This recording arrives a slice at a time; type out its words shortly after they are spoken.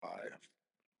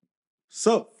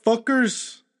Sup,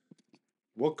 fuckers?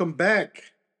 Welcome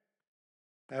back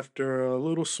after a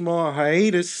little small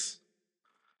hiatus,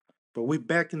 but we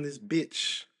back in this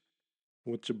bitch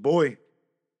with your boy,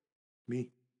 me,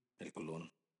 El culón.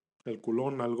 el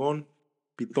culón, algón,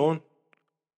 pitón,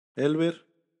 Elber,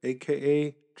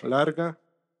 aka Larga,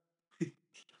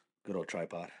 Good old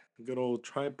tripod. good old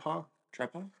tripod,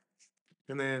 Tripod?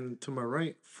 and then to my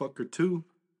right, fucker two.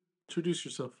 Introduce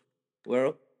yourself.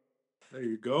 Güero, There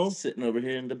you go. sitting over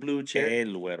here in the blue chair.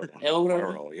 El güero. El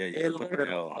güero. Güero. Yeah, El put güero.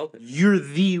 El. Okay. You're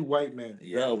the white man,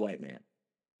 The white man.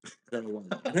 The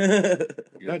white man.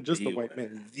 You're not just the the white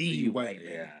man, the The white white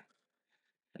man. Yeah.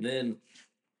 And then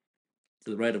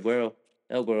to the right of Güero,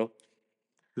 El Güero,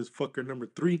 This fucker number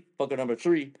 3 fucker number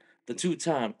 3, the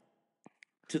 2-time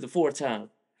to the 4-time,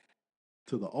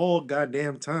 to the all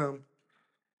goddamn time.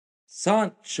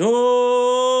 Sancho.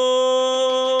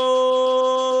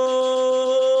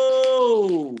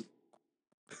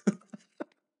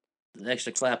 The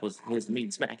extra clap was me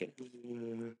smacking.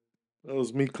 That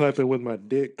was me clapping with my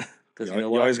dick Because You, you know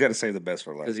you why? always got to save the best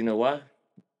for last. Because you know why?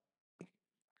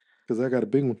 because I got a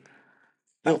big one.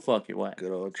 Go fuck your wife.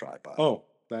 Good old tripod. Oh,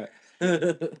 that.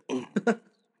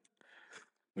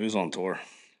 He was on tour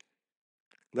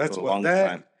That's for a what long that.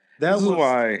 time. That This was is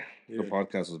why yeah. the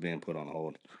podcast was being put on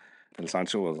hold. And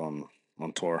Sancho was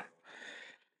on tour.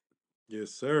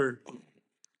 Yes, sir.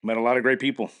 Met a lot of great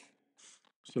people.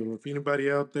 So if anybody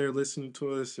out there listening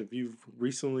to us, if you've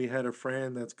recently had a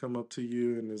friend that's come up to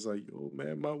you and is like, "Oh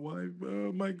man, my wife,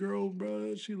 my girl,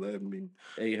 bro, she left me."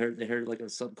 Hey, they heard like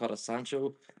something called a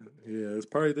Sancho. Yeah, it's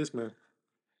probably this man.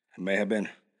 It may have been.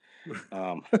 We're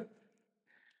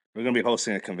going to be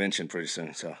hosting a convention pretty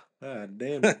soon. So Ah,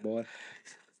 damn it, boy.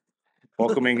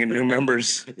 welcoming in new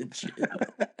members.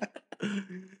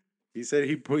 He said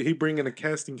he bringing a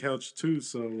casting couch too.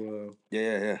 So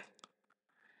Yeah.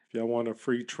 if y'all want a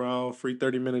free trial, free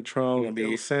 30-minute trial, Gonna be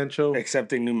El Sancho.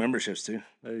 Accepting new memberships too.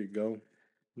 There you go.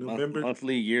 New member.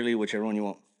 Monthly, yearly, whichever one you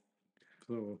want.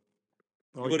 So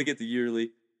You want to get the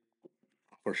yearly.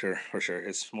 For sure.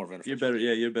 It's more beneficial.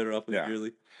 You're better off with Yeah. yearly.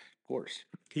 Of course.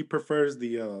 he prefers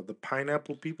the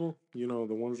pineapple people. You know,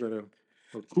 the ones that are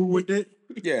cool with it.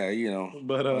 Yeah, you know.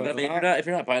 But I mean, if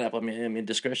you're not pineapple, I mean,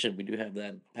 discretion. We do have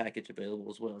that package available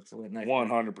as well. It's like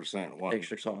 100%.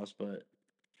 extra sauce, but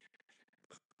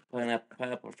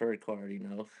pineapple preferred card.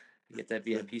 You get that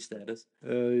VIP status.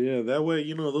 yeah, that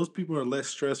way, those people are less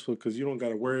stressful because you don't got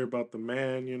to worry about the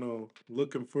man,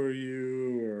 looking for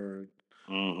you or,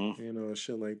 Mm-hmm.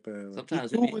 shit like that. Like,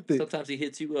 Sometimes, be cool with it. sometimes he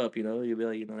hits you up. You'll be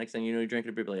like, next thing you know, you're drinking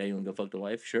a beer. Be like, hey, you want to go fuck the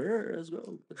wife? Sure, let's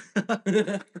go.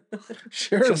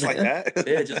 Sure, Just like man. that.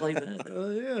 Yeah, just like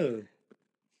that.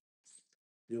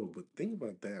 Yeah. Yo, but think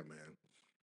about that, man.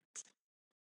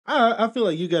 I feel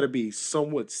like you got to be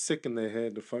somewhat sick in the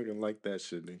head to fucking like that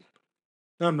shit, dude.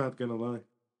 I'm not gonna lie.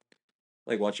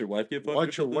 Like, watch your wife get fucked.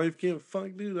 Watch your wife get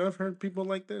fucked, dude. I've heard people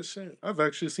like that shit. I've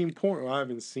actually seen porn. Well, I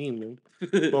haven't seen them,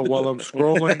 but while I'm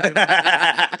scrolling,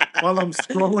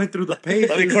 through the pages,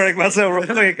 Let me correct myself real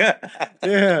quick.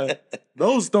 yeah,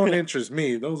 those don't interest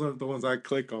me. Those aren't the ones I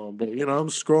click on. But I'm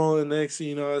scrolling. Next thing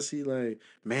you know, I see like,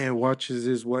 man watches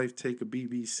his wife take a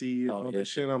BBC and all that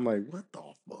shit. I'm like, what the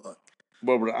fuck?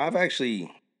 Well, bro, I've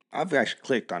actually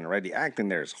clicked on it. Right, the acting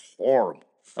there is horrible.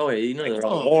 Oh yeah, they're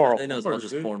all horrible. They know it's Of all course,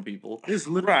 just dude. porn people. It's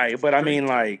literally Right, but I mean,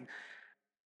 like,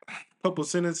 couple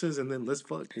sentences and then let's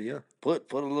fuck. Yeah. put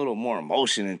a little more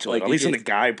emotion into Like, it. At you least in the get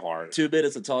guy part. 2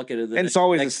 minutes of talking, and then And it's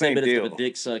always next the same 10 minutes deal. of a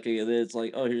dick sucking, and then it's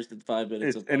like, oh, here's the 5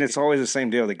 minutes. And it's always the same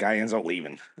deal. The guy ends up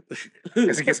leaving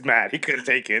because he gets mad. He couldn't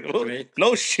take it. Right.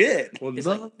 No shit. Well, He's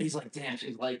no, like, damn,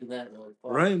 she's liking that. Like,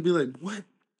 fuck. right? And be like, what?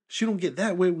 She don't get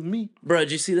that way with me. Bro,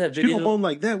 did you see that She don't video? moan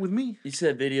like that with me. You see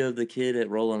that video of the kid at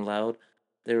Rolling Loud?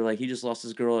 They were like, he just lost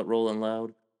his girl at Rolling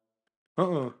Loud.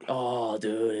 Oh,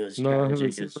 dude, it was No, I haven't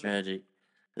tragic. seen It was that. tragic.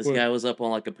 This What? guy was up on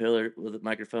like a pillar with a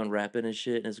microphone rapping and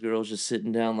shit, and his girl was just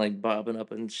sitting down, like bobbing up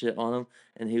and shit on him,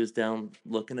 and he was down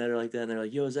looking at her like that, and they're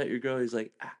like, "Yo, is that your girl?" He's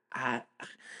like, "Ah."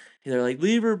 They're like,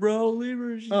 "Leave her, bro, leave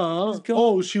her." She's gone."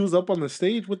 Oh, she was up on the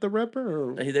stage with the rapper?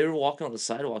 Or? They were walking on the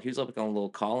sidewalk. He was up like on a little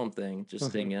column thing, just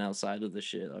Uh-huh. hanging outside of the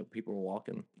shit. Like, people were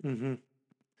walking, Mm-hmm.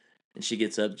 and she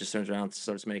gets up, just turns around,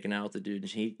 starts making out with the dude,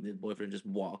 and the boyfriend just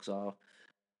walks off.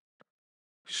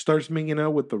 Starts making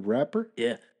out with the rapper?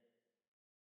 Yeah.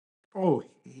 Oh,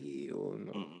 hell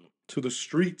no. To the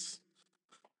streets.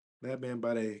 That man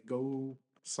about to go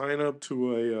sign up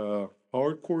to a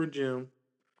hardcore gym.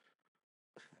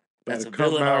 That's Better a come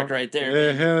villain out. arc right there. Yeah,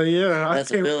 man. hell yeah.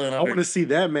 That's a villain I arc. want to see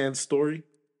that man's story.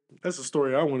 That's a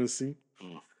story I want to see.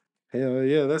 Hell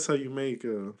yeah. That's how you make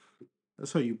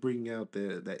that's how you bring out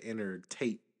that inner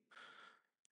Tate.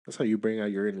 That's how you bring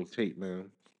out your inner Tate, man.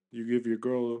 You give your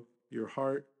girl your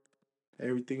heart,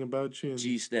 everything about you, and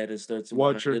G status starts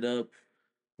watch winding her, up.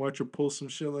 watch her pull some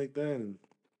shit like that, and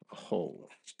oh,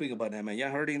 Speak about that, man.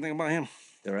 Y'all heard anything about him?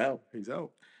 They're out, he's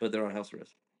out. but they're on house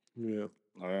arrest. Yeah,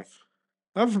 All right.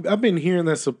 I've been hearing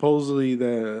that supposedly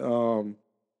that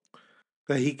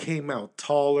he came out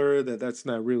taller. That's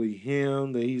not really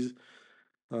him. That he's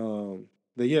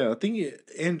that yeah. I think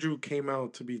Andrew came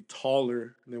out to be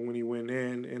taller than when he went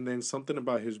in, and then something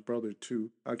about his brother too.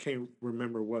 I can't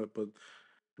remember what, but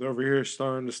they're over here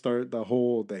starting to start the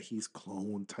whole that he's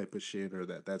clone type of shit, or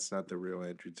that's not the real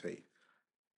Andrew Tate.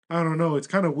 I don't know. It's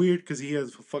kind of weird because he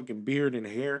has a fucking beard and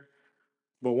hair,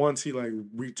 but once he like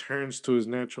returns to his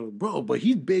natural, bro, but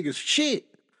he's big as shit.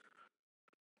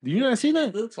 Do you not see It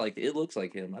that? looks like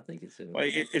him. I think it's him. Well,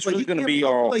 it's But really he going to came be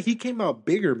out- all. like he came out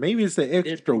bigger. Maybe it's the He did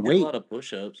extra a weight, lot of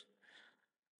push-ups.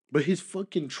 but his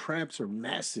fucking traps are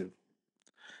massive.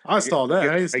 I saw that.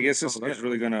 I guess it's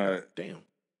really gonna damn.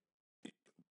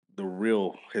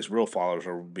 his real followers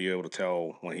will be able to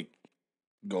tell when he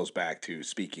goes back to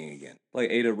speaking again. Like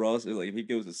Ada Ross, like if he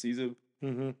goes to season.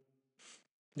 Mm-hmm.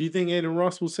 Do you think Aiden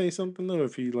Ross will say something though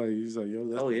if he's like yo?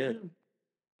 That's Oh, not yeah. him?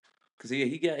 Cause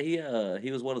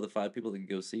he was one of the 5 people that could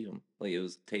go see him. Like it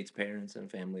was Tate's parents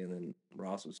and family, and then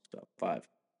Ross was top 5,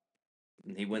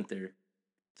 and he went there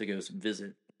to go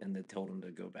visit, and they told him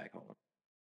to go back home.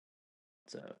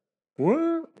 So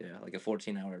What? yeah, like a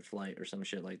 14-hour flight or some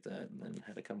shit like that, and then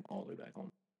had to come all the way back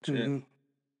home. Shit. Mhm.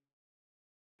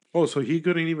 Oh, so he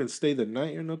couldn't even stay the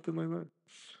night or nothing like that.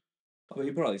 Oh, he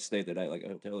probably stayed the night like a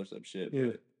hotel or some shit. Yeah.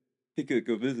 But he could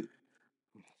go visit.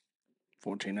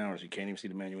 14 hours. You can't even see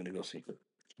the man you went to go see.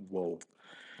 Whoa,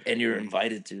 And you're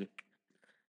invited to.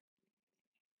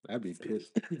 I'd be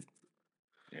pissed.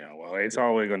 Yeah, well, it's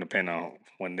always going to depend on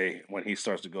when he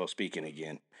starts to go speaking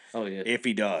again. Oh yeah. If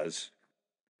he does,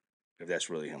 if that's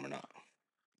really him or not.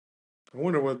 I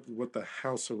wonder what the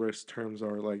house arrest terms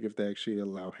are like if they actually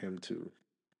allow him to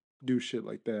do shit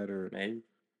like that or. Maybe.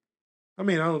 I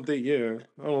mean, I don't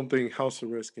think house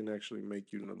arrest can actually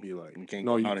make you be like, You can't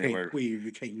no, go you out can't anywhere. quit,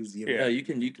 you can't use the Yeah. No, you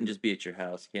can just be at your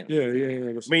house. You can't.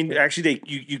 yeah. I mean, actually,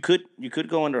 you could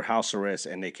go under house arrest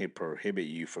and they could prohibit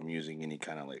you from using any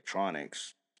kind of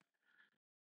electronics.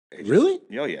 Really?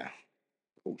 Oh yeah.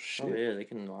 Oh shit. Oh yeah, they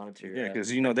can monitor. your Yeah, app.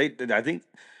 because I think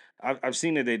I've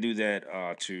seen that they do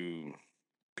that to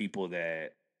people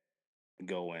that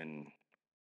go and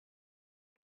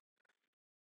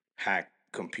hack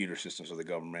computer systems of the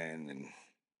government, and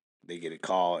they get a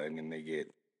call, and then they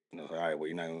get all right, well,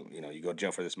 you go to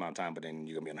jail for this amount of time, but then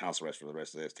you're gonna be on house arrest for the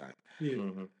rest of this time. Yeah.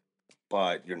 Mhm.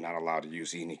 But you're not allowed to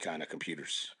use any kind of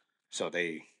computers, so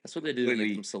they That's what they do to Literally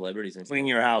like, some celebrities and clean stuff.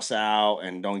 your house out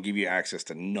and don't give you access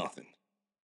to nothing.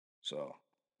 So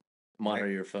Monitor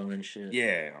your phone and shit.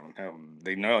 yeah,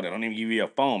 they know they don't even give you a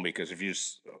phone because if you're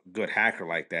a good hacker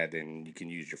like that, then you can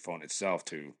use your phone itself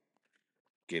to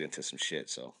get into some shit.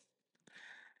 So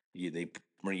they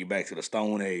bring you back to the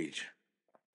Stone Age.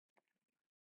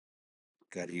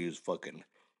 Got to use fucking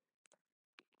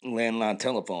landline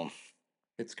telephone.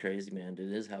 It's crazy, man,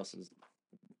 dude. His house is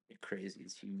crazy.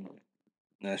 It's huge.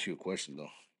 Ask you a question though.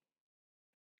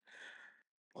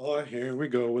 Oh, here we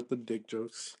go with the dick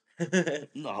jokes.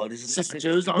 No, this is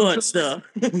Joe's butt stuff.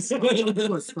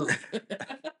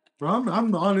 Bro,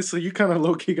 I'm honestly, you kind of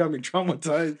low key got me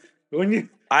traumatized when you.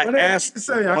 I when asked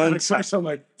say I one got a crush, I'm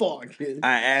like, fuck.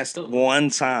 I asked one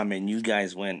time and you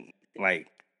guys went like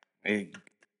it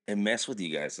messed with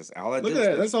you guys. That's all I Look did.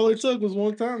 at that. That's all it took was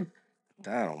one time.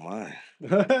 I don't mind.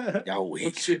 the Y'all weak.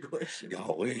 What's your question?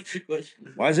 Y'all What's weak. your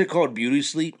question? Why is it called beauty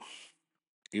sleep?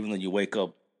 Even though you wake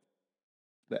up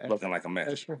looking like a mess.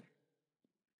 extra.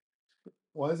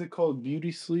 Why is it called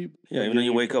beauty sleep? Yeah, even though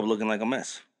you wake up looking like a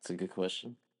mess. That's a good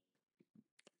question.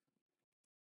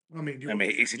 I mean,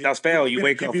 If it does fail, you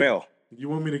wake up fail. You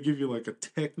want me to give you like a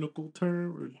technical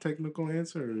term or technical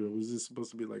answer, or was this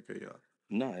supposed to be like a?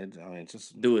 No,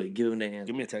 just Do it. Give him the give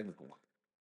answer. me a technical one.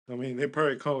 I mean, they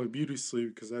probably call it beauty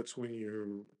sleep because that's when you're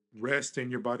resting,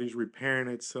 your body's repairing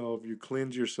itself, you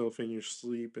cleanse yourself in your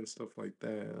sleep and stuff like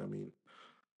that. I mean,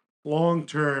 long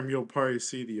term, you'll probably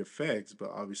see the effects, but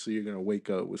obviously, you're gonna wake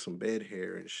up with some bed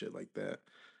hair and shit like that,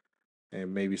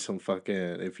 and maybe some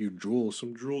fucking if you drool,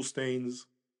 some drool stains.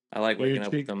 I like Where your waking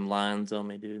up cheek- with them lines on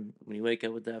me, dude. When you wake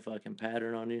up with that fucking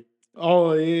pattern on you.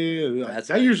 Oh yeah, That's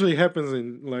that usually happens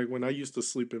in like when I used to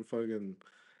sleep in fucking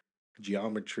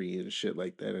geometry and shit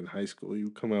like that in high school. You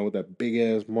come out with that big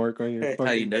ass mark on your How you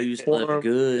fucking know you slept forearm.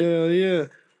 good. Hell yeah.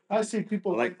 I see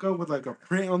people Like- wake up with like a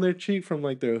print on their cheek from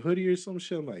like their hoodie or some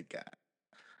shit. I'm like, God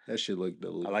That shit looked I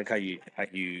delicious. like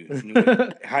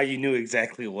how you knew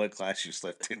exactly what class you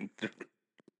slept in through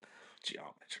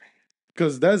geometry.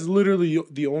 Because that's literally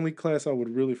the only class I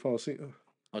would really fall asleep.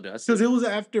 Oh, dude, I Because sleep. it was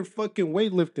after fucking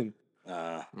weightlifting.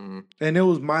 And it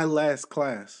was my last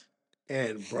class.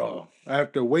 And bro,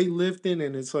 after weightlifting,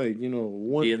 and it's like,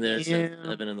 1 Being there at p.m.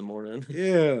 7 in the morning.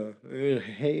 Yeah.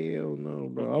 Hell no,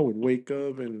 bro. I would wake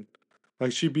up and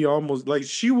like she'd be almost like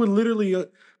she would literally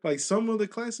like some of the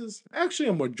classes, actually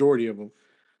a majority of them.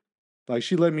 Like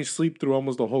she let me sleep through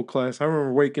almost the whole class. I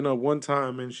remember waking up one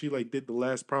time and she like did the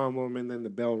last problem and then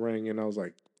the bell rang and I was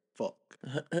like, fuck.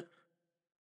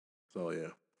 So yeah.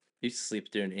 Used to sleep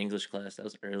during English class. That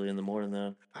was early in the morning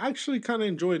though. I actually kind of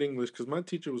enjoyed English because my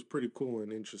teacher was pretty cool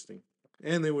and interesting.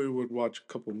 And then we would watch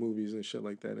a couple movies and shit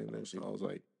like that in there. So I was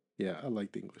like, yeah, I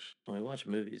liked English. When we watch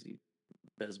movies, you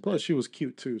best Plus, bet. she was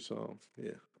cute too. So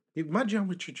yeah. My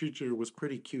geometry teacher was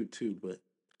pretty cute too, but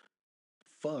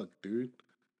fuck, dude.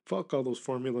 Fuck all those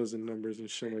formulas and numbers and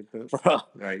shit like that. Bro,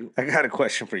 Right. I got a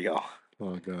question for y'all.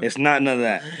 Oh, God. It's not none of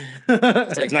that.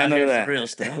 It's not none of that. real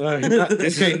stuff.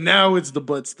 Okay, now it's the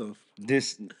butt stuff.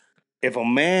 If a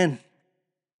man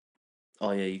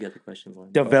Oh yeah, you got the question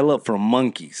one. developed from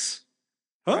monkeys,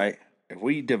 Huh? right? If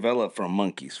we develop from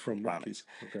monkeys, From primates,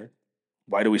 monkeys. Okay.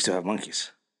 why do we still have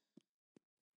monkeys?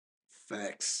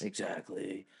 Facts.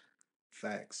 Exactly.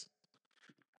 Facts.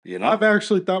 You know, I've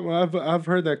actually thought I've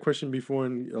heard that question before a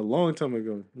long time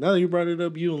ago. Now that you brought it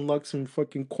up, you unlocked some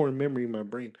fucking core memory in my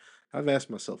brain. I've asked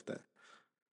myself that.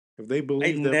 If they I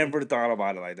believe that never thought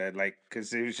about it like that. Like,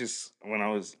 because it was just when I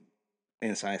was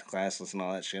in science classes and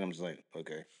all that shit. I'm just like,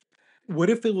 okay, what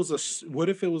if it was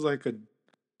like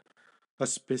a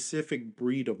specific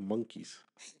breed of monkeys?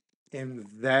 And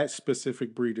that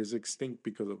specific breed is extinct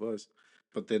because of us.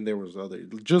 But then there was other,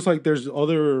 just like there's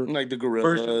other like the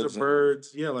versions gorillas. of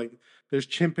birds. Yeah, like there's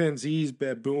chimpanzees,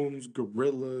 baboons,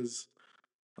 gorillas.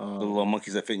 The little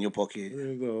monkeys that fit in your pocket.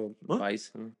 What?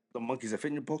 Bison. The monkeys that fit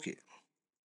in your pocket.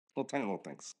 Little tiny little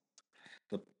things.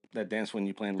 That dance when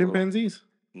you playing Chimpanzees?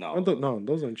 No. No,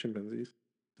 those aren't chimpanzees.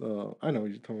 I know what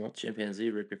you're talking about. Chimpanzee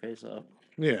rip your face off.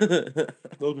 Yeah,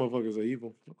 those motherfuckers are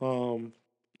evil.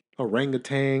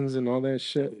 Orangutans and all that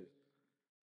shit.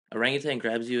 Orangutan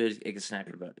grabs you, it can snap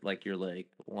your butt, like your leg,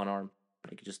 one arm.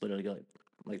 It can just literally go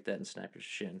like that and snap your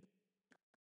shin.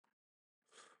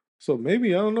 So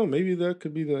maybe, I don't know, maybe that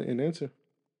could be an answer.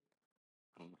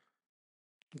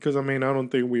 Because I mean, I don't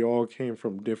think we all came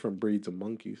from different breeds of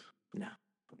monkeys. No.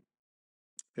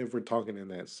 If we're talking in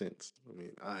that sense. I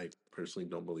mean, I personally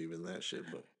don't believe in that shit,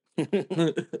 but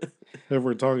if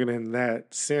we're talking in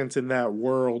that sense, in that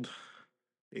world,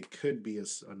 it could be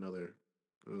another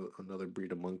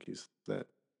breed of monkeys that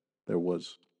there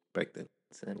was back then.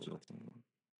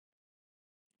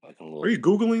 Are you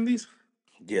Googling these?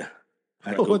 Yeah.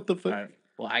 What the fuck? All right.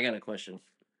 Well, I got a question.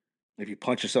 If you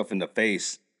punch yourself in the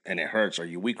face and it hurts, are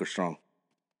you weak or strong?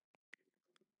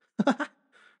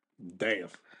 Damn.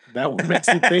 That one makes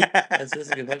you think. That's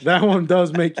a good question. That one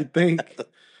does make you think.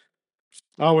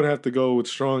 I would have to go with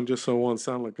strong just so it won't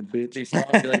sound like a bitch.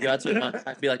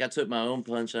 I'd be like, I took my own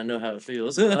punch. I know how it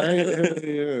feels. Yeah.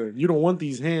 You don't want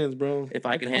these hands, bro. If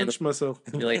I can punch handle myself.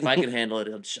 Be like, if I can handle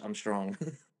it, I'm strong.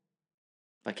 If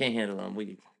I can't handle it, I'm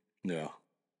weak. Yeah.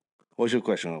 What's your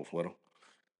question, Weddle? All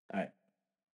right.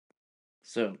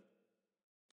 So,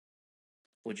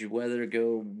 would you rather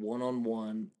go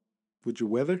one-on-one? Would you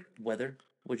weather? Weather?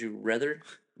 Would you rather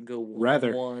go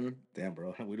Rather. one-on-one Damn,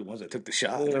 bro. We the ones that took the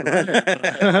shot.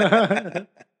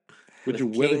 Would you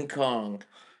with weather? King Kong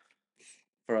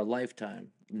for a lifetime,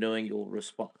 knowing you'll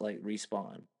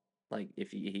respawn? Like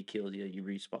if he kills you, you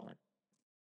respawn.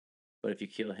 But if you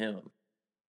kill him,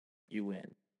 you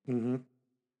win. Mm-hmm.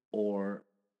 Or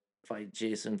fight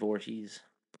Jason Voorhees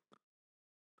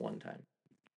one time.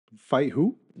 Fight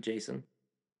who? Jason,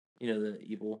 you know the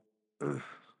evil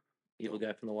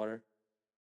guy from the water,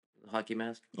 the hockey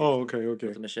mask. Oh, okay. With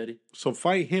the machete. So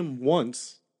fight him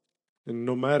once, and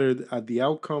no matter the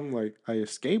outcome, like I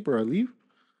escape or I leave.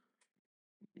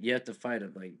 You have to fight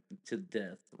it like to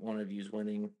death. One of you's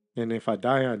winning. And if I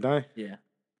die, I die. Yeah.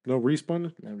 No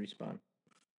respawn. No respawn.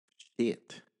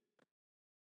 Shit.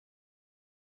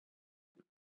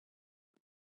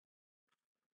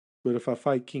 But if I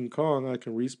fight King Kong, I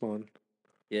can respawn.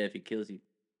 Yeah, if he kills you.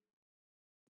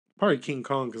 Probably King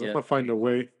Kong, because I'm gonna find a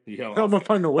way. Yeah, I'm gonna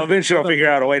find a way. Eventually, I'll figure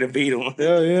out a way to beat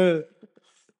him.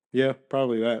 Yeah,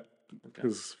 probably that. Okay.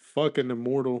 Because fucking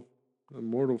immortal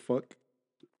fuck.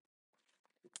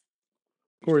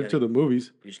 According to the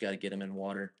movies. You just gotta get him in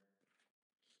water.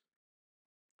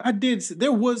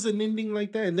 There was an ending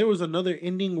like that, and there was another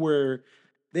ending where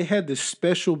they had this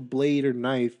special blade or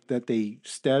knife that they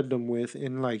stabbed him with,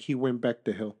 and like he went back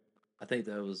to hell. I think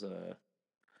that was Or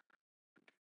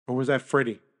was that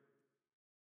Freddy?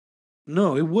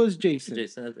 No, it was Jason.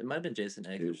 Jason. It might have been Jason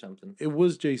X or something. It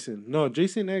was Jason. No,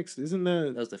 Jason X. Isn't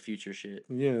That that? was the future shit.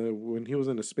 Yeah, when he was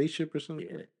in a spaceship or something.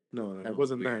 Yeah. No, That it was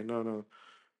wasn't weird. that. No.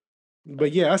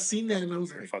 But yeah, I seen that and I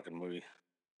was Great like, fucking movie.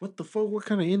 what the fuck? What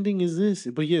kind of ending is this?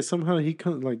 But yeah, somehow he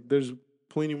comes like there's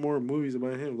plenty more movies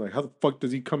about him. Like, how the fuck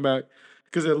does he come back?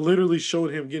 Because it literally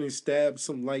showed him getting stabbed.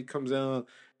 Some light comes out,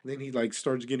 and then he like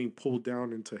starts getting pulled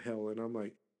down into hell. And I'm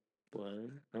like, What?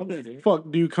 how the Okay. fuck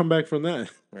do you come back from that?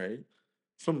 Right.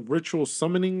 Some ritual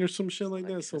summoning or some shit like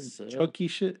I that. Some guess so. Chucky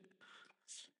shit.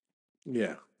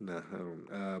 Yeah, nah, I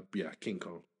don't. Yeah, King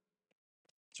Kong.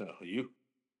 So you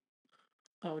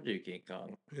I would do King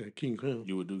Kong. Yeah, King Kong.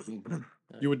 would do King Kong?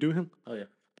 You would do him? Oh yeah.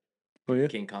 Oh yeah.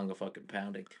 King Kong a fucking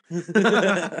pounding.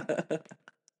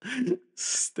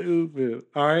 Stupid.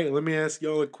 All right, let me ask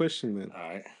y'all a question then. All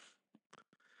right.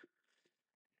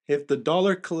 If the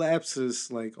dollar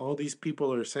collapses, like all these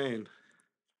people are saying,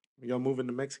 y'all moving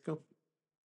to Mexico?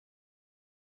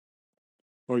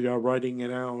 Or y'all writing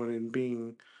it out and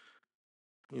being,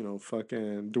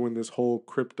 fucking doing this whole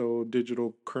crypto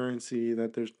digital currency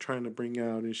that they're trying to bring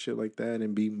out and shit like that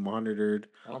and be monitored?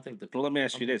 I don't think the. Well, let me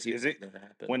ask I you don't this: think Is it's it gonna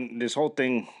happen. when this whole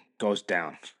thing goes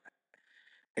down?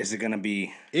 Is it gonna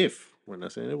be? If, we're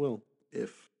not saying it will,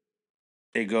 if.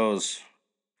 It goes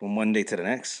from one day to the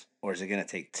next, or is it gonna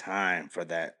take time for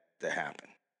that to happen?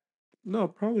 No,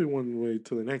 probably one way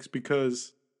to the next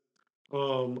because,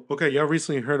 okay, y'all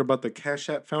recently heard about the Cash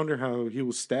App founder, how he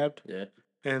was stabbed? Yeah.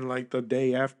 And like the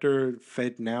day after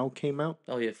Fed Now came out?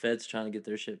 Oh yeah. Fed's trying to get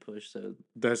their shit pushed, so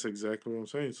That's exactly what I'm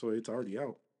saying. So it's already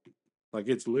out. Like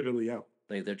it's literally out.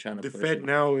 like they're trying to The push Fed it.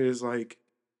 Now is like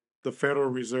the Federal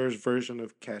Reserve's version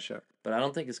of Cash App. But I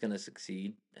don't think it's gonna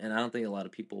succeed, and I don't think a lot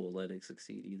of people will let it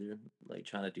succeed either. Like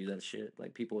trying to do that shit,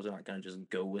 like people aren't gonna just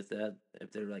go with that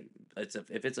if they're like,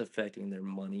 if it's affecting their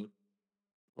money,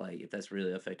 like if that's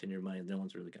really affecting your money, no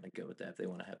one's really gonna go with that. If they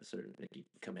want to have a certain, like, you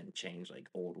come in and change like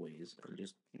old ways and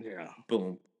just Yeah.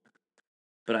 boom.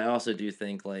 But I also do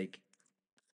think like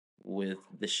with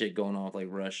the shit going on with like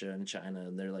Russia and China,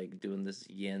 and they're like doing this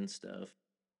yen stuff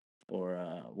or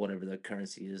whatever the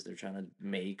currency is they're trying to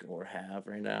make or have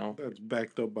right now. That's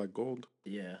backed up by gold.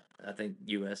 Yeah, I think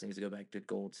U.S. needs to go back to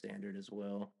gold standard as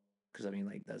well, because I mean,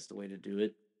 like that's the way to do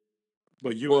it.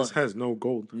 But US has no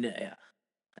gold. Yeah,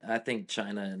 I think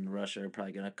China and Russia are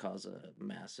probably gonna cause a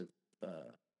massive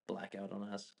blackout on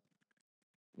us,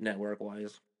 network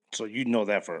wise. So you know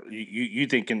that for you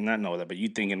thinking not know that, but you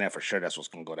thinking that for sure that's what's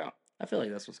gonna go down. I feel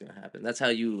like that's what's gonna happen. That's how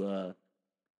you.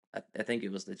 I think it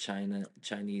was the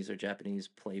Chinese or Japanese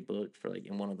playbook for like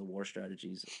in one of the war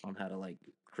strategies on how to like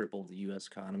cripple the U.S.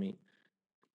 economy.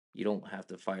 You don't have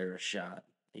to fire a shot.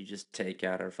 You just take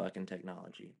out our fucking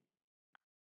technology.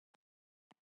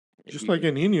 If Just you- like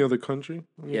in any other country.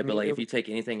 I yeah, mean, but like if you take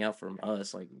anything out from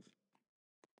us, like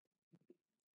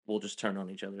we'll just turn on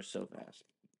each other so fast.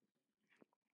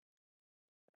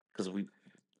 Because we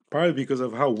probably because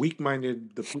of how weak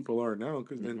minded the people are now,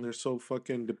 because then Mhm. they're so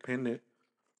fucking dependent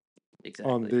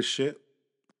exactly on this shit.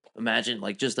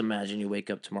 just imagine you wake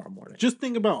up tomorrow morning. Just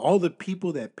think about all the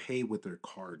people that pay with their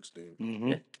cards, dude. Mm-hmm.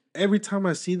 Yeah. Every time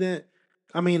I see that,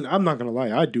 I mean, I'm not gonna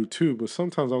lie, I do too, but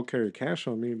sometimes I'll carry cash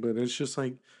on me, but it's just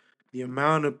like the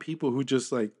amount of people who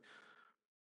just like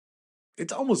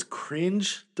it's almost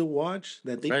cringe to watch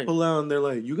that they Right. pull out and they're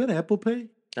like, "You got Apple Pay?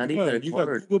 Not You even got, their you got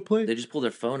card. Google Play?" They just pull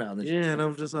their phone out and they Yeah, and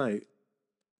I'm just like,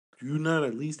 "Do you not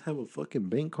at least have a fucking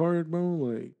bank card, bro?"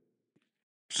 Like,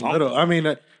 I mean,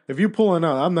 if you're pulling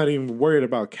out, I'm not even worried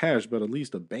about cash, but at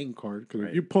least a bank card. Because if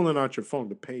Right. you're pulling out your phone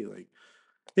to pay, like,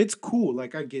 it's cool.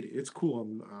 Like, I get it. It's cool.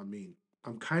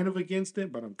 I'm kind of against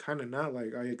it, but I'm kind of not.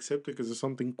 Like, I accept it because it's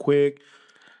something quick.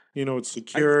 It's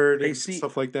secured I and see-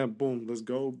 stuff like that. Boom, let's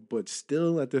go. But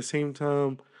still, at the same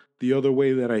time, the other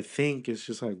way that I think is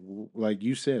just like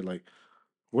you said, like,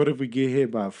 what if we get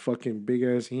hit by a fucking big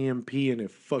ass EMP and it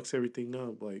fucks everything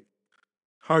up? Like,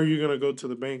 how are you gonna go to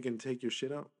the bank and take your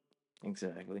shit out?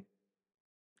 exactly.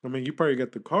 I mean, you probably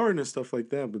got the card and stuff like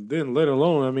that, but then let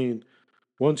alone, I mean,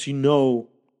 once you know,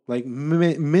 like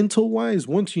mental wise,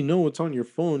 once you know it's on your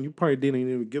phone, you probably didn't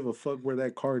even give a fuck where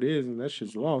that card is, and that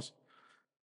shit's lost.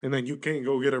 And then you can't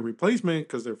go get a replacement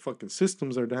because their fucking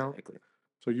systems are down. Exactly.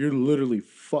 So you're literally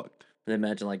fucked. And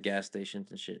imagine like gas stations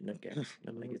and shit. No gas.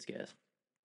 Nobody gets gas.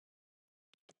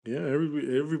 Yeah,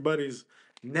 everybody's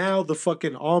now the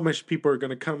fucking Amish people are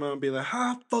gonna come out and be like,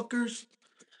 "Ha, fuckers."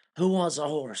 Who wants a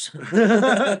horse?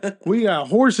 We got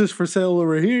horses for sale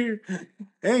over here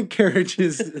and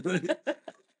carriages.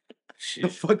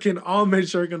 Shit. fucking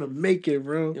Amish are gonna make it,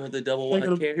 bro. You want the double They're wide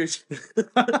gonna- carriage?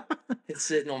 It's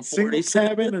sitting on Single 40.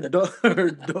 cabin or,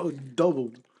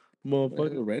 double, Well, motherfucker.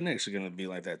 the rednecks are gonna be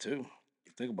like that too.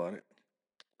 Think about it.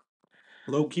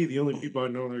 Low key, the only people I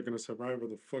know that are gonna survive are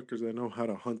the fuckers that know how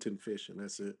to hunt and fish, and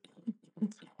that's it.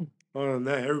 Other than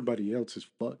that, everybody else is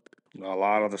fucked. A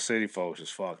lot of the city folks is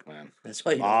fucked, man. That's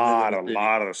why A you don't live in the city.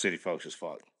 lot of the city folks is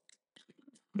fucked.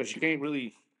 Because you can't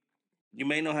really. You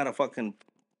may know how to fucking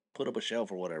put up a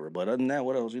shelf or whatever, but other than that,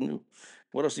 what else you knew?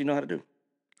 What else do you know how to do?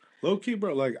 Low key,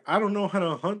 bro. Like I don't know how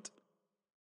to hunt,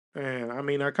 and I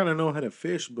mean I kind of know how to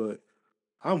fish, but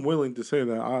I'm willing to say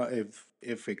that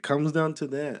if it comes down to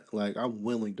that, like I'm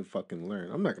willing to fucking learn.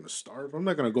 I'm not gonna starve. I'm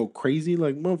not gonna go crazy.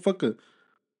 Like motherfucker,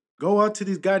 go out to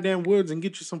these goddamn woods and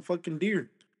get you some fucking deer.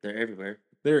 They're everywhere.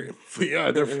 They're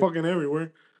fucking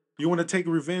everywhere. You want to take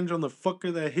revenge on the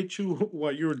fucker that hit you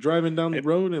while you were driving down the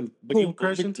road and boom,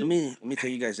 crash into? Let me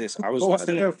tell you guys this. I was Go out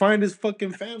listening there, find his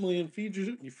fucking family and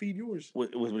you feed yours.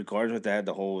 with regards with that,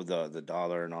 the whole the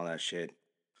dollar and all that shit,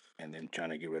 and then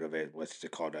trying to get rid of it. What's it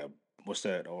called? What's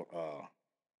that?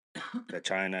 That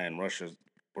China and Russia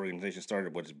organization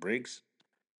started. What's it, BRICS?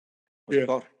 What's Yeah. it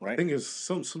called? I Right? think it's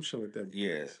some shit like that.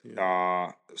 Yes.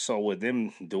 Yeah. So with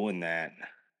them doing that,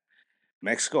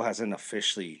 Mexico hasn't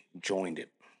officially joined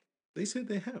it. They said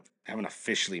they have. Haven't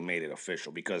officially made it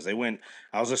official because they went.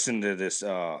 I was listening to this,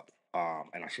 and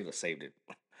I should have saved it,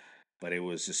 but it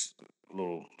was just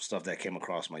little stuff that came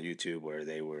across my YouTube where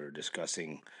they were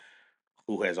discussing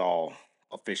who has all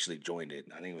officially joined it.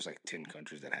 I think it was like 10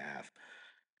 countries that have,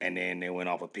 and then they went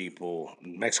off of people.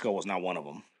 Mexico was not one of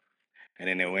them. And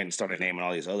then they went and started naming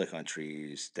all these other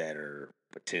countries that are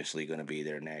potentially going to be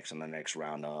there next on the next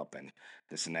roundup and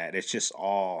this and that. It's just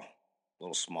all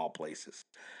little small places.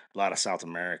 A lot of South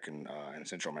American and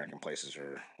Central American places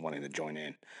are wanting to join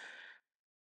in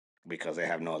because they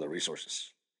have no other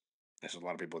resources. There's a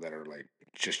lot of people that are like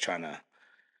just trying to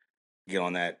get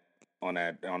on that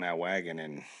wagon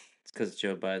and It's because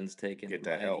Joe Biden's taking Get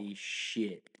that help. mighty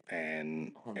shit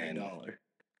and on the dollar.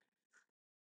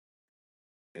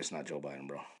 it's not Joe Biden,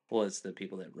 bro. Well, it's the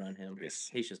people that run him. It's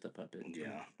He's just a puppet.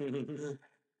 yeah.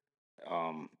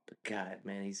 But God,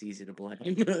 man, he's easy to blame.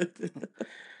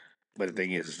 But the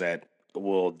thing is that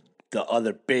will the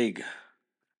other big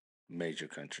major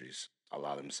countries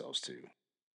allow themselves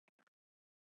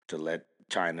to let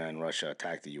China and Russia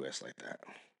attack the U.S. like that?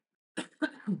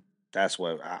 That's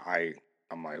what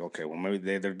I'm like. Okay, well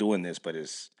maybe they're doing this, but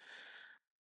is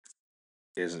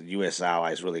U.S.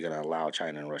 allies really going to allow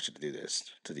China and Russia to do this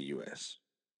to the U.S.?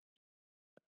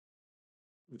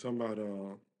 You're talking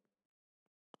about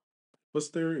what's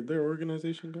their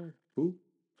organization called? Who?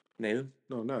 NATO?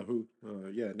 No, not who.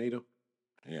 Yeah, NATO.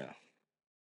 Yeah.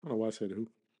 I don't know why I said who.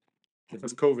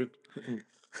 That's COVID.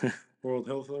 World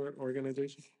Health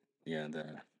Organization. Yeah, the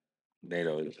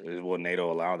NATO will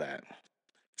NATO allow that?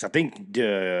 So I think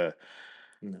the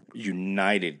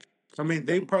United. I mean,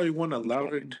 they probably want to allow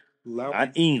joined. Not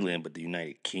Not England, but the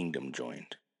United Kingdom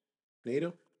joined.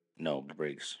 NATO. No, the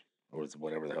BRICS or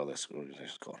whatever the hell this organization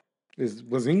is called.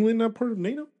 Was England not part of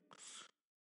NATO?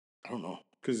 I don't know.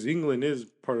 Because England is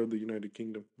part of the United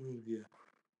Kingdom. Yeah.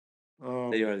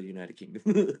 They are the United Kingdom.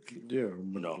 Yeah,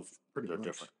 No, pretty they're much.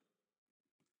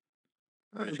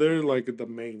 different. They're like the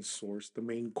main source, the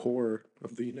main core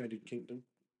of the United Kingdom.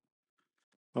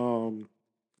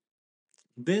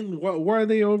 Then why are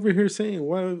they over here saying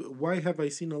why have I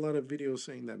seen a lot of videos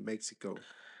saying that Mexico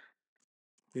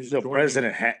is The joining-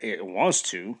 president it wants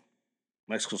to.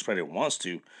 Mexico's president wants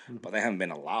to, Mhm. but they haven't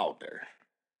been allowed there.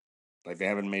 Like they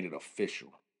haven't made it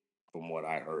official, from what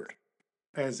I heard.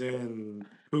 as in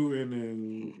Putin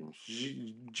and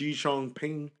Xi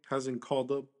Jinping hasn't called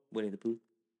up Winnie the Pooh.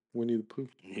 Winnie the Pooh.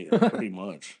 Yeah, pretty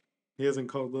much. He hasn't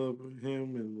called up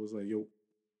him and was like, "Yo,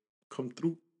 come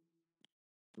through."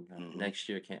 No, Mhm. Next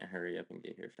year can't hurry up and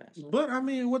get here fast. But I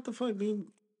mean, what the fuck, dude?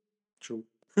 True.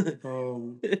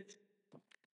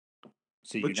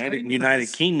 See, But United China United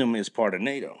has- Kingdom is part of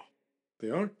NATO. They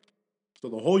are. So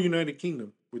the whole United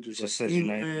Kingdom, which It is just like says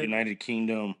England, United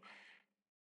Kingdom.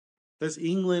 that's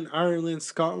England, Ireland,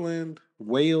 Scotland,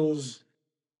 Wales.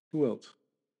 Who else?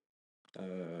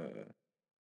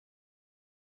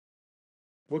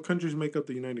 What countries make up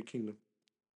the United Kingdom?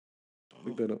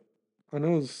 Look that up. I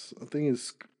know it's. I think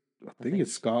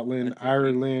it's Scotland, I think-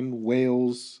 Ireland,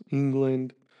 Wales,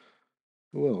 England.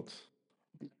 Who else?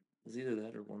 It's either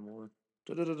that or one more.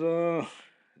 Da-da-da-da.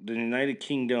 The United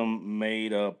Kingdom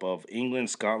made up of England,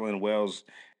 Scotland, Wales,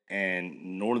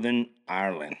 and Northern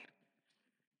Ireland.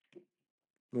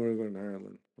 Northern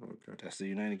Ireland. Okay. That's the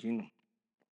United Kingdom.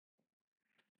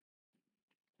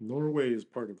 Norway is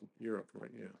part of Europe,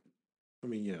 right? Yeah. I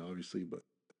mean, yeah, obviously, but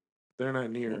they're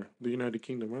not near the United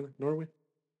Kingdom, are they? Norway?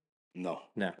 No,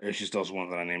 No, it's just those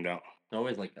ones that I named out.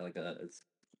 Norway's like a.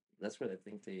 That's where I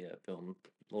think they filmed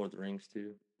Lord of the Rings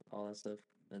too, all that stuff.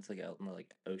 And it's like out in the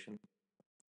like ocean,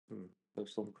 Hmm.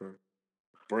 coastal. Okay.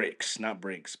 Breaks, not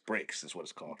breaks. Breaks is what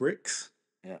it's called. Bricks?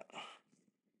 Yeah.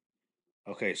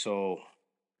 Okay, so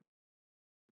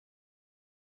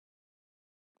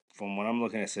from what I'm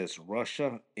looking at, it says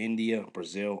Russia, India,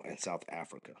 Brazil, and South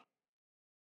Africa.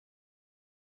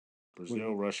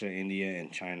 Brazil, Russia, India,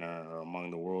 and China are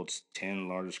among the world's 10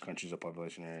 largest countries of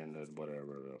population area and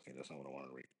whatever. Okay, that's not what I want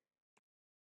to read.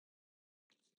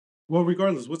 Well,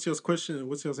 regardless, what's y'all's question?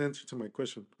 What's y'all's answer to my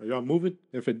question? Are y'all moving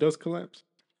if it does collapse?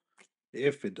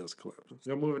 If it does collapse,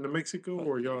 y'all moving to Mexico,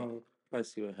 or y'all I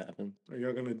see what happened. are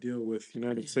y'all gonna deal with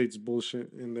United States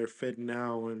bullshit and their Fed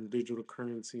now and digital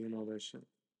currency and all that shit?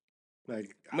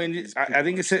 Like, I mean, these I people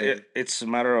think are so- it's a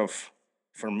matter of,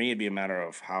 for me, it'd be a matter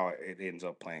of how it ends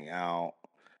up playing out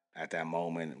at that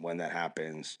moment when that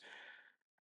happens.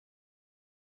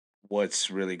 What's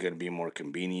really going to be more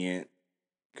convenient?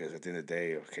 Because at the end of the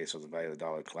day, okay, so the value of the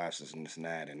dollar collapses and this and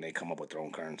that, and they come up with their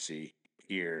own currency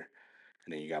here,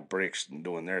 and then you got BRICS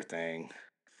doing their thing.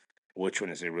 Which one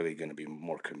is it really going to be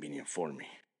more convenient for me?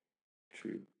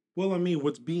 True. Well, I mean,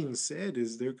 what's being said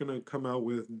is they're gonna come out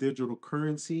with digital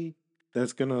currency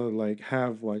that's gonna like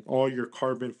have like all your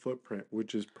carbon footprint,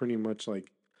 which is pretty much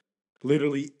like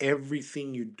literally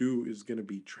everything you do is gonna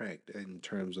be tracked in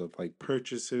terms of like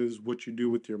purchases, what you do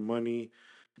with your money,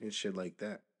 and shit like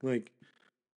that. Like,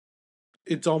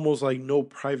 it's almost like no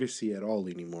privacy at all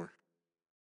anymore.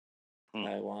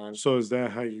 Taiwan. So is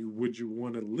that how you would you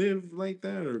want to live like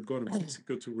that, or go to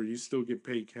Mexico to where you still get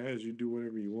paid cash, you do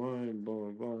whatever you want, blah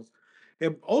blah blah.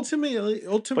 And ultimately,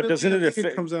 doesn't I it think it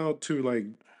affect? comes out to like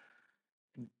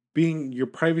being your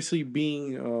privacy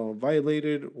being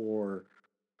violated, or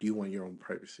do you want your own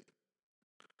privacy?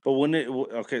 But wouldn't it?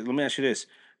 Okay, let me ask you this: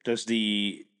 Does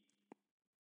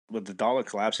with the dollar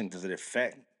collapsing, does it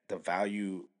affect the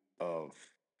value of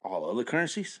all other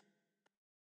currencies?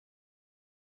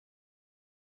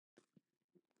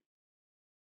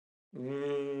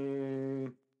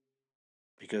 Mm,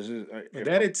 Because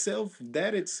that itself,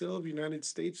 United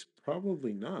States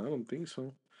probably not. I don't think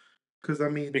so. Because I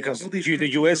mean, because all these the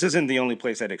countries U.S. are isn't the only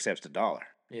place that accepts the dollar.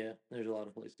 Yeah, there's a lot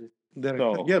of places. that,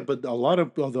 So, yeah, but a lot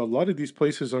of these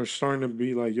places are starting to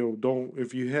be like, yo, don't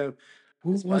if you have.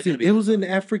 Who It's was probably gonna it? be It the was an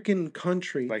African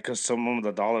country. like, because some of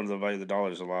the dollar, the value of the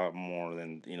dollar is a lot more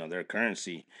than their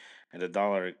currency, and the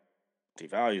dollar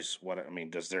devalues. What I mean,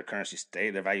 does their currency stay?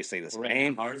 Their value stay the Right,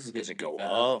 same? ours is Does getting it go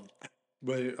devalued. up?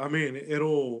 But I mean,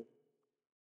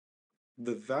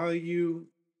 the value,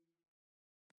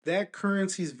 that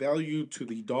currency's value to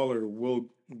the dollar will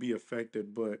be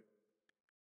affected, but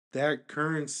that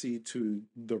currency to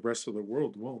the rest of the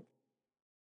world won't.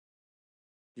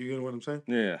 You get what I'm saying?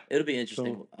 Yeah. It'll be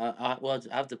interesting. So Well,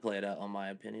 I have to play it out on my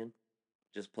opinion.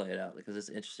 Just play it out because it's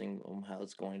interesting on how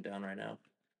it's going down right now.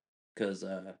 Because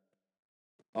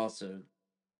also,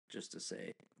 just to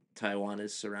say, Taiwan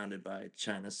is surrounded by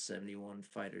China's 71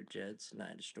 fighter jets,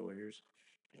 9 destroyers.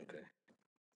 Okay.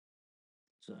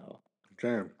 So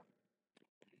damn,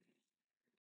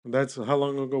 that's how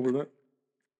long ago was that?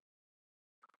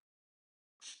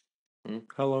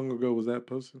 How long ago was that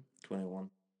posted? 21.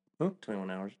 Huh? 21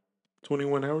 hours.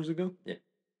 21 hours ago? Yeah.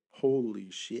 Holy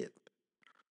shit!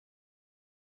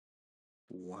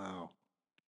 Wow.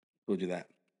 Who do that?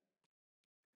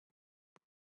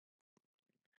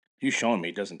 You showing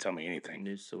me doesn't tell me anything.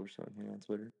 News source on here on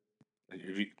Twitter.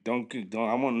 If you don't,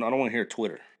 I don't want to hear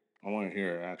Twitter. I want to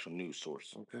hear an actual news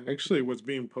source. Okay. Actually, what's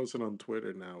being posted on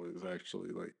Twitter now is actually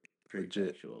like legit.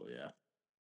 Actual, yeah.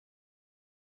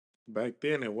 Back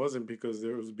then, it wasn't because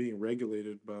there was being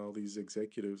regulated by all these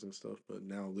executives and stuff, but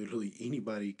now literally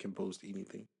anybody can post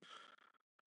anything.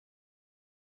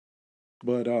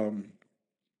 But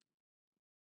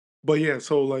but yeah,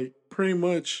 so like pretty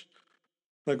much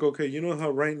like okay, you know how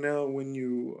right now when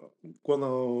you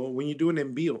do an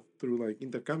envío through like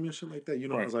intercambio shit like that, you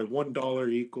know how Right. it's like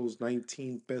 $1 equals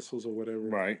 19 pesos or whatever.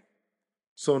 Right.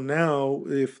 So now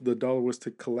if the dollar was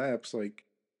to collapse, like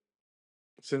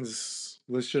since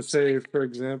let's just say for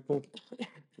example,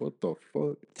 what the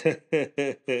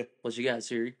fuck? What you got,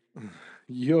 Siri?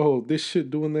 Yo, this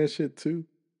shit doing that shit too.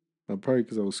 Probably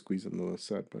because I was squeezing the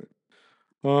side part.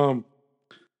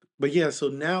 But yeah, so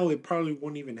now it probably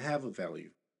won't even have a value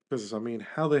because I mean,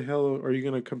 how the hell are you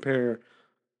gonna compare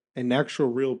an actual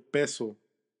real peso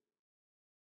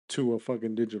to a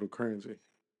fucking digital currency?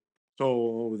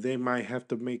 So they might have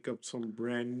to make up some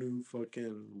brand new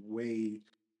fucking way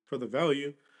for the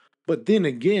value. But then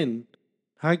again,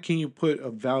 How can you put a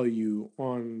value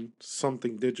on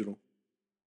something digital?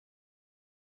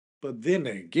 But then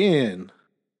again,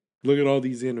 look at all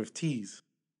these NFTs.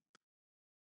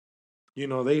 You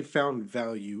know, they found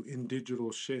value in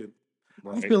digital shit. I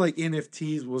Right. feel like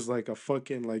NFTs was like a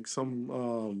fucking like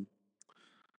some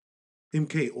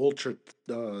MK Ultra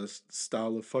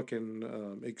style of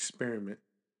fucking experiment.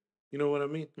 You know what I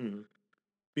mean? Hmm.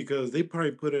 Because they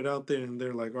probably put it out there and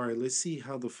they're like, all right, let's see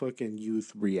how the fucking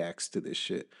youth reacts to this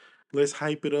shit. Let's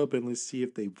hype it up and let's see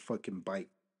if they fucking bite.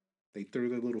 They threw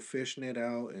their little fishnet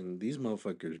out and these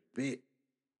motherfuckers bit.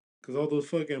 Cause all those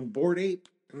fucking bored ape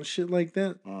and shit like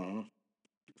that Uh-huh.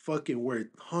 fucking worth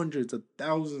hundreds of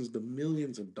thousands to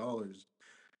millions of dollars.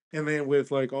 And then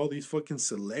with like all these fucking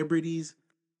celebrities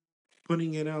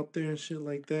putting it out there and shit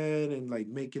like that and like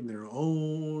making their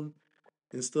own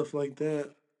and stuff like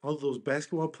that. All those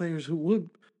basketball players who would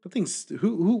I think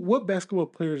who what basketball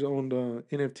players owned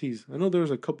NFTs? I know there was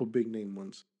a couple big name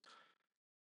ones.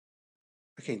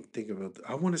 I can't think of it.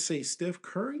 I want to say Steph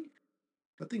Curry.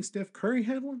 I think Steph Curry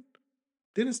had one.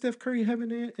 Didn't Steph Curry have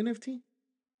an NFT?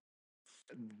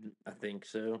 I think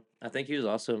so. I think he was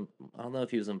also. I don't know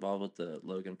if he was involved with the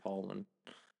Logan Paul one.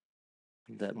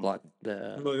 That block.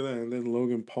 The Look at that. And then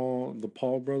Logan Paul, the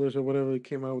Paul brothers or whatever, they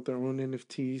came out with their own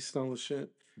NFT style of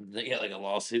shit. they got like a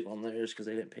lawsuit on theirs because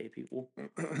they didn't pay people.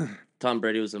 Tom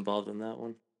Brady was involved in that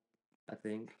one. I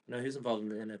think. No, he was involved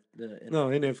in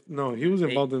no, he was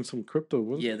involved in some crypto,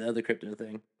 wasn't Yeah, the other crypto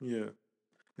thing. he? Yeah.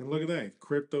 And look at that.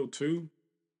 Crypto too.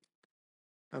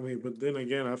 I mean, but then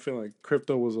again, I feel like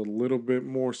crypto was a little bit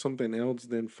more something else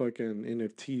than fucking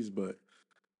NFTs, but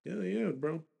yeah,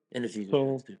 bro. NFTs are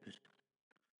So stupid.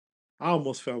 I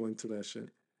almost fell into that shit.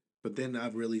 But then I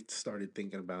really started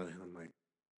thinking about it and I'm like,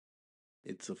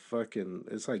 it's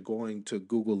like going to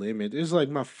Google Image. It's like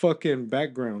my fucking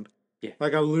background. Yeah.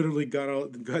 Like I literally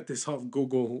got this off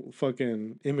Google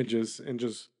fucking images and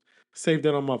just saved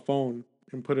it on my phone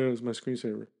and put it as my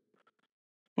screensaver.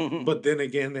 But then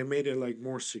again, they made it like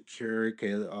more secure.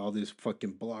 Okay, all this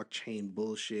fucking blockchain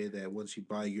bullshit that once you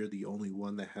buy, you're the only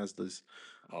one that has this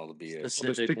All the BS. the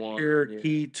Specific one. secure Yeah.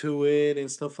 key to it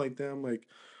and stuff like that. I'm like,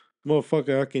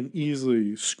 motherfucker, I can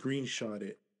easily screenshot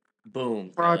it, Boom.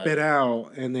 crop it got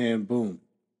out, and then boom.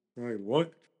 I'm like,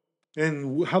 what?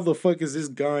 And how the fuck is this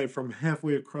guy from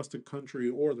halfway across the country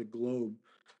or the globe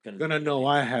gonna know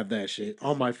I have that shit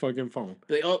on my fucking phone?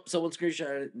 Like, oh, someone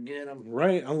screenshot it. Get him.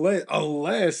 Right?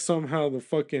 Unless somehow the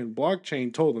fucking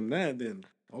blockchain told him that, then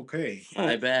okay.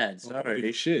 My bad. Holy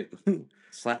Sorry. shit.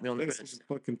 Slap me on the That's wrist.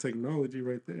 some fucking technology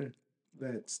right there.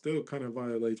 That still kind of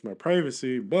violates my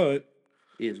privacy, but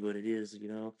It is what it is, you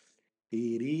know.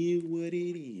 it is what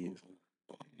it is.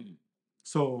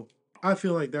 So I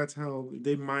feel like that's how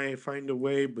they might find a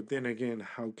way, but then again,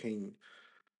 how can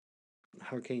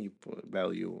you put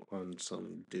value on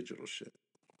some digital shit?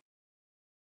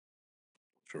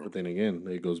 True. But then again,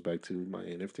 it goes back to my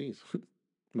NFTs,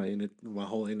 my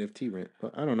whole NFT rant.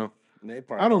 But I don't know. They I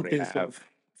probably don't already think so. have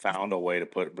found a way to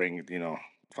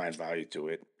find value to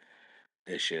it.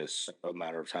 It's just a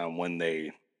matter of time when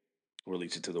they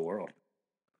release it to the world.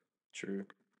 True.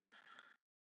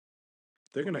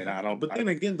 They're gonna And have but then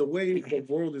again, the way the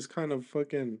world is kind of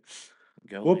fucking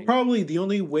Going. well, probably the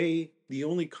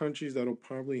only countries that'll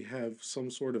probably have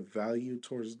some sort of value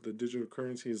towards the digital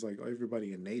currency is like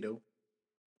everybody in NATO.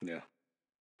 Yeah.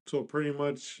 So pretty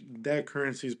much that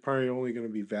currency is probably only going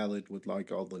to be valid with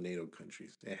like all the NATO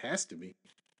countries. It has to be.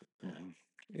 Mhm.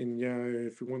 And yeah,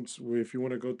 if you want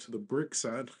to go to the BRIC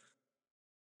side,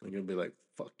 they're gonna be like,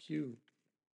 "Fuck you,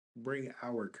 bring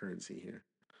our currency here."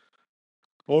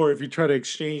 Or if you try to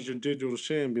exchange your digital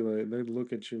shit and be like, they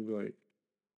look at you and be like,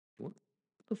 "What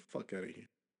the fuck out of here?"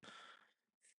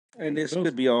 And this Those-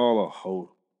 could be all a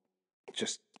whole,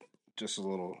 just a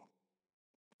little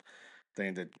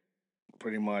thing that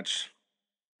pretty much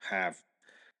have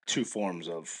two forms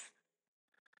of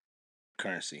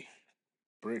currency: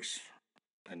 BRICS,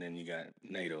 and then you got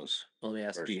NATO's Let me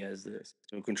ask you version guys this.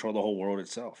 to control the whole world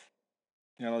itself.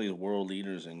 You got all these world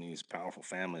leaders and these powerful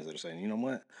families that are saying, you know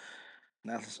what?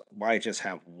 Why just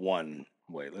have one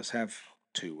way? Let's have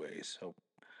two ways. So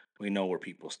we know where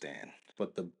people stand.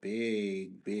 But the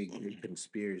big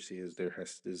conspiracy is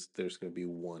there's gonna be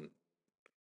one.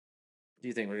 Do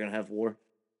you think we're gonna have war?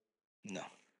 No.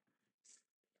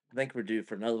 I think we're due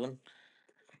for another one.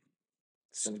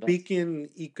 Speaking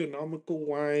economical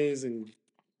wise and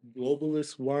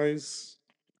globalist wise,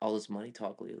 All this money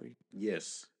talk lately.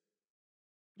 yes.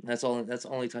 That's all. That's the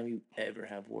only time you ever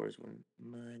have wars when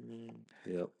money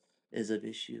Yep. is an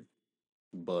issue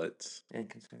But and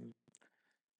concern.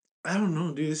 I don't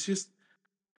know, dude. It's just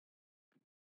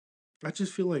I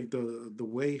just feel like the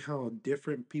way how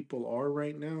different people are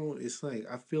right now, it's like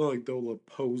I feel like they'll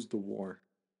oppose the war,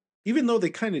 even though they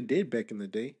kind of did back in the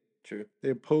day. True. They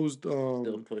opposed,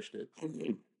 Still pushed it.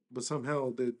 but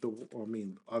somehow I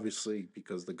mean, obviously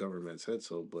because the government said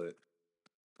so, but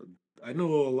I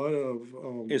know a lot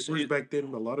of It's wars it, back then.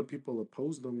 A lot of people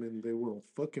opposed them, and they were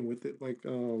fucking with it. Like,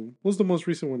 what was the most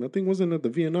recent one? I think wasn't it the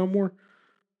Vietnam War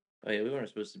Oh yeah, we weren't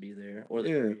supposed to be there, or the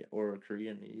Yeah.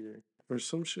 Korean either. or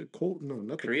some shit? Cold? No,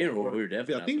 not the Korean Cold War, War. we were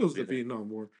definitely Yeah, I not think it was supposed the to be there. Vietnam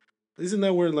War. Isn't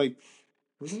that where like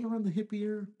was it around the hippie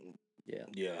era? Yeah.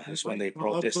 yeah, that's Right? when they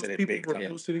All those protested it people big were time.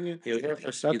 protesting it. Yeah, we weren't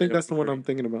supposed to I be think there that's the for one free. I'm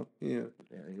thinking about. Yeah.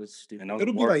 Yeah, it was stupid. And that was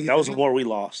It'll a be war. like That was a that. war we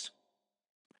lost.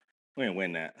 We didn't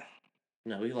win that.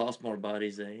 No, we lost more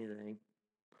bodies than anything.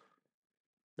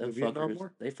 The Them Vietnam fuckers,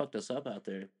 War? they fucked us up out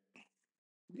there.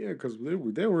 Yeah, because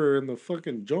they were in the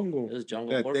fucking jungle It was jungle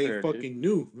that they warfare, dude. fucking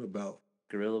knew about.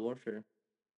 Guerrilla warfare.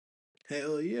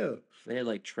 Hell yeah. They had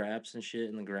like traps and shit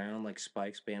in the ground, like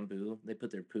spikes, bamboo. They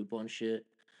put their poop on shit.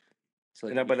 So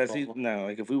like, No, if but you that's fall- no.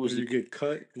 Like if we Where was you to, get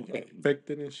cut, you get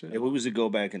infected and shit. if we was to go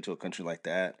back into a country like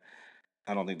that,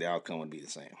 I don't think the outcome would be the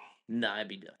same. Nah, it'd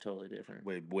be totally different.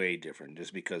 Way different,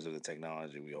 just because of the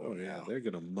technology we Oh own yeah, now. they're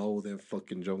gonna mow their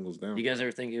fucking jungles down. You guys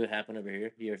ever think it would happen over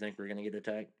here? You ever think we're gonna get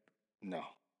attacked? No,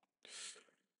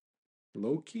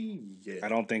 Low key, yeah. I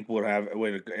don't think we'll have.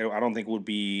 I don't think would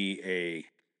be a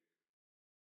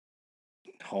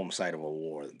home site of a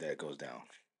war that goes down.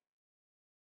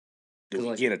 Do 'Cause, we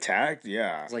like- get attacked?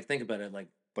 Yeah, It's like, think about it, like,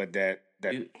 but that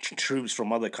You- troops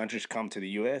from other countries come to the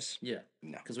U.S. yeah,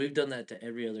 No, because we've done that to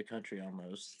every other country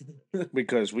almost.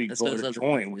 because we That's go those to other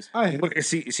join. countries. I But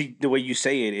see the way you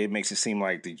say it, it makes it seem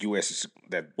like the U.S. is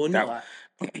that. Well, that-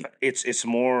 no, it's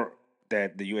more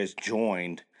that the U.S.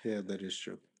 joined yeah, that is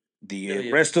true. the No,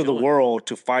 yeah, rest we of the joined. world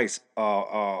to fight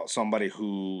somebody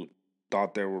who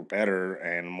thought they were better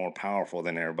and more powerful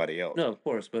than everybody else. no, of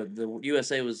course, but the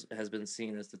USA has been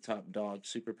seen as the top dog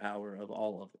superpower of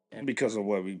all of it. Because of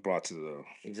what we brought to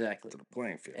Exactly. the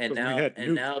playing field. And 'Cause we now, had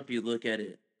and nukes. now, if you look at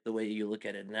it the way you look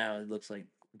at it now, it looks like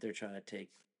they're trying to take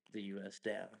the U.S.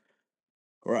 down.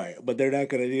 Right, but they're not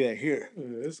going to do that here.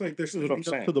 It's like they're what I'm sitting up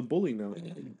saying. to the bully now.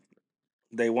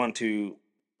 They want to.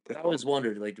 I always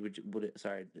wondered, like, would it?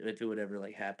 Sorry, if it would ever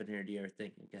like happen here. Do you ever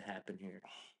think it could happen here?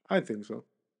 I think so.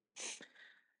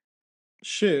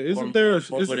 Shit, Or, isn't there? or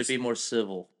would it be more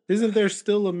civil? Isn't there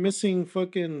still a missing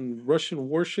fucking Russian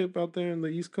warship out there in the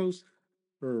East Coast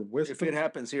or West If Coast? it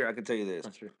happens here, I can tell you this: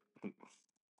 That's true.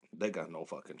 they got no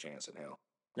fucking chance in hell.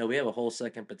 No, we have a whole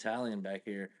second battalion back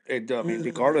here. I mean,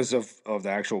 regardless of the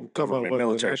actual Talking about government what,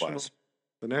 military class.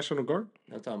 the National Guard?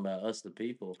 I'm talking about us, the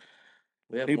people.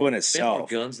 We have People in we have more itself.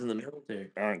 guns in the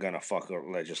military. Aren't gonna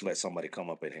just let somebody come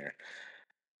up in here,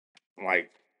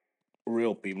 like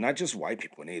real people, not just white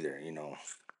people neither. You know,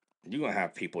 you're gonna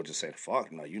have people just say,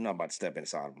 "Fuck no, you're not about to step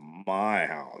inside my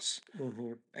house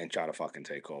Mm-hmm. and try to fucking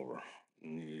take over."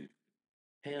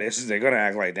 Hell, They're gonna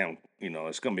act like them. You know,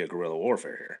 it's gonna be a guerrilla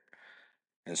warfare here,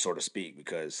 and so to speak,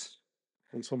 because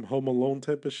On some Home Alone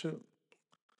type of shit.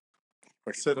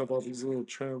 pretty Set up much- all these little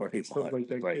traps pretty and stuff much, like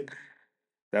that. like,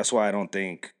 that's why I don't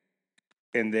think,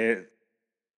 and they're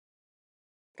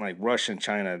like Russia and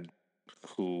China,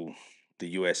 who the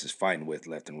U.S. is fighting with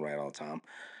left and right all the time,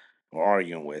 or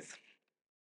arguing with.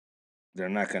 They're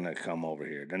not gonna come over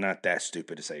here. They're not that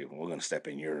stupid to say we're gonna step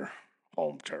in your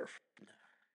home turf.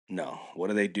 No.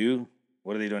 What do?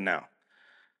 What are they doing now?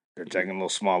 They're taking a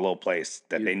little place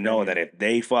that they know that if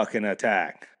they fucking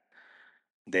attack,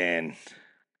 then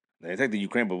they attack the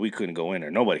Ukraine, but we couldn't go in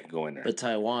there. Nobody could go in there. But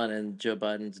Taiwan and Joe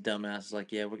Biden's dumbass is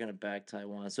like, yeah, we're gonna back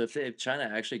Taiwan. So if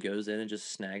China actually goes in and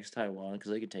just snags Taiwan,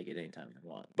 because they can take it anytime they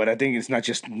want. But I think it's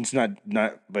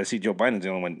not. But see, Joe Biden's the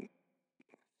only one.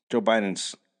 Joe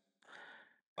Biden's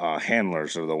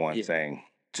handlers are the ones saying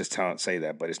say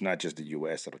that, but it's not just the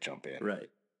U.S. that'll jump in. Right.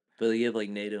 But you have like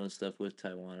NATO and stuff with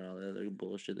Taiwan and all that other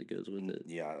bullshit that goes with it.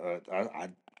 Yeah,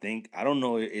 I don't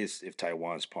know if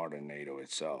Taiwan's part of NATO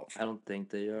itself. I don't think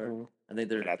they are. Oh, I think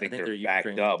they're. But I think they're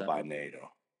Ukraine backed up style. by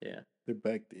NATO. Yeah. they're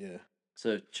back. Yeah. So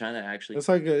if China actually.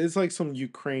 It's like some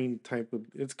Ukraine type of.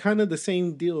 It's kind of the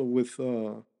same deal with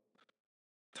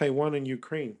Taiwan and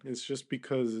Ukraine. It's just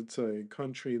because it's a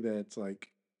country that's like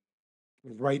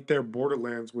right there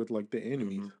borderlands with like the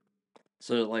enemies. Mhm.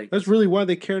 So like. That's really why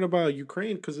they cared about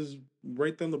Ukraine, because it's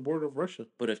right on the border of Russia.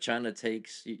 But if China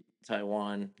takes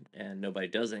Taiwan and nobody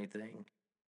does anything,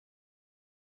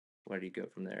 where do you go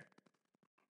from there?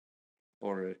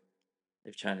 Or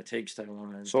if China takes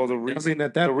Taiwan, and So the I reason mean,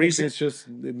 at that the point, reason- it's just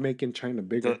making China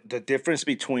bigger. the difference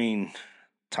between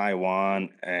Taiwan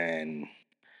and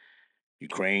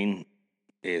Ukraine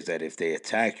is that if they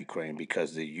attack Ukraine,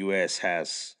 because the U.S.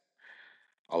 has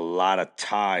a lot of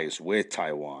ties with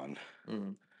Taiwan,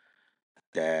 Mm.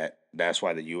 that's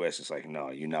why the U.S. is like, no,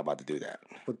 you're not about to do that.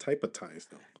 What type of ties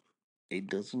though? It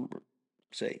doesn't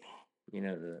say. You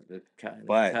know the kind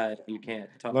But- of tie you can't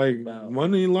talk Like about.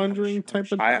 money laundering type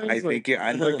of I ties? think it,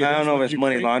 I like don't know if it's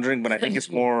money Ukraine? laundering, but I think it's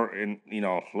more in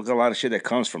look at a lot of shit that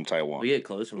comes from Taiwan. We get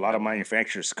close A from lot of Taiwan.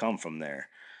 manufacturers come from there.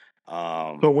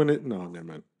 So when it no, never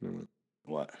mind.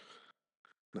 What?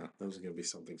 No, that was gonna be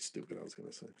something stupid I was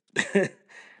gonna say.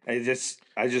 I just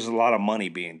a lot of money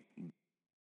being,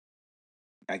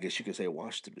 I guess you could say,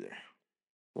 washed through there.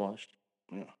 Washed.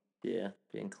 Yeah. Yeah,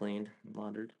 being cleaned,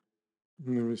 laundered.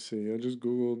 Let me see. I just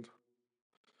googled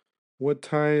what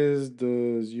ties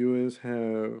does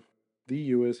the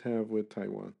US have with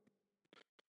Taiwan?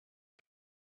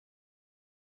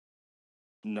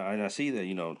 No, and I see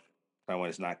that Taiwan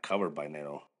is not covered by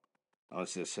NATO.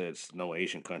 Honestly, it says no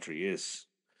Asian country is.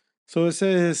 So it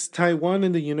says Taiwan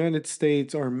and the United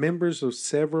States are members of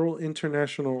several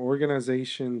international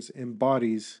organizations and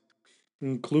bodies,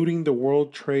 including the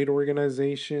World Trade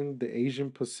Organization, the Asian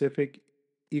Pacific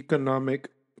Economic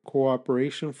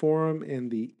Cooperation Forum,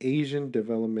 and the Asian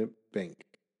Development Bank.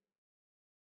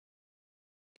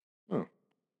 Oh,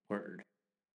 Word.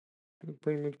 they're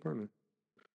pretty much partner.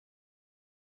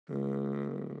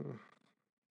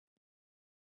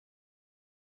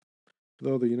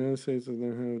 Though the United States does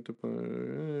not have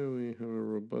we have a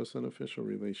robust unofficial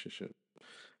relationship.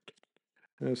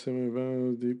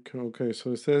 Okay,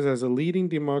 so it says as a leading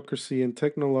democracy and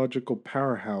technological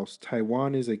powerhouse,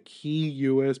 Taiwan is a key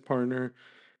U.S. partner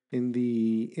in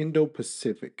the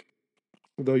Indo-Pacific.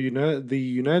 Though the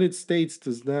United States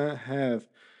does not have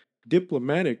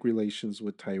diplomatic relations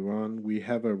with Taiwan, we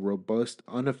have a robust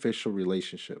unofficial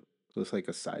relationship. So it's like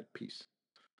a side piece.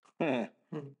 That's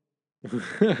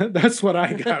what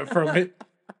I got from it.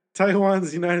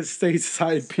 Taiwan's United States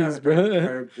side piece, bro.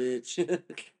 Her bitch.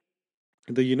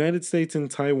 The United States and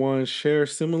Taiwan share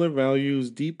similar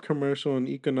values, deep commercial and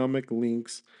economic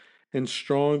links, and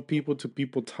strong people to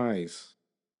people ties,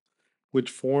 which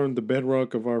form the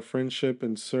bedrock of our friendship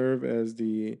and serve as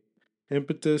the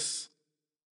impetus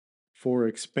for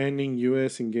expanding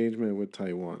U.S. engagement with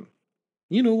Taiwan.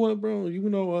 You know what, bro? You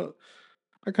know what?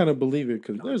 I kind of believe it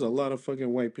because there's a lot of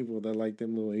fucking white people that like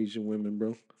them little Asian women,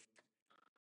 bro.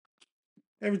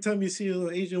 Every time you see a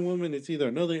little Asian woman, it's either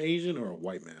another Asian or a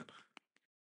white man.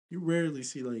 You rarely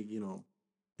see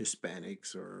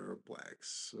Hispanics or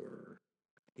blacks or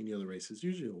any other races.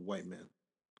 Usually a white man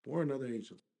or another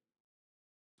Asian.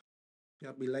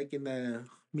 Y'all be liking the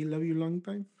Me Love You Long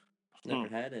Time? Never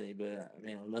had any, but I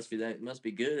mean, it must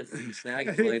be good if you snag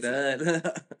it like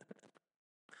that.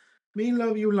 Me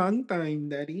Love You Long Time,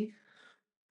 Daddy.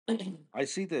 I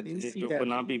see that You see it that would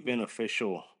not be movie.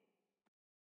 beneficial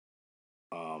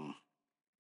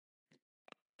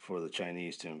for the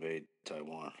Chinese to invade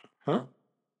Taiwan. Huh?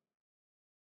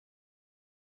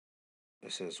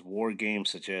 It says war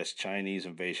games suggest Chinese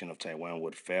invasion of Taiwan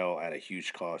would fail at a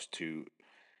huge cost to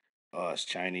us,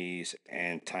 Chinese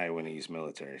and Taiwanese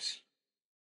militaries,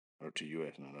 or to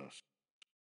U.S., not us.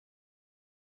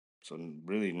 So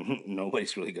really,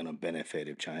 nobody's really gonna benefit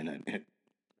if China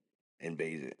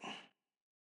invades it.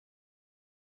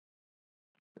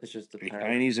 It's just the A power.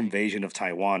 Chinese invasion of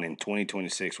Taiwan in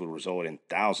 2026 would result in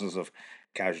thousands of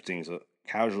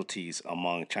casualties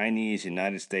among Chinese,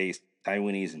 United States,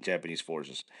 Taiwanese, and Japanese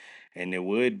forces, and it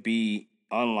would be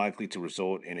unlikely to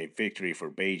result in a victory for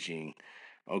Beijing,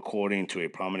 according to a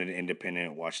prominent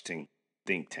independent Washington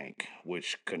think tank,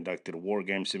 which conducted war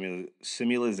game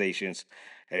simulations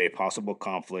of a possible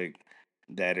conflict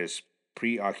that is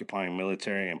preoccupying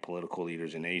military and political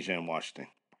leaders in Asia and Washington.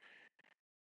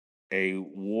 A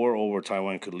war over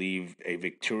Taiwan could leave a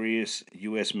victorious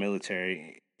U.S.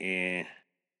 military in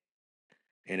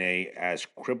a as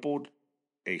crippled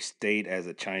a state as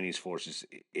the Chinese forces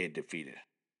it defeated.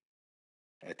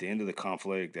 At the end of the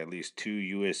conflict, at least 2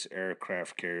 U.S.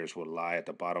 aircraft carriers would lie at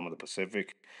the bottom of the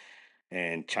Pacific,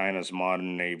 and China's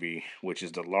modern navy, which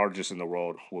is the largest in the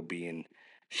world, will be in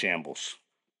shambles.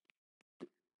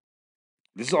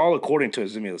 This is all according to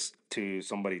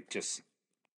somebody just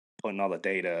putting all the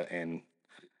data and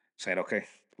saying, okay,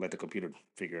 let the computer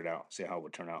figure it out, see how it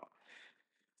would turn out.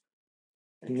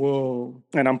 Well,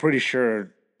 And I'm pretty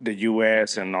sure the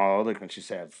U.S. and all other countries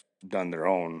have done their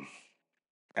own,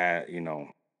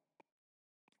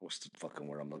 what's the fucking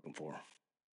word I'm looking for?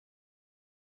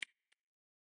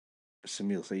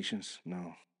 Simulations?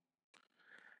 No.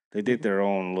 They did their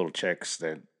own little checks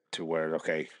to where,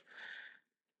 okay,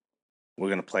 we're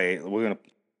gonna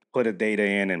put a data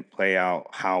in and play out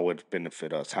how it would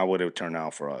benefit us, how would it turn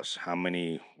out for us, how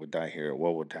many would die here,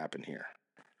 what would happen here.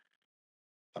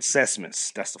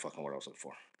 Assessments. That's the fucking word I was looking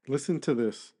for. Listen to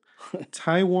this.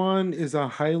 Taiwan is a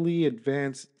highly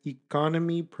advanced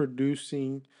economy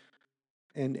producing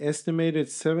an estimated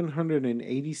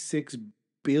 $786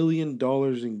 billion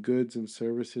in goods and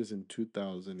services in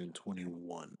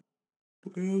 2021.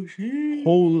 Oh shit!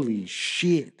 Holy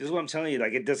shit. This is what I'm telling you.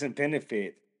 Like, it doesn't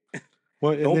benefit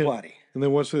What, nobody. And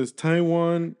then watch this.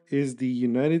 Taiwan is the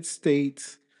United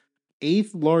States' 8th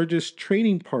largest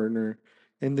trading partner,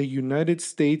 and the United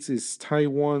States is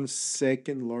Taiwan's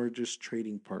 2nd largest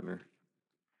trading partner.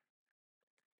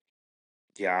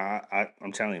 Yeah,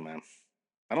 I'm telling you, man.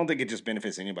 I don't think it just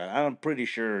benefits anybody. I'm pretty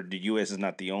sure the U.S. is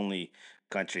not the only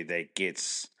country that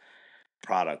gets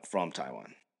product from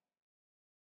Taiwan.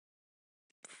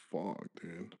 Fuck,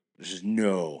 dude. There's just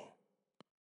no.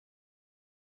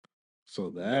 So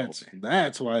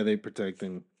that's why they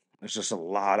protecting. There's just a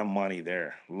lot of money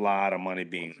there. A lot of money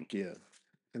being. Yeah.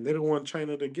 And they don't want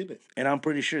China to get it. And I'm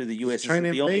pretty sure the U.S. is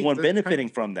China the only one that's benefiting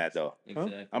China. from that, though.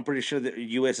 Exactly. I'm pretty sure the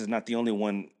U.S. is not the only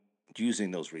one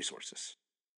using those resources.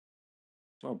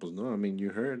 Oh, but no, I mean, you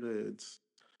heard it's.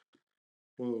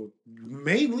 Well,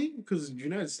 mainly because the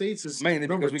United States is Mainly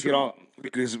number because we two.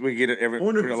 get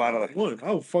a lot of one.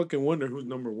 I would fucking wonder who's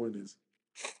number one is.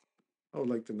 I would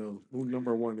like to know who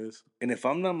number one is. And if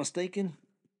I'm not mistaken,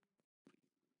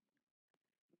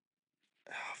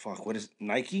 fuck, what is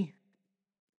Nike?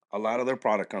 A lot of their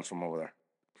product comes from over there,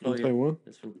 From Oh, yeah. Taiwan?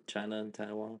 It's from China and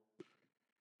Taiwan.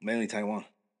 mainly Taiwan.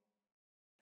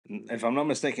 If I'm not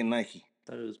mistaken, Nike.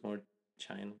 Thought it was more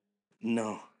China.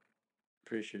 No,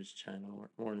 Pretty sure it's China,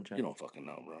 more than China. you don't fucking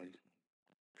know, bro.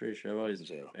 Pretty sure.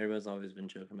 Everybody's always been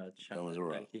joking about China. Dumb as a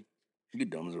rock. Nike. You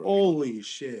dumb as a rock. Holy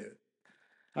shit.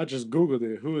 I just Googled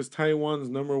it. Who is Taiwan's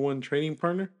number one trading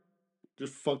partner?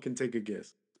 Just fucking take a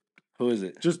guess. Who is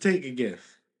it? Just take a guess.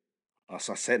 Oh,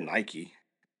 so I said Nike.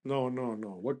 No.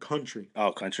 What country?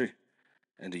 Oh, country?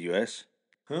 In the U.S.?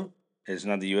 Huh? It's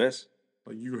not the U.S.?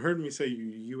 Well, you heard me say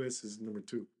U.S. is number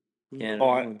two. Who's Canada. number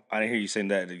Oh, one? I didn't hear you saying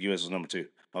that the U.S. was number 2.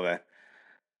 My bad.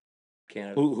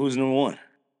 Canada. Who's number 1?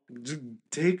 Just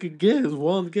take a guess.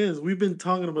 One guess. We've been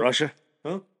talking about. Russia?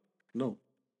 Huh? No.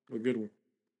 A good one.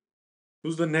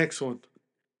 Who's the next one?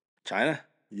 China?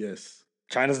 Yes.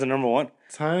 China's the number 1?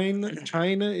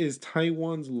 China is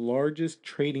Taiwan's largest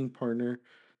trading partner,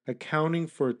 accounting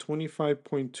for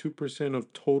 25.2%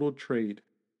 of total trade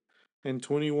and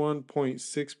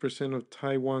 21.6% of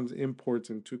Taiwan's imports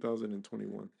in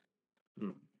 2021.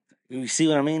 You see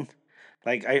what I mean?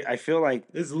 Like I feel like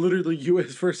It's literally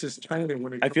U.S. versus China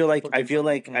when it. I comes feel to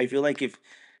like fucking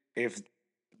if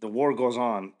the war goes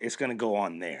on, it's gonna go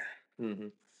on there, Mm-hmm.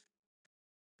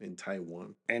 in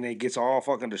Taiwan. and it gets all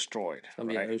fucking destroyed. It's gonna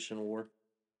be right? an ocean war.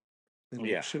 An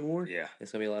Yeah. ocean war. Yeah,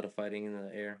 It's gonna be a lot of fighting in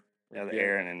the air. yeah, the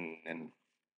air and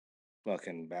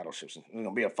fucking battleships. There's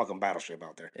gonna be a fucking battleship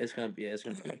out there. It's gonna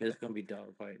be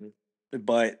dog fighting.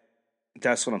 But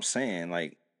that's what I'm saying.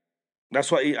 Like that's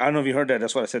why I don't know if you heard that.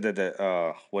 That's why I said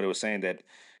that what it was saying that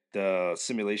the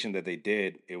simulation that they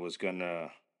did, it was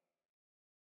gonna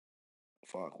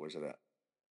fuck. Where's it at?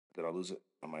 Did I lose it?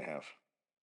 I might have.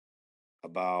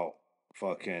 About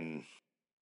fucking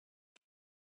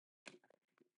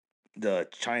the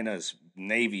China's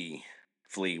Navy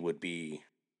fleet would be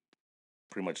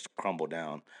pretty much crumble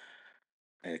down,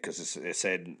 and because it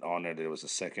said on there that it was the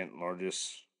second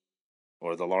largest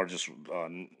or the largest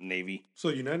navy. So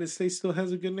United States still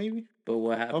has a good navy. But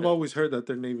what I've happens? always heard that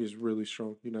their navy is really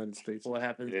strong. United States. What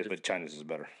happens? It is, if- but China's is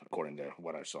better according to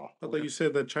what I saw. I thought you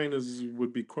said that China's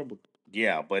would be crumbled.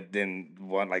 Yeah, but then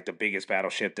one like the biggest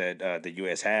battleship that the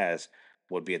U.S. has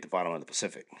would be at the bottom of the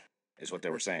Pacific, is what they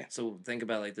were saying. So think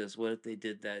about it like this: what if they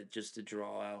did that just to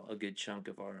draw out a good chunk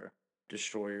of our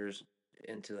destroyers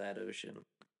into that ocean,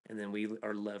 and then we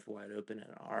are left wide open in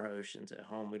our oceans at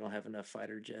home? We don't have enough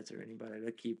fighter jets or anybody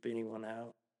to keep anyone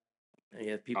out. And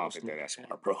you have I people. don't think they're that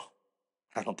smart, bro.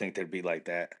 I don't think they'd be like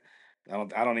that.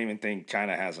 I don't even think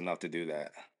China has enough to do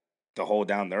that, to hold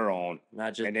down their own.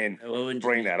 Not just and then it wouldn't just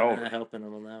bring be that China over. helping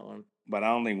them on that one. But I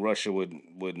don't think Russia would,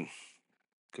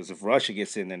 because if Russia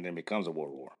gets in, then it becomes a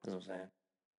world war. That's what I'm saying.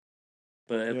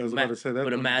 But Yeah, I was about to say that's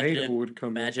but when imagine NATO would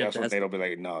come in. imagine That's if when that's they'll be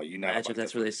like, no, you're not. imagine about if that's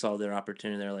this where they one. saw their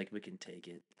opportunity. They're like, we can take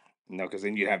it. No, because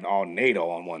then you have all NATO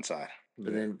on one side.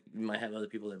 But then you might have other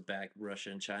people that back Russia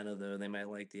and China, though. They might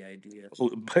like the idea.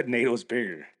 But NATO's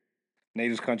bigger.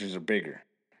 NATO's countries are bigger,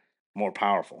 more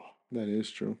powerful. That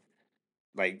is true.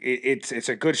 Like it's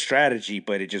a good strategy,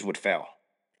 but it just would fail.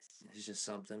 It's just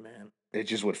something, man. It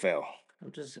just would fail.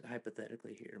 I'm just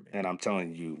hypothetically here, man. And I'm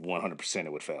telling you, 100%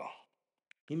 it would fail.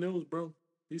 He knows, bro.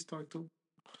 He's talked to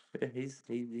Yeah,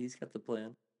 he's got the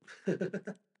plan. him.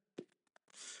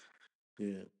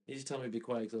 Yeah. He just told me to be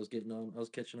quiet because I was getting on. I was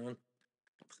catching on.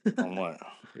 On what?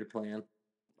 Your plan.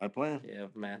 My plan? Yeah,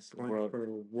 mass Like world. for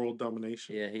world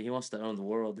domination. Yeah, he wants to own the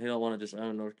world. He don't want to just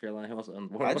own North Carolina. He wants to own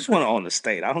the world. I just want to own the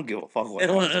state. I don't give a fuck what He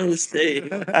don't want to own the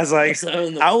state. I was like, Wants to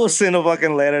own the I will world. send a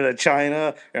fucking letter to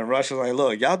China and Russia. Like,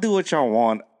 look, y'all do what y'all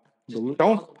want.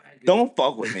 Don't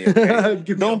fuck with me. Okay?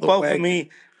 Give me all Don't the fuck with wag. me.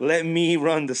 Let me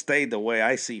run the state the way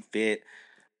I see fit.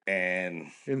 And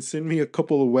And send me a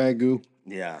couple of Wagyu.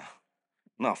 yeah,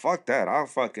 no, fuck that. I'll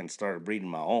fucking start breeding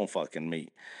my own fucking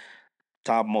meat.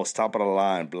 Top of the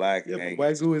line, black. Yeah, but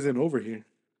Angus. Wagyu isn't over here.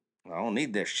 I don't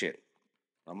need that shit.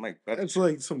 I'll make better. That's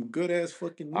like some good ass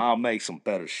fucking meat. I'll make some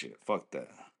better shit. Fuck that.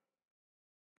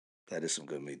 That is some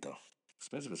good meat though.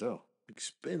 Expensive as hell.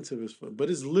 Expensive as fuck. But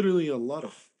it's literally a lot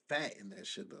of fat in that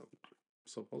shit though.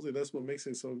 Supposedly that's what makes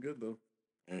it so good though.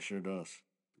 It sure does.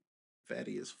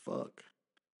 Fatty as fuck.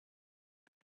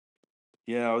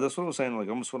 Yeah, that's what I'm saying. Like,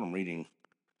 almost what I'm reading.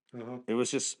 Uh-huh. It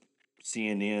was just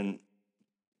CNN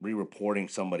re-reporting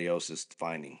somebody else's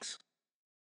findings.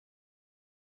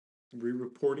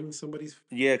 Re-reporting somebody's.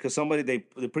 Yeah, because somebody they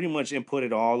pretty much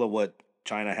inputted all of what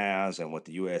China has and what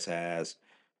the U.S. has,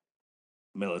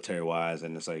 military wise,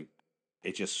 and it's like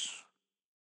it just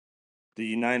the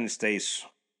United States,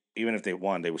 even if they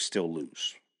won, they would still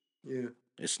lose. Yeah.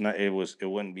 It's not. It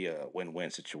wouldn't be a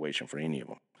win-win situation for any of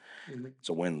them. Mm-hmm. It's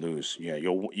a win-lose. Yeah,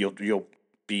 you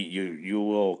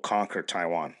will conquer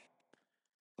Taiwan.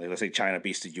 Like, let's say China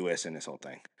beats the U.S. in this whole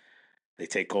thing, they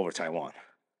take over Taiwan,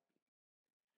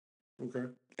 Okay.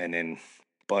 and then,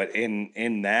 but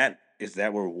in that is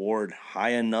that reward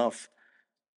high enough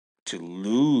to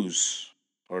lose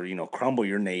or crumble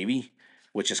your navy,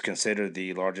 which is considered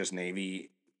the largest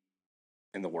navy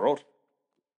in the world?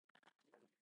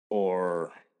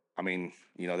 Or, I mean,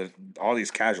 there's all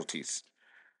these casualties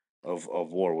of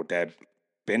war. Would that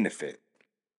benefit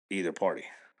either party?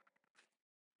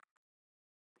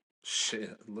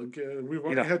 Shit. Look, we've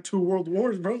already had 2 world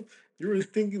wars, bro. You really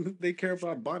thinking that they care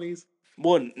about bodies?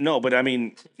 Well, no, but I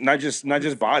mean, not just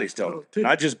bodies though.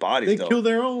 Not just bodies They though. kill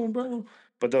their own, bro.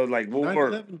 But though, like, what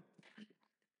were 9/11.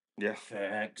 yeah,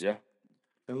 Facts. yeah.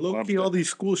 And low key, all these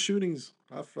school shootings.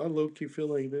 I low key feel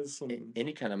like there's some.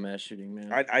 Any kind of mass shooting,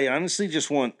 man. I honestly just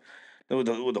want with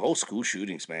the whole school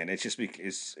shootings, man. It's just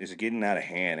it's getting out of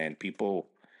hand, and people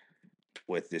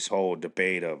with this whole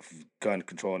debate of gun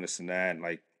control and this and that,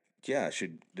 like, yeah,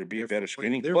 should there be a better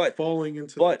screening? They're falling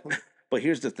into. But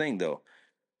here's the thing, though.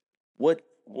 What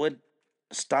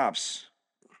stops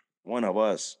one of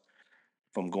us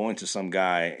from going to some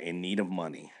guy in need of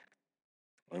money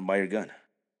and buy your gun?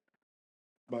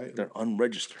 They're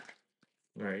unregistered.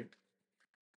 Right.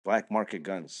 Black market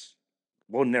guns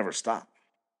will never stop.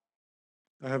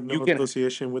 I have no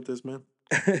association with this, man.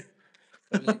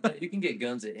 I mean, you can get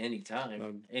guns at any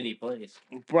time, any place.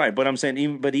 Right, but I'm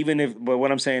saying but what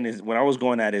I'm saying is what I was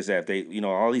going at is that they,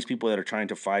 all these people that are trying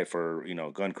to fight for,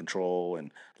 gun control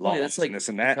and laws that's like and this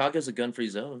and that. Chicago's a gun-free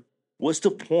zone. What's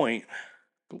the point?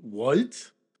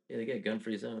 What? Yeah, they get a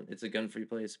gun-free zone. It's a gun-free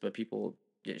place, but people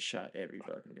get shot every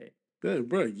fucking day. Yeah,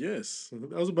 bro, yes.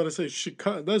 I was about to say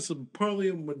Chicago. That's probably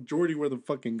a majority where the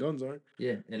fucking guns are.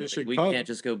 Yeah, and In we Chicago. can't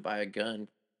just go buy a gun.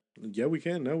 Yeah, we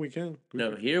can. No, we can.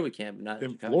 No, here we can't, but not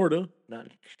In Chicago. Florida. Not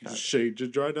in Chicago.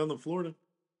 Just drive down to Florida.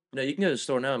 No, you can go to the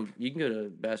store now. You can go to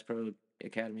Bass Pro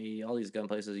Academy, all these gun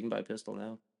places. You can buy a pistol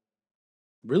now.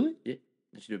 Really? Yeah,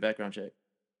 you should do a background check.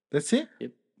 That's it?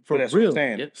 Yep. For That's what I'm real?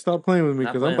 saying. Yep. Stop playing with me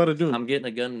Not because I'm playing. about to do it. I'm getting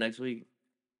a gun next week.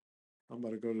 I'm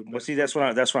about to go to. But see, that's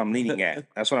what I'm leading at.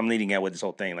 That's what I'm leading at with this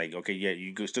whole thing. Like, okay, yeah,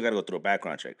 still got to go through a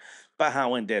background check. But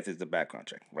how in depth is the background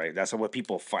check, right? That's what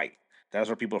people fight. That's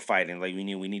what people are fighting. Like, we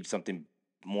need something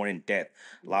more in depth,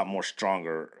 a lot more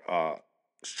stronger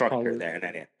structure there and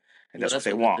that end. And that's what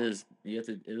they want. It is. You have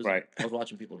to. It was, Right. I was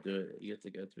watching people do it. You have to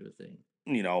go through a thing.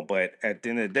 But at the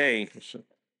end of the day,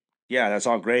 yeah, that's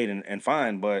all great and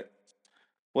fine. But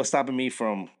what's stopping me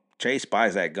from Chase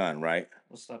buys that gun, right?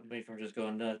 What's stopping me from just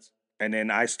going nuts? And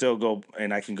then I still go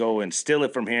and I can go and steal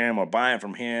it from him or buy it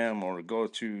from him or go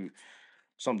to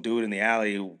some dude in the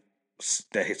alley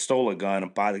that had stole a gun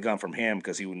and buy the gun from him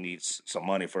because he would need some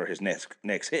money for his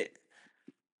next hit.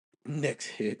 Next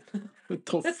hit. What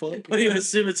the fuck? What do you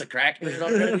assume it's a crackhead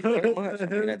already? Pretty much. I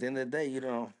mean, at the end of the day,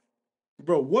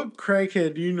 Bro, what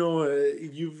crackhead do you know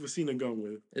you've seen a gun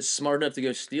with? It's smart enough to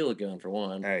go steal a gun for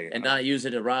one, Hey, and not use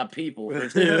it to rob people for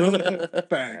two.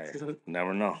 Facts. Hey,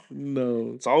 never know.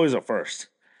 No. It's always a first.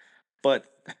 But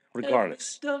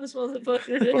regardless, Dumbest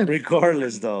motherfucker.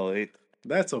 regardless though,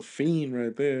 That's a fiend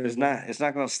right there. it's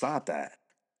not going to stop that.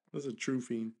 That's a true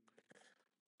fiend.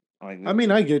 Like, I mean,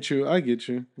 I get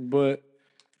you, but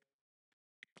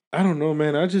I don't know,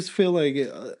 man. I just feel like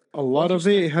a lot of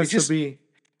it has just- to be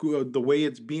the way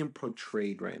it's being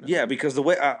portrayed right now. yeah, because the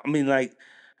way I mean, like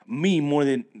me more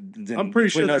than I'm pretty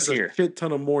sure between us there's a here. shit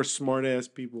ton of more smart ass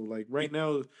people. Like right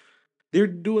now, they're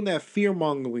doing that fear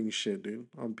mongering shit, dude,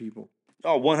 on people.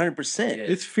 Oh, 100%. Yeah.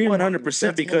 It's fear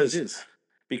 100% because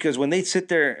because when they sit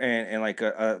there and like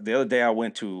the other day I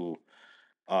went to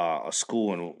a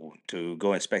school and to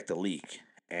go inspect the leak,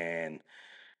 and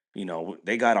you know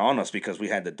they got on us because we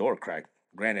had the door cracked.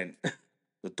 Granted,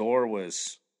 the door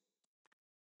was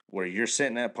where you're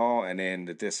sitting at, Paul, and then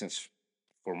the distance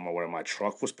from where my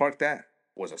truck was parked at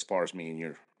was as far as me and you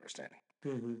are standing.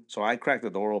 So I cracked the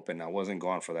door open. I wasn't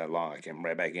gone for that long. I came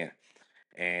right back in.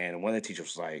 And one of the teachers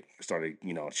was like, started,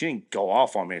 you know, she didn't go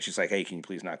off on me. She's like, hey, can you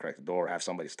please not crack the door? Have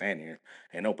somebody stand here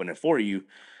and open it for you.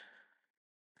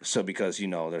 So because, you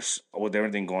know, there's with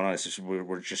everything going on, it's just,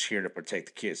 we're just here to protect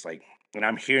the kids. Like, and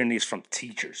I'm hearing these from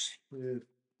teachers.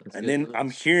 That's And good then for I'm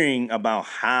us. hearing about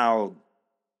how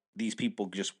these people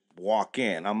just walk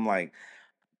in. I'm like,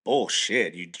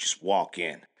 bullshit, you just walk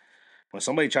in. When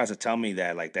somebody tries to tell me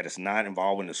that, like, that it's not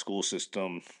involved in the school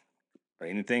system or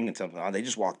anything, and something, oh, they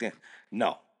just walked in.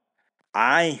 No.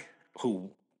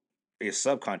 Who is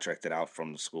subcontracted out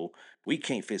from the school, we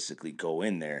can't physically go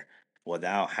in there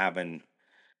without having,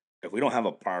 if we don't have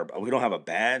we don't have a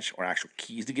badge or actual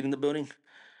keys to get in the building,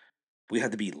 we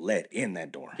have to be let in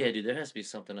that door. Yeah, dude, there has to be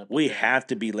something up. We with that. have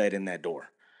to be let in that door.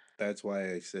 That's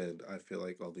why I said I feel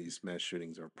like all these mass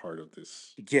shootings are part of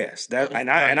this. Yes, that and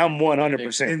I'm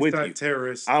 100% with you. Inside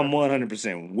terrorists. I'm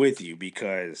 100% with you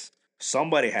because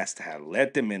somebody has to have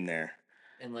let them in there.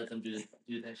 And let them do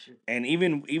that shit. And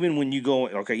even when you go,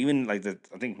 okay, even like I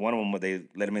think one of them, they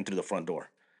let him in through the front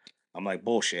door. I'm like,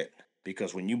 bullshit,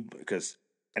 because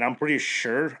and I'm pretty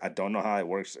sure, I don't know how it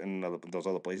works in those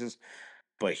other places,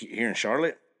 but here in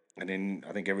Charlotte, and then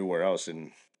I think everywhere else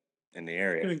in the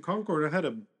area, In Concord, I had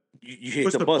a you hit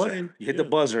push the the buzzer, button, you hit the yeah.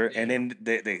 buzzer, and then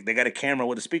they got a camera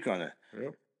with a speaker on it.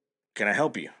 Yep. Can I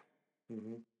help you?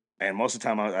 And most of the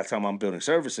time, I tell them I'm building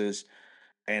services,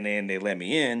 and then they let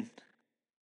me in,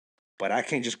 but I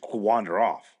can't just wander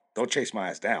off. They'll chase my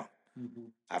ass down.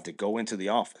 I have to go into the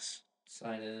office,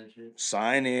 Sign in and shit.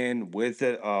 sign in with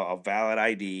a valid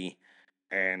ID,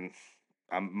 and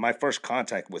my first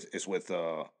contact is with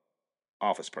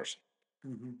office person,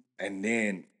 and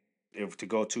then if to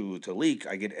go to leak,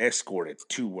 I get escorted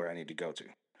to where I need to go to.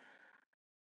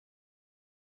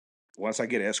 Once I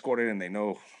get escorted and they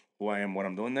know who I am, what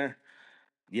I'm doing there,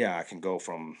 yeah, I can go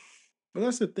from. But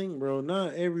that's the thing, bro.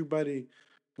 Not everybody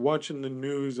watching the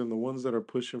news and the ones that are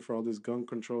pushing for all this gun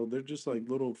control, they're just like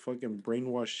little fucking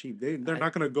brainwashed sheep. They're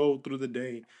not gonna go through the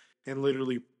day and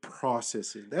literally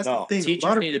process it. That's No. the thing.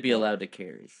 Teachers need to be allowed to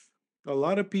carry. A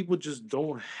lot of people just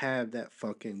don't have that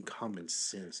fucking common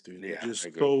sense, dude. Yeah, They're just I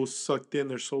agree. so sucked in.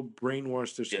 They're so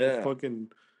brainwashed. They're so Yeah.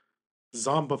 fucking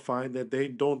zombified that they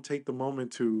don't take the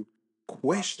moment to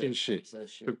question shit.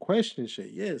 To question shit.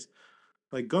 Yes.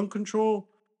 Like gun control.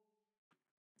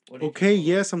 Okay,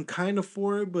 yes, I'm kind of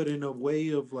for it, but in a way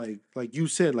of like you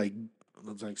said, like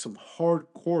some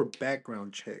hardcore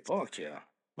background checks. Fuck yeah.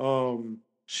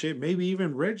 Shit, maybe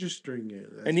even registering it.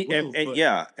 And, and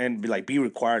yeah, and be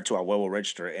required to, I will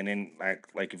register. And then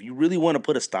like if you really want to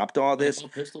put a stop to all this,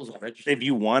 Pistols are registered. if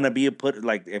you want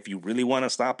to if you really want to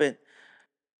stop it,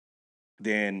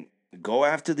 then go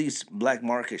after these black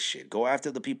market shit. Go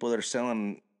after the people that are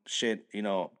selling shit, you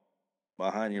know,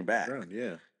 behind your back.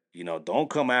 Yeah. You know, don't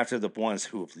come after the ones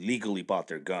who have legally bought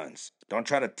their guns. Don't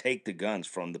try to take the guns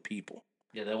from the people.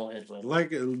 Yeah, they won't end well.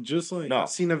 Like just like No. I've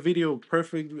seen a video.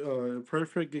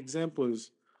 Perfect example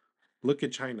is look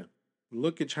at China.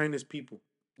 Look at China's people.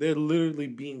 They're literally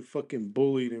being fucking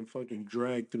bullied and fucking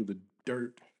dragged through the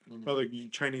dirt by the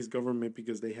Chinese government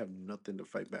because they have nothing to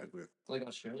fight back with. Like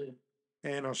Australia.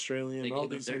 And Australia They and all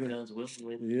give up these their other guns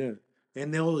willingly. yeah.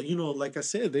 And they'll, you know, like I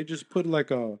said, they just put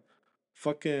like a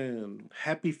fucking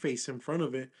happy face in front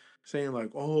of it saying like,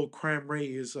 oh, crime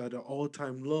rate is at an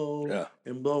all-time low Yeah.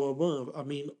 and blah, blah, blah. I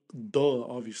mean, duh,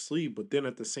 obviously. But then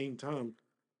at the same time,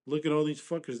 look at all these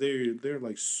fuckers. They're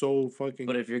like so fucking...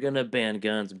 But if you're going to ban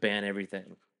guns, ban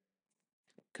everything.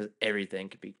 Because everything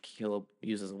could be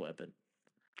used as a weapon.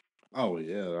 Oh,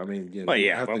 yeah. I mean, yeah. But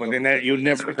yeah, but then that you'll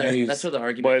never. That's where the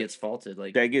argument but gets faulted.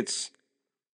 Like that gets.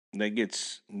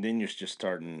 Then you're just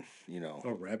starting, you know,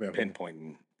 a rabbit hole.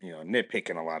 pinpointing, you know,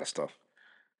 nitpicking a lot of stuff.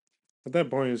 At that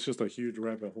point, it's just a huge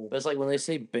rabbit hole. But it's like when they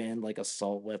say ban like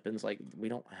assault weapons, like we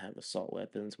don't have assault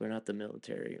weapons. We're not the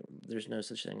military. There's no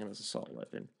such thing as assault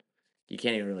weapon. You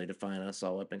can't even really define an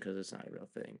assault weapon because it's not a real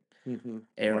thing. Mm-hmm.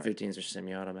 AR-15s are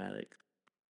semi-automatic.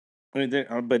 I mean,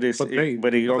 but it's But it,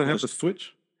 but it it doesn't all have goes, to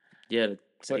switch. Yeah, to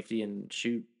safety and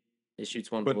shoot. It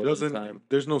shoots one But bullet at a doesn't time.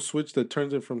 there's no switch that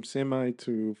turns it from semi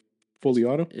to fully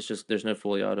auto? It's just there's no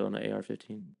fully auto on the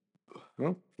AR-15.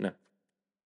 No. No.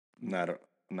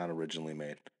 not originally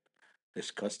made.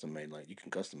 It's custom made. Like you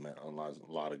can custom make a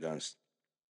lot of guns.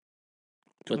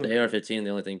 With the AR-15, the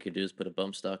only thing you could do is put a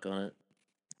bump stock on it.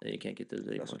 Then you can't get those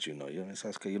anymore. That's what you know. You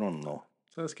Sasuke, you don't know.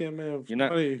 Sasuke, man, You're not-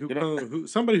 somebody you don't-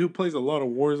 somebody who plays a lot of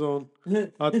Warzone.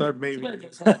 I thought maybe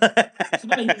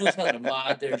Somebody who knows how to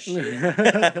mod their shit.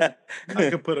 I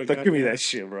could put a. Don't give me goddamn- that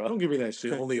shit, bro. Don't give me that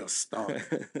shit. Only a stock.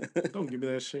 Don't give me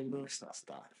that shit, bro. It's not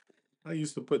stop. I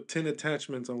used to put 10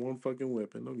 attachments on one fucking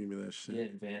weapon. Don't give me that Yeah,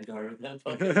 shit. Vanguard. That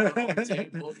fucking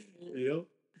table. Yep.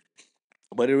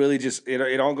 But it really just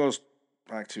it all goes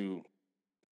back to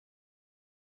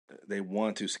they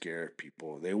want to scare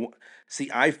people. They want see.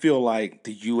 I feel like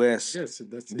the U.S. Yes,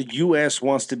 that's the it. U.S.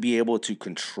 wants to be able to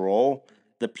control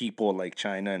the people like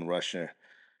China and Russia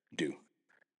do,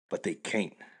 but they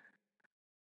can't.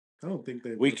 I don't think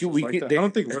they. We Russia's we like can- that. they- I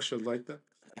don't think Russia's like that.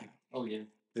 Oh, yeah.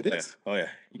 It is. Oh yeah,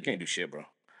 you can't do shit, bro.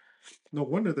 No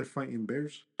wonder they're fighting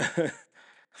bears.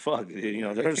 Fuck, you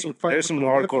know They there's can't fight some with a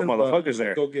hardcore weapon, but motherfuckers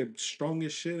there, Go get strong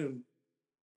as shit and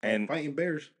and fighting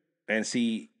bears. and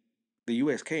see, the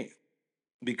U.S. can't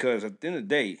because at the end of the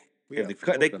day, We if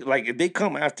got they Florida. like if they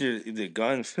come after the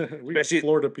guns, We got especially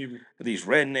Florida people. these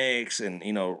rednecks and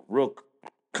real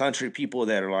country people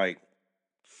that are like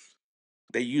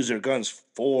they use their guns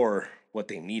for what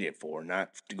they need it for,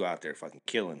 not to go out there fucking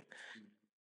killing.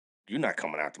 You're not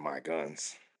coming after my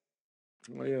guns.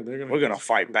 Oh yeah, We're gonna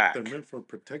fight back. They're meant for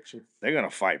protection. They're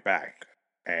gonna fight back,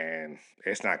 and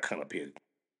it's not gonna be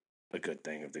a good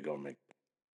thing if they go make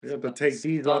You have to take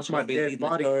these off my dead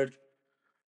body.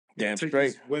 damn Take straight.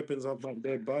 these weapons off my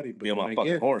dead body. But Be on then my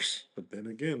fucking again, horse. but then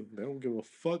again, they don't give a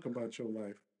fuck about your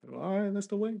life. All right, that's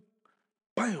the way.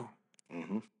 Bam.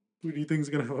 Hmm Who do you think is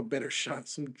gonna have a better shot?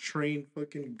 Some trained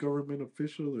fucking government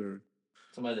official or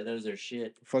Somebody that knows their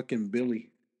shit. fucking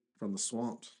Billy from the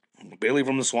swamps? Billy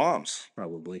from the swamps.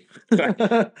 Probably.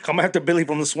 Come after Billy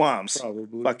from the swamps.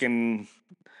 Probably. Fucking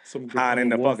Some hide in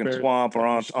the guerrilla fucking warfare swamp or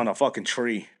type of on a fucking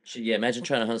tree. Shit, yeah, imagine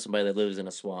trying to hunt somebody that lives in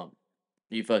a swamp.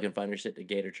 You fucking find your shit in a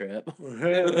gator trap. shit.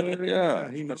 Hell Yeah,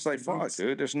 he it's knows like he fuck, knows.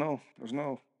 dude. There's no.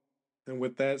 And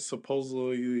with that,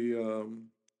 supposedly,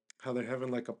 how they're having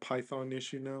like a python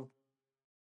issue now.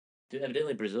 Dude,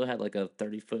 evidently Brazil had like a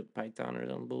 30-foot python or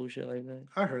some bullshit like that.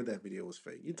 I heard that video was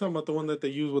fake. You talking about the one that they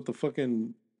use with the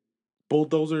fucking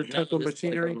bulldozer type No, of this was,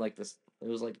 machinery? Like, on, like this, it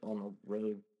was like on the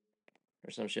road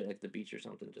or some shit, like the beach or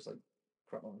something, just like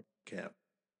crawling. Cap.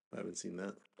 I haven't seen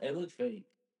that. It looked fake,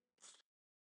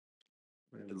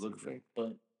 I haven't It looked seen fake.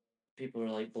 but people are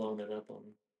like blowing it up on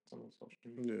some of the social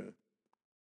that. media. Yeah.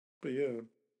 But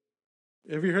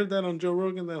yeah. Have you heard that on Joe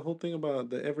Rogan? That whole thing about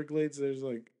the Everglades? There's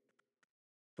like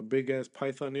a big ass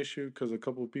python issue because a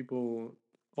couple of people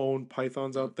own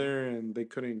pythons out there and they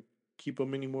couldn't keep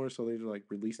them anymore, so they just like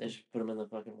released They them. should put them in the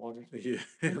fucking water. Yeah,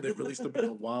 they released them in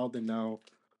the wild, and now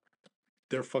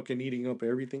they're fucking eating up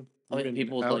everything. I mean, Even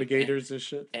people with, like, alligators and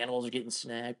shit. Animals are getting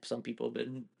snagged. Some people have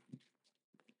been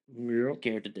Yep.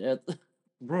 scared to death.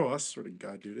 Bro, I swear to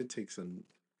God, dude, it takes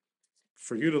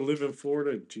for you to live in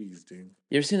Florida. Jeez, dude,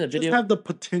 You ever seen the just video? have the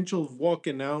potential of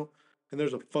walking out and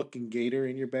there's a fucking gator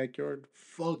in your backyard.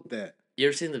 Fuck that. You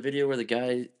ever seen the video where the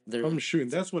guy, I'm shooting.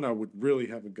 That's when I would really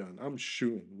have a gun. I'm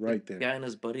shooting right the there. guy and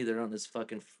his buddy, they're on this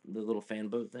fucking the little fan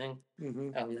boat thing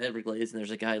Mm-hmm. out in the Everglades, and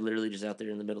there's a guy literally just out there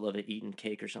in the middle of it eating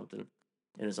cake or something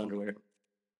in his underwear.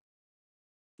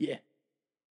 Yeah,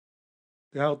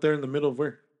 Out there in the middle of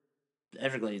where? the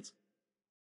Everglades.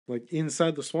 Like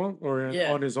inside the swamp or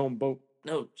Yeah. on his own boat?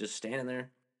 No, just standing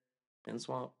there in the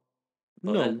swamp.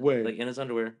 No Butt- way. Like in his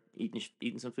underwear,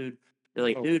 eating some food. They're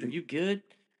like, Oh, dude, are dude. you good?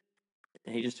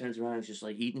 And he just turns around and is just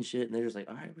like eating shit, and they're just like,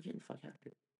 all right, we're getting the fuck out of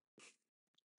here.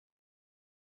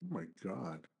 Oh my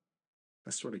God.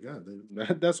 I swear to God.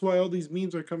 That's why all these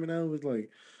memes are coming out with like,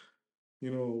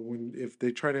 if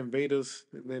they try to invade us,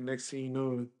 and then next thing you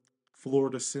know,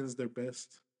 Florida sends their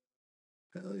best.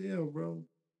 Hell yeah, bro.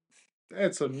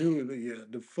 That's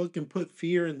the fucking put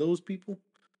fear in those people.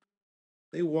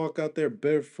 They walk out there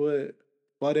barefoot,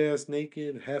 butt ass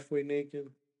naked, halfway naked,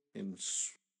 in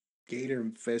gator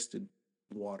infested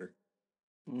water,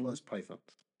 plus pythons.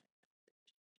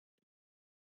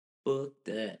 Fuck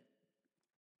that.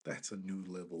 That's a new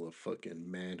level of fucking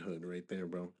manhood right there,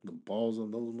 bro. The balls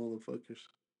on those motherfuckers.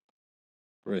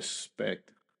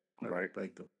 Respect. I Right.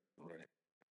 respect them. Right.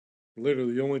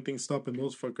 Literally, the only thing stopping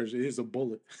those fuckers is a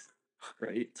bullet.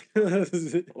 right?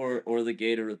 But Or the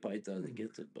gator with python that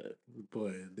gets it, but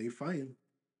they fighting.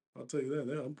 I'll tell you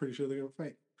that. I'm pretty sure they're gonna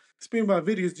fight. Speaking about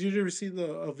videos, did you ever see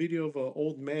a video of an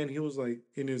old man? He was like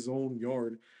in his own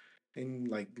yard, and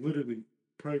like literally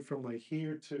probably from like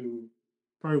here to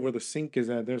probably where the sink is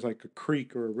at. There's like a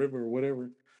creek or a river or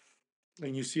whatever,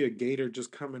 and you see a gator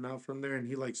just coming out from there, and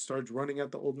he like starts running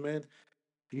at the old man.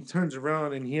 He turns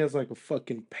around and he has like a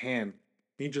fucking pan.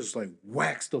 He just like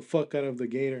whacks the fuck out of the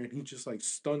gator, and he just like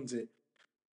stuns it.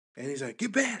 And he's like,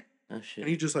 "Get back!" oh And shit.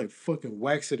 he just like fucking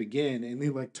whacks it again, and he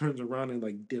like turns around and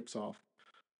like dips off.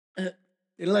 Uh,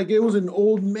 And like it was an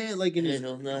old man, like in his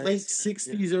Hell no. late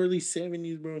 60s, early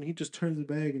 70s, bro. And he just turns it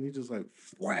back and he just like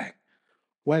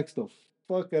whacks the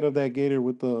fuck out of that gator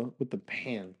with the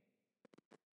pan.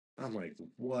 I'm like,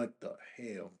 what the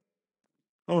hell?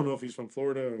 I don't know if he's from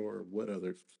Florida or what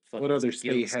other Fucking state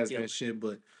skills, has skills. that shit,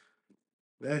 but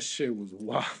that shit was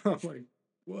wild. I'm like,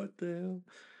 what the hell?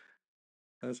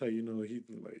 That's how you know he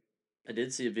like I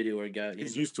did see a video where a guy,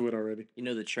 he's used to it already. you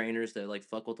know, the trainers that like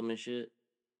fuck with them and shit.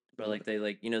 But like they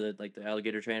like, you know, the like the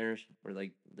alligator trainers where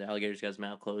like the alligator's got his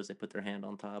mouth closed, they put their hand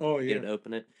on top, Oh, get it yeah.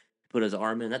 open it, put his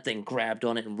arm in, that thing grabbed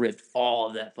on it and ripped all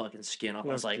of that fucking skin off. I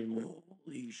was I've like, seen that.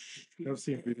 holy shit. I've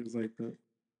seen videos like that.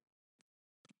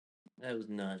 That was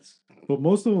nuts. But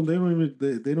most of them,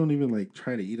 they don't even like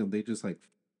try to eat them. They just like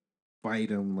fight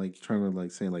them, like trying to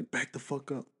like saying like back the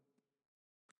fuck up.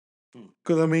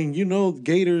 Because I mean, you know,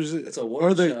 gators It's a are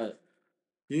one they? shot.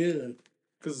 Yeah.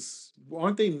 Because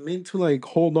aren't they meant to like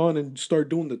hold on and start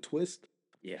doing the twist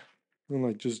Yeah. and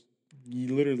like just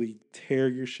you literally tear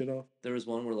your shit off? There was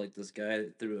one where like this guy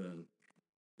threw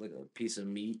a piece of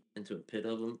meat into a pit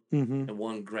of him, Mm-hmm. and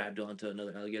one grabbed onto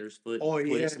another alligator's foot, Oh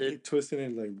yeah, twisted, he twisted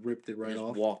and like ripped it and right just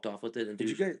off. walked off with it. And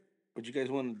dude, Would you guys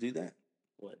want to do that?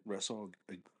 what? Wrestle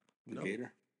a No.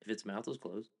 gator? If its mouth was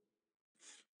closed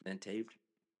and taped,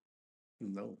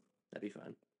 No, that'd be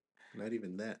fine. not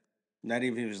even that, Not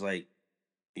even if it was like,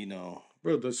 you know,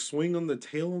 bro. The swing on the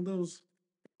tail on those.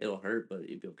 It'll hurt, but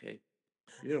you'd be okay.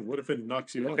 Yeah, what if it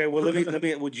knocks you out? okay. Well, let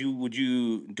me. Would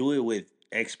you do it with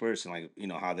experts and like you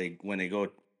know how they when they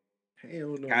go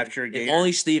Hell no. capture a If gator?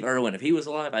 only Steve Irwin. If he was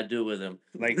alive, I'd do it with him.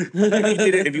 Like if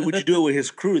you did it, would you do it with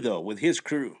his crew though? With his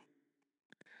crew,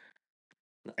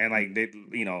 and like they,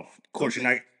 you know, of course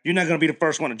you're not gonna be the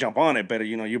first one to jump on it, but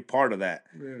you know you're part of that.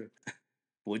 Yeah.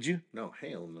 Would you? No,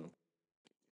 hell no.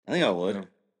 I think I would. No.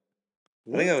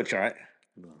 I think I would try it.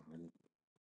 No.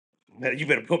 You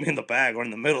better put me in the back or in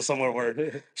the middle somewhere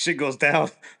where shit goes down.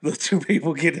 The two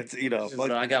people get it. You know,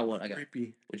 No, I got one. I got.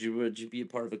 Creepy. Would you be a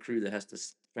part of a crew that has to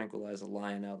tranquilize a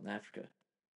lion out in Africa?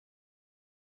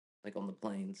 Like on the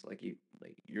plains,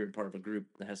 you're part of a group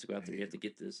that has to go out there. You have to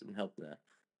get this and help the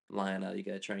lion out. You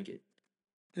gotta try and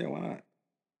yeah, why not?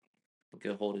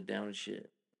 go hold it down and shit.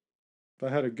 If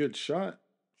I had a good shot,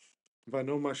 if I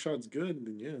know my shot's good,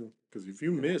 then yeah. Because if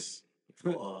you miss,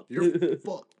 Fuck. you're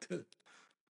fucked.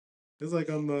 It's like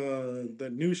on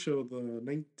that new show, the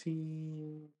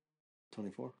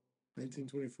 24.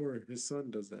 1924. His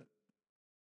son does that.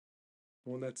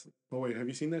 One that's. Oh wait, have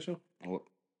you seen that show? Well,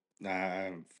 nah, I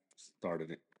haven't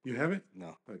started it. You haven't?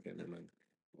 No. Okay, never mind.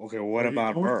 Okay, well, what Are you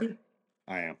about going Burr? to?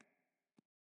 I am.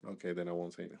 Okay, then I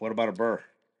won't say that. What about a Burr?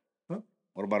 Huh?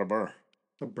 What about a Burr?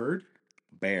 A bird?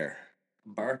 Bear.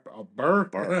 Burr. A burr?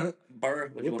 Burr.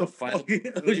 Burr. Would you What want the to fight fuck?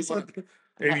 him? Would you want to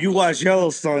If you watch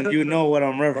Yellowstone, you know what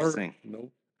I'm Burr? referencing.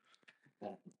 No.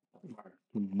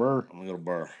 Burr. I'm gonna go to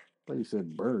Burr. I thought you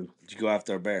said bird. Did you go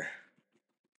after a bear?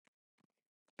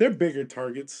 They're bigger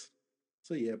targets.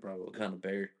 So yeah, What probably. kind of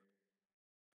bear?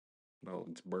 No,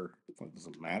 it's burr. Fuck, does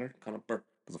it matter? What kind of burr?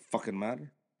 Does it fucking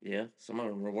matter? Yeah, some of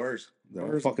them are worse. They're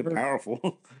Bears are fucking bear.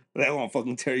 powerful. They won't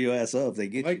fucking tear your ass up if they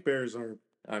get Black bears are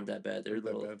Aren't that bad. They're Aren't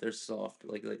that little. bad. They're soft.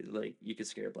 Like you could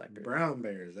scare a black bear. brown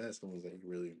bears. That's the ones that you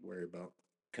really worry about.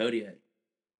 Kodiak.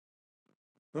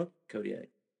 Huh? Kodiak.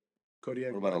 Kodiak.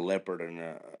 you. What about a Black? leopard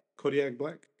and Kodiak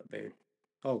black? A bear.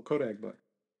 Oh, Kodak black.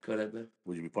 Kodak bear.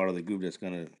 would you be part of the group that's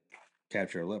gonna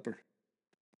capture a leopard?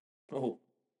 Oh,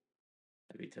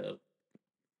 that'd be tough.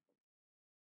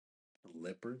 A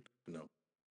leopard? No.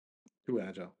 Too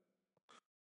agile.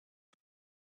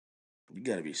 You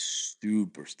gotta be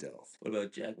super stealth. What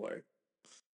about jaguar?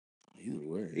 Either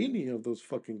way. Any of those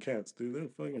fucking cats, dude. They're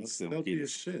fucking Fuck them stealthy kitties.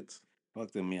 as shit.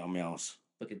 Fuck them meow meows.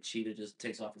 Fucking cheetah just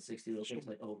takes off at 60 real quick. It's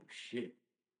like, oh shit.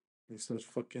 They start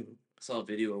fucking I saw a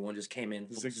video where one just came in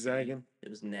full speed. zigzagging. It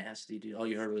was nasty, dude. All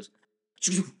you heard was,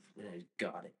 and I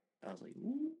got it. I was like,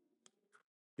 ooh.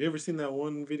 You ever seen that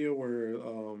one video where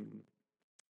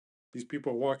these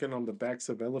people are walking on the backs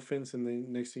of elephants, and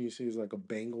then next thing you see is like a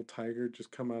Bengal tiger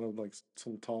just come out of like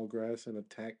some tall grass and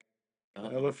attack the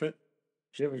Uh-oh. elephant?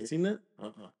 You ever seen that?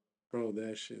 Uh-uh. Bro,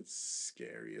 that shit's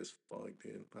scary as fuck,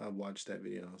 dude. I watched that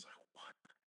video and I was like,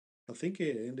 what? I think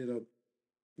it ended up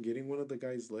getting one of the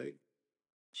guy's leg.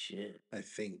 Shit. I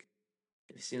think.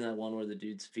 Have you seen that one where the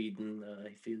dude's feeding?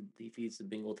 He feeds the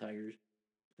Bengal tigers,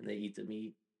 and they eat the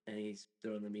meat, and he's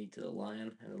throwing the meat to the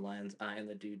lion, and the lion's eyeing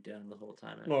the dude down the whole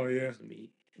time. Oh, after he yeah. eats the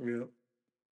meat. Yeah.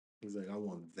 He's like, I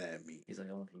want that meat. He's like,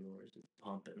 I want yours. It's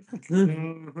pumping.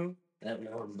 Mhm. That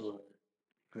warm blood.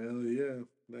 Hell yeah.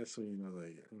 That's when you know,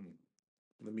 like,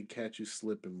 let me catch you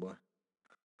slipping, boy.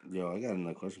 Yo, I got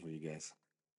another question for you guys.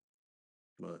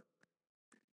 But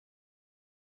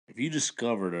If you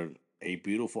discovered a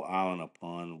beautiful island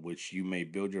upon which you may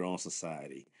build your own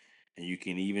society, and you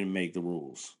can even make the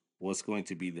rules, what's going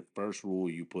to be the first rule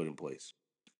you put in place?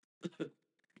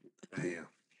 damn.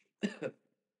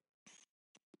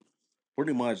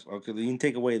 Pretty much, okay. You can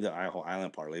take away the whole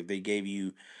island part. Like if they gave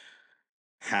you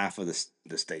half of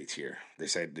the states here, they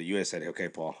said the U.S. said, "Okay,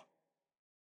 Paul,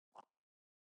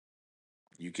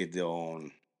 you get to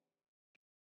own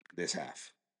this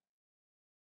half."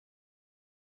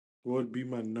 What would be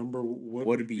my number? What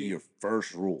would be your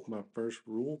first rule? my first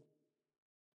rule?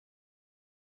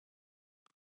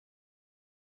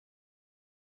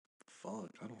 Fuck,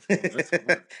 I don't know. That's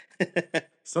hard.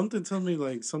 Something tells me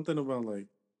like something about like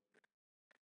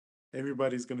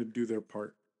everybody's gonna do their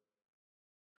part.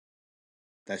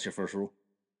 That's your first rule.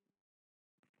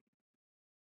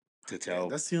 To Yeah, tell.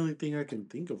 that's the only thing I can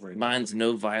think of right now. Mine's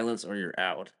no violence or you're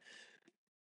out.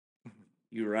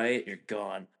 You riot, you're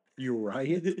gone. You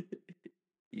riot?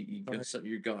 You go something,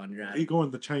 you're gone. You're out. You going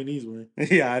the Chinese way?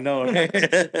 Yeah, I know. Right?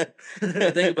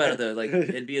 Think about it though. Like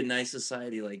it'd be a nice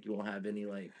society. Like you won't have any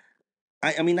like.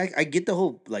 I mean, I get the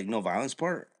whole like no violence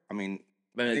part. I mean,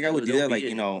 But I think I would do there'll that,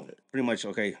 be like, it, pretty much,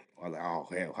 okay, oh,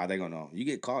 hell, how they gonna know? You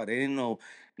get caught. They didn't know,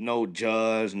 no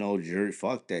judge, no jury.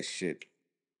 Fuck that shit.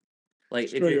 Like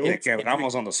Straight up. Yeah, Kevin, I'm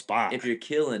almost on the spot. if you're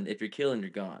killing, you're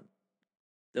gone.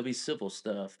 There'll be civil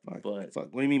stuff, but Fuck.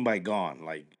 What do you mean by gone?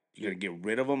 Like, you gotta get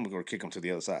rid of them or kick them to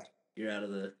the other side? you're out of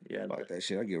the. Fuck that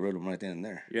shit. I get rid of them right then and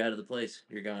there. You're out of the place.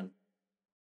 You're gone.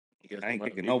 You go I ain't somewhere-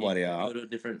 kicking you- you nobody go out. to a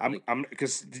different. I'm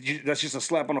because that's just a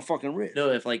slap on the fucking wrist. No,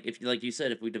 if like you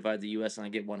said, if we divide the U.S. and I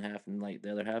get one half and like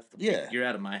the other half, Yeah. you're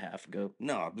out of my half. Go.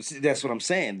 No, but see, that's what I'm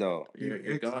saying though.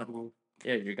 You're gone.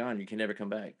 Yeah, you're gone. You can never come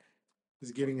back.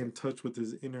 He's getting in touch with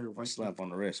his inner If I Viking. slap on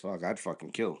the wrist, fuck, I'd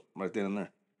fucking kill right then and there.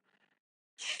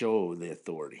 Show the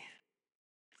authority.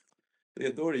 The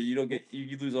authority, you don't get.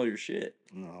 You lose all your shit.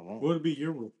 No, I won't. What would be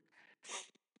your rule?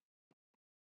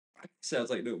 Sounds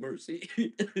like no mercy.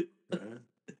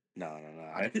 No.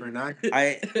 Eye for an eye?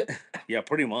 Yeah,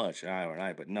 pretty much. Eye for an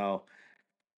eye, but no.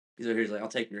 He's over here. He's like, I'll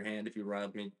take your hand if you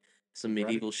rob me. Some Right.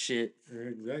 medieval shit. Yeah,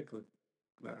 exactly.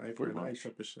 That eye for Pretty an eye much.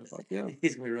 type of shit. Fuck yeah.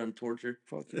 He's gonna be running torture.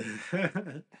 Fuck yeah.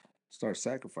 Start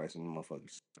sacrificing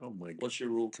motherfuckers Oh my god. What's your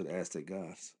rule? to the Aztec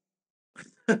gods.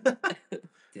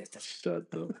 Yes, that's Shut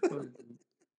the fuck.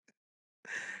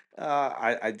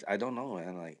 I don't know,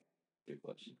 man. Like, a good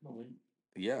question. Oh, wait.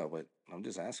 yeah, but I'm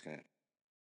just asking it.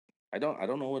 I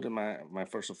don't know what my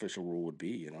first official rule would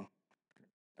be.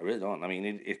 I really don't. I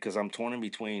mean, because I'm torn in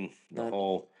between the Not-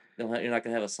 whole You're not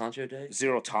gonna have a Sancho day.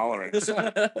 zero tolerance.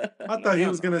 I thought he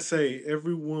was gonna say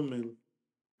every woman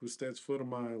who steps foot on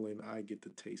my island, I get to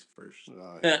taste first.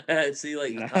 See,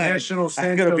 like Nah. National I'm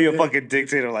Sancho gonna be a Day. fucking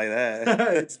dictator like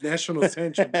that. It's National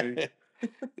Sancho Day.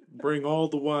 Bring all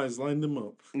the wines, line them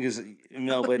up. Because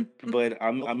but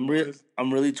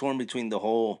I'm really torn between the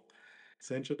whole.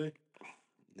 Sancho Day.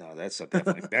 No, that's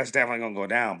definitely gonna go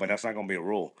down, but that's not gonna be a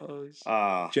rule.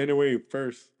 January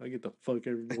 1st, I get to fuck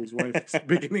everybody's wife. It's the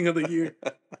beginning of the year.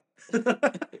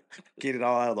 Get it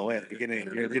all out of the way at the beginning of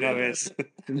the year. You know what it is.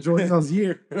 Enjoy y'all's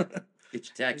year. Get your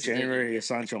taxes. January is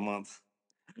Sancho month.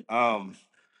 No,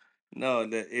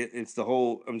 it's the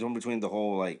whole. I'm torn between the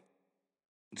whole like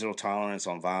zero tolerance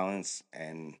on violence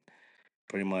and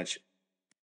pretty much,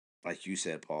 like you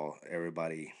said, Paul.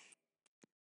 Everybody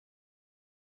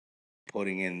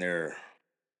putting in their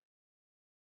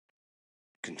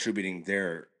contributing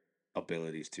their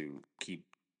abilities to keep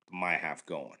my half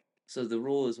going. So the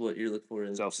rule is what you're looking for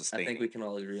is I Self-sustaining. think we can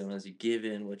all agree on is you give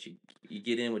in what you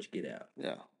get in what you get out.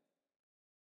 Yeah.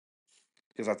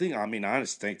 Because I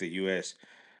honestly think the U.S.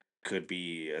 could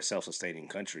be a self-sustaining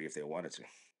country if they wanted to.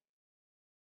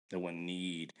 They wouldn't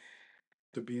need.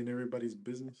 To be in everybody's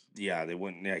business. Yeah, they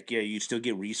wouldn't. Like, yeah, you still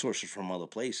get resources from other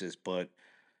places, but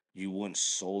you wouldn't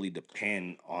solely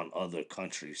depend on other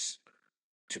countries.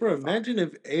 Bro, imagine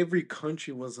if every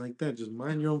country was like that. Just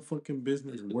mind your own fucking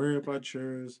business, worry about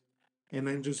yours, and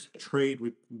then just trade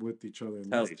with each other.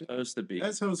 How it's supposed to be.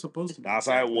 That's how it's supposed to be. That's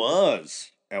how it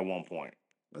was at one point.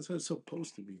 That's how it's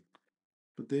supposed to be.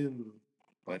 But then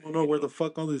I But don't know where the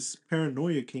fuck all this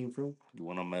paranoia came from. you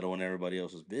want to meddle in everybody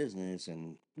else's business,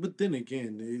 and But then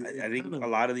again, I it think kind a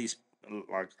of. lot of these,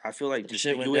 like, I feel like The just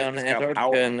shit the went U.S. down in has got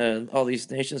power. Antarctica, and all these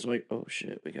nations were like, oh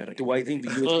shit, we gotta. Do I think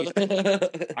the U.S.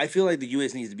 needs, I feel like the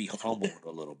U.S. needs to be humbled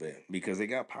a little bit because they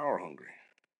got power hungry,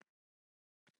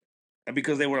 and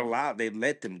because they were allowed, they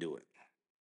let them do it.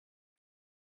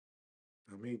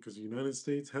 I mean, because the United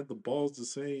States had the balls to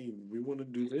say we want to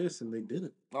do this, and they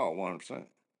didn't. Oh, 100%.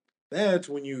 That's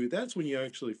when you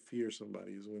actually fear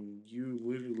somebody. Is when you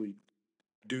literally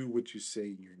do what you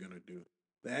say you're gonna do.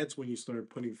 That's when you start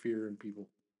putting fear in people.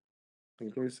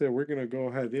 Like Corey said, we're gonna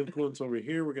go have influence over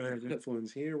here. We're gonna have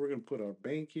influence here. We're gonna put our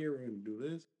bank here. We're gonna do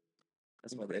this.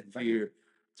 That's why they fear.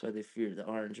 That's why they fear the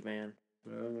orange man.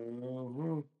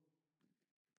 Uh-huh.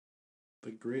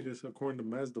 The greatest, according to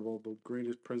Masvidal, the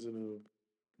greatest president of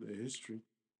the history,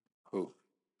 Who?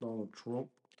 Donald Trump.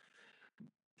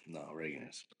 No, Reagan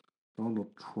is. Donald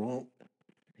Trump.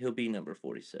 He'll be number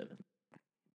 47.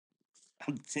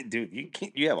 Dude,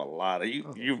 you have a lot of you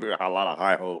have a lot of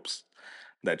high hopes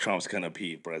that Trump's gonna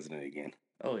be president again.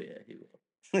 Oh yeah, he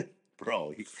will.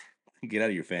 Bro, get out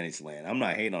of your fantasy land. I'm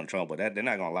not hating on Trump, but they're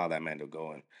not gonna allow that man to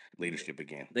go in leadership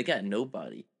again. They got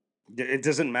nobody. It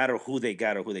doesn't matter who they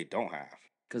got or who they don't have.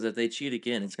 Because if they cheat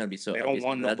again, it's gonna be so. They don't obvious,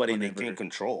 want and that's nobody they whenever can't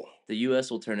control. The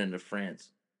U.S. will turn into France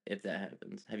if that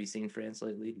happens. Have you seen France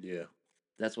lately? Yeah.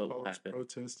 That's what will Post happen.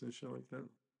 protests and shit like that.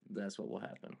 That's what will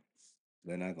happen.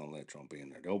 They're not gonna let Trump in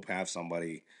there. They'll have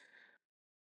somebody.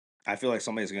 I feel like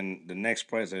the next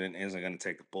president isn't gonna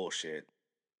take the bullshit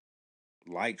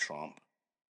like Trump,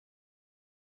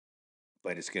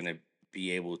 but it's gonna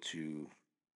be able to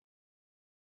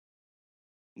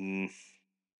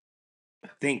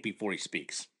think before he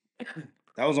speaks.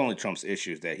 That was only Trump's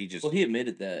issues that he just. Well, he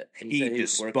admitted that he said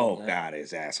just was working on spoke that. out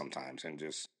his ass sometimes and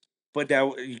just. But that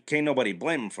you can't nobody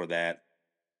blame him for that.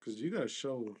 Because you gotta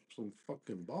show some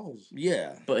fucking balls.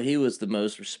 Yeah, But he was the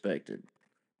most respected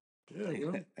Yeah,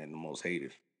 bro. and the most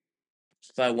hated.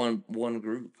 by one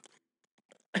group.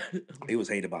 He was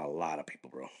hated by a lot of people,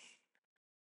 bro.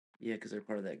 Yeah, because they're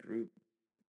part of that group.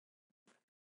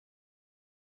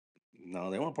 No,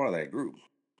 they weren't part of that group.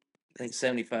 I think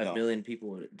 75 No. million people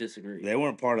would disagree. They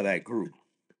weren't part of that group.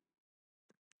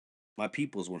 My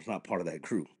peoples was not part of that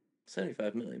group.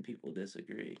 75 million people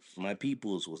disagree. My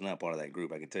peoples was not part of that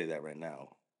group. I can tell you that right now.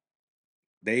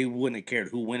 They wouldn't have cared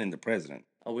who went in the president.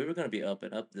 Oh, we were going to be up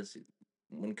and up this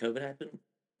when COVID happened.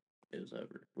 It was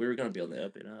over. We were going to be on the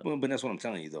up and up. Well, but that's what I'm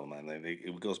telling you, though, man.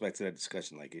 It goes back to that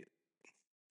discussion.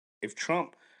 If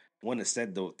Trump wouldn't have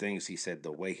said the things he said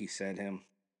the way he said him,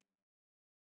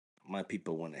 my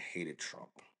people wouldn't have hated Trump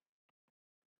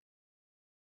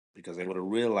because they would have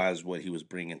realized what he was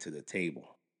bringing to the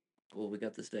table. Well, we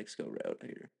got this next go route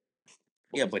here.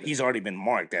 Yeah, but he's already been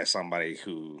marked as somebody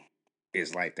who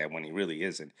is like that when he really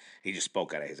isn't. He just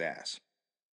spoke out of his ass.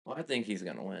 Well, I think he's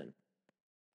going to win.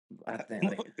 I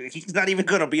think. He's not even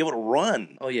going to be able to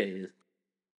run. Oh, yeah, he is.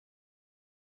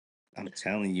 I'm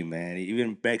telling you, man.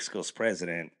 Even Mexico's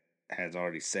president has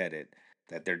already said it,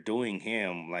 that they're doing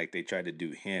him like they tried to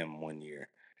do him one year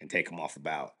and take him off the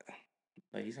ballot.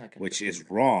 But he's not gonna Which is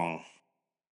wrong,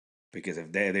 because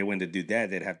if they went to do that,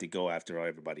 they'd have to go after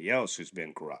everybody else who's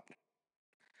been corrupt.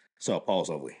 So,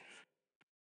 supposedly.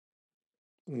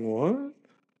 What?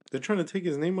 They're trying to take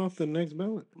his name off the next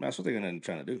ballot. That's what they're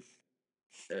trying to do.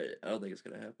 I don't think it's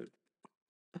going to happen.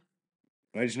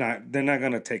 They're not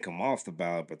going to take him off the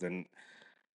ballot, but then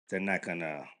they're not going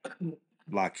to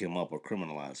lock him up or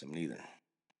criminalize him either.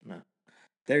 No.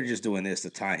 They're just doing this to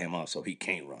tie him up so he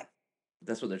can't run.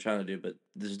 That's what they're trying to do, but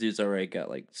this dude's already got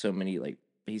like so many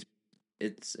he's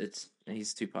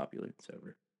too popular. It's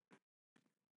over.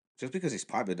 Just because he's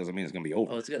popular doesn't mean it's going to be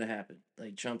over. Oh, it's gonna happen.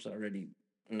 Like Trump's already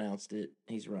announced it.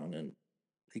 He's running.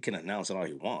 He can announce it all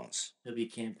he wants. He'll be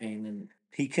campaigning.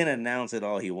 He can announce it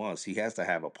all he wants. He has to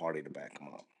have a party to back him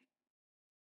up.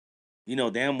 You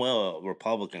know damn well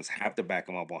Republicans have to back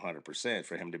him up 100%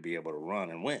 for him to be able to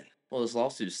run and win. Well, this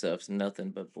lawsuit stuff's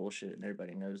nothing but bullshit, and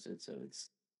everybody knows it. So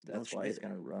that's why he's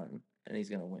gonna run and he's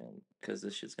gonna win because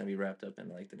this shit's gonna be wrapped up in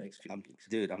like the next few weeks.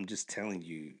 Dude, I'm just telling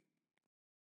you,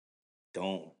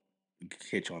 don't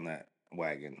hitch on that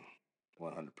wagon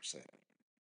 100%.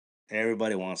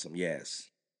 Everybody wants him, yes,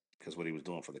 because what he was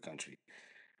doing for the country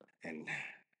and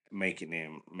making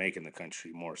the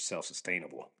country more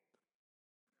self-sustainable.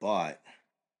 But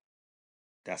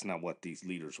that's not what these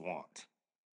leaders want.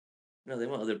 No, they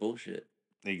want other bullshit.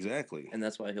 Exactly. And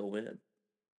that's why he'll win.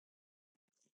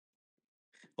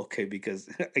 Okay, because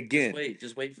again,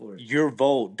 just wait for it. Your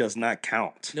vote does not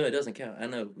count. No, it doesn't count. I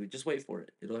know. Just wait for it.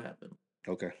 It'll happen.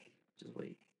 Okay. Just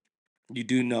wait. You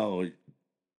do know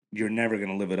you're never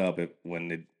gonna live it up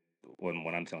when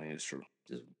I'm telling you it's true.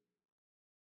 Just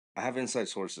I have inside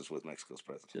sources with Mexico's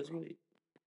president, just bro. wait.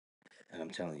 And I'm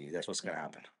telling you, that's what's gonna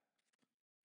happen.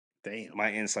 Damn. My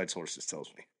inside sources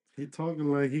tells me. He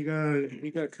talking like he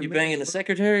got You banging the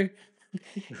secretary?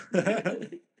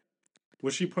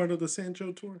 Was she part of the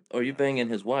Sancho tour? Or you banging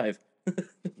his wife?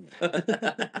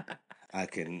 I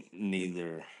can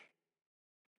neither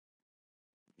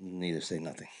say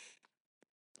nothing.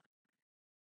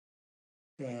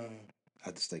 I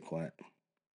have to stay quiet.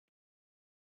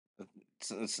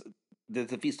 It's, that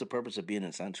defeats the purpose of being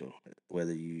in Sancho.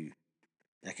 Whether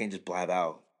I can't just blab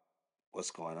out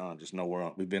what's going on. Just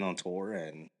know we've been on tour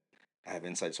and I have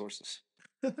inside sources.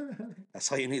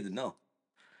 That's all you need to know.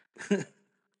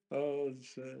 Oh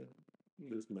shit!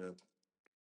 This man.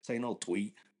 This ain't no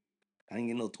tweet. I ain't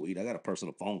getting no tweet. I got a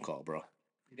personal phone call, bro.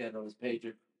 You got it on his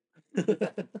pager. I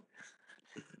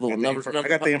Little got, number. I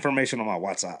got the information on my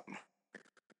WhatsApp.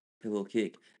 A little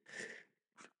kick.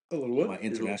 A little what? My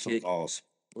international kick. calls.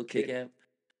 Little kick app.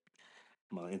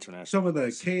 My international. Some of the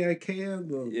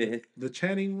KIKM, Yeah. the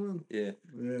chatting one. Yeah.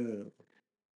 Yeah.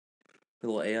 A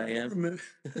little I AIM. remember.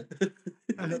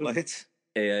 I had a What?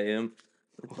 AIM.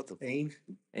 What the fuck?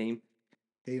 AIM.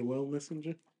 AOL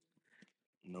Messenger.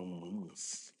 No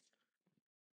moves.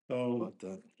 Oh, What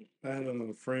the? I had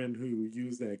a friend who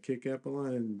used that Kick app a lot,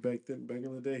 and back in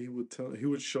the day, he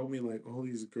would show me like all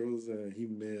these girls that he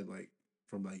met like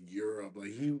from like Europe.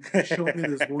 Like he showed me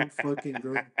this one fucking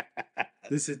girl,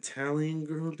 this Italian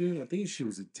girl, dude. I think she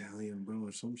was Italian, bro,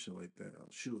 or some shit like that.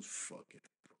 She was fucking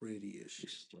pretty as shit,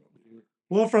 bro.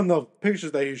 Well, from the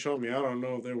pictures that he showed me, I don't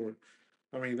know if they were.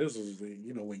 I mean, this was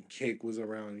when Kick was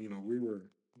around. We were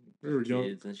young,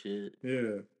 Kids and shit.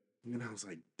 yeah. And I was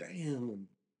like, damn.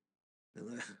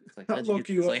 It's like, I'll how'd you look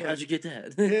get, you it's up, like, like- how'd you get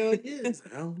that? Hell yeah. It's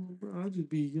like, I don't know, bro. I'll just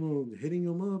be, hitting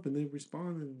them up and then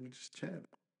respond and we just chat.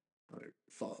 Like,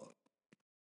 fuck.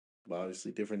 But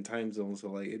obviously, different time zones.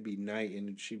 So, like, it'd be night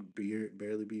and she'd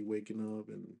barely be waking up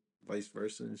and vice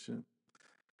versa and shit.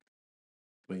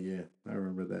 But yeah, I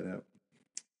remember that app.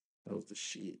 That was the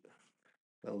shit.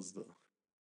 That was the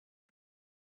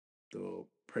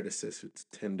predecessor to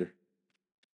Tinder.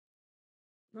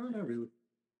 No, not really.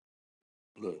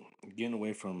 Look, getting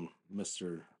away from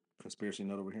Mr. Conspiracy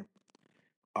Nut over here.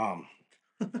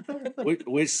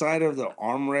 Which side of the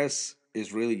armrest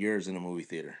is really yours in a movie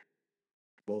theater?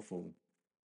 Both of them.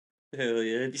 Hell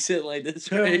yeah. If you sit like this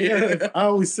Hell right yeah. here. I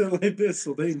always sit like this,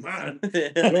 so they mine.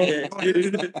 Hell yeah,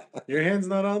 dude. Your hand's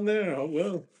not on there. Oh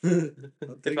well.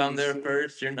 If I'm there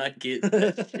first, you're not getting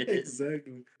that shit.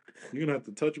 Exactly. You're gonna have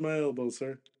to touch my elbow,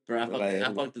 sir. Bro, Right.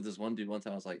 I fucked with this one dude one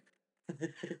time. I was like,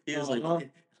 he was Uh-huh.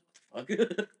 like, what the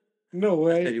fuck? No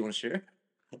I said, way. you want to share?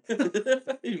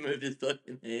 He moved his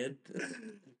fucking hand.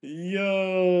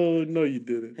 Yo, no, you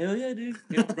didn't. Hell yeah, dude.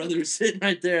 My brother was sitting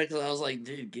right there because I was like,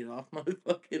 dude, get off my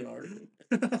fucking arm.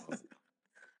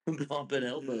 I'm bumping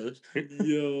elbows.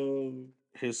 Yo.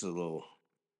 Here's a little.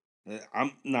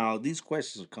 Now these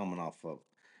questions are coming off of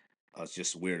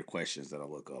just weird questions that I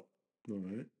look up. All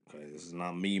right. Okay, this is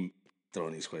not me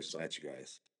throwing these questions at you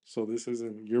guys. So this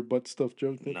isn't your butt stuff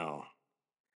joke thing? No.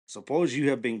 Suppose you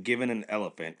have been given an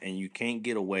elephant and you can't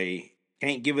give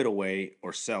it away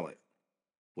or sell it.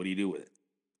 What do you do with it?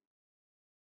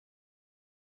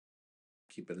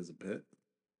 Keep it as a pet.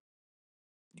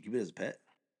 You keep it as a pet?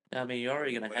 I mean, you're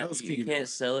already gonna What have. else You can you can't do?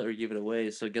 sell it or give it away.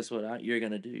 So guess what? You're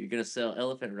gonna do? You're gonna sell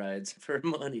elephant rides for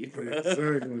money, bro.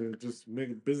 Exactly. Just make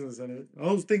a business out of it.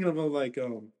 I was thinking about like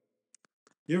you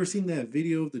ever seen that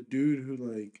video of the dude who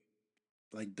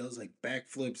like does like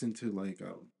backflips into like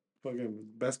a fucking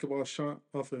basketball shot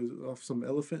off some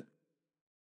elephant?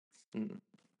 Mm.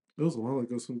 It was a while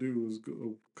ago. Some dude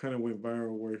kind of went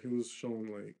viral where he was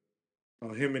showing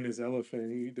like him and his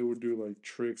elephant. They would do like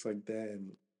tricks like that,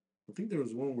 and I think there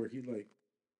was one where he like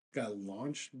got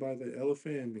launched by the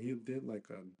elephant and he did like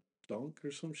a dunk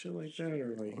or some shit like that,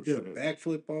 or like he did a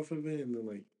backflip off of it and then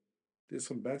like did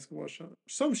some basketball shot,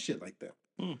 some shit like that.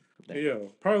 Yeah,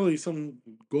 probably some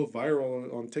go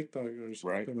viral on TikTok or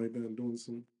something like that, doing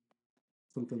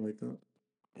something like that.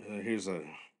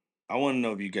 I want to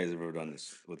know if you guys have ever done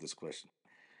this with this question.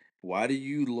 Why do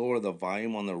you lower the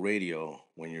volume on the radio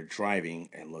when you're driving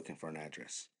and looking for an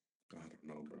address? I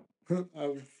don't know,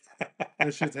 bro.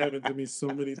 That shit's happened to me so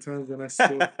many times, and I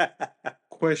still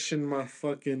question my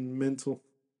fucking mental.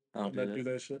 I don't do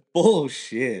that shit.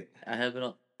 Bullshit. I have it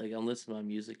on. Like I'm listening to my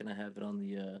music and I have it on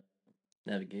the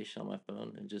navigation on my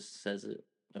phone. It just says it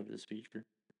over the speaker.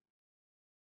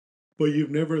 But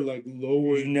you've never like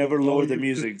lowered. You never lowered the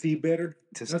music to see better.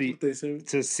 to That's see what they say.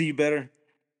 to see better.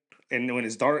 And when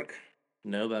it's dark,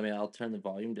 No, but I mean, I'll turn the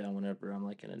volume down whenever I'm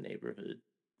like in a neighborhood.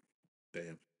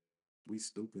 Damn, we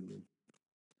stupid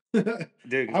then.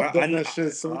 dude, 'cause I've done that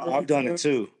shit so many I've done it times.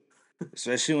 too.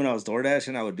 Especially when I was door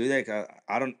dashing, I would do that. 'Cause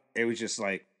I don't. It was just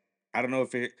like I don't know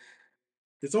if it.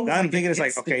 It's almost Now I'm like thinking an it's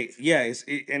like okay, instinct.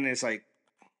 yeah, and it's like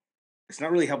it's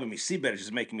not really helping me see better. It's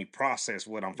just making me process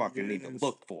what I'm fucking need to Yes.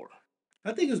 look for.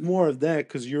 I think it's more of that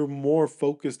because you're more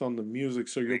focused on the music,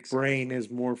 so your Exactly. brain is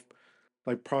more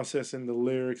like processing the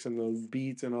lyrics and the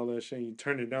beats and all that shit. You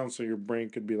turn it down so your brain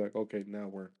could be like, okay, now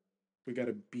we got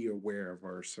to be aware of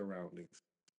our surroundings.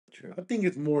 True. I think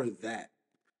it's more of that,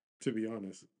 to be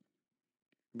honest.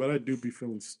 But I do be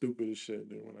feeling stupid as shit,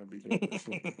 dude, when I be doing that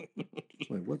shit.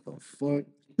 Like, what the fuck?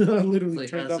 I literally Like,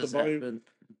 turned how's down the this volume. happen?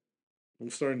 I'm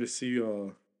starting to see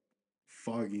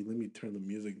foggy. Let me turn the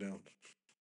music down.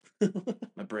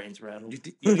 My brain's rattled.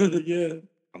 Yeah.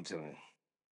 I'm telling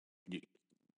you,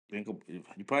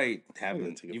 you probably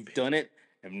haven't. take a You've pic. done it.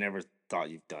 I've never thought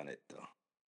you've done it though.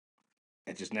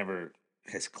 It just never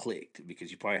has clicked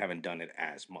because you probably haven't done it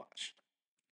as much.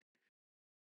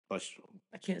 But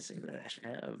I can't say that I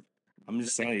have. I'm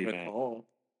just I telling can you, man. recall.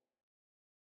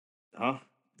 Huh?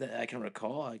 That I can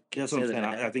recall. I can't That's say what I'm that saying.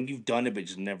 I I have. think you've done it, but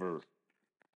just never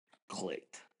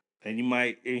clicked. And you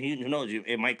might, and who knows?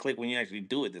 It might click when you actually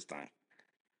do it this time.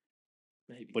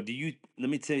 Maybe. But let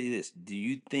me tell you this. Do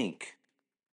you think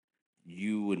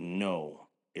you would know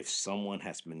if someone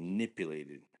has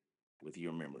manipulated with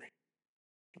your memory?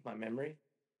 My memory?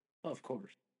 Oh, of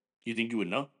course. You think you would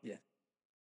know? Yeah.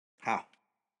 How?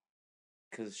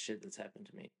 Because shit that's happened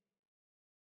to me.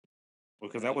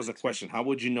 Because that was the question. How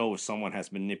would you know if someone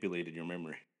has manipulated your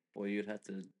memory? Well, it'd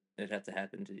have to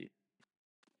happen to you.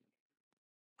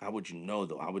 How would you know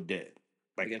though? How would that?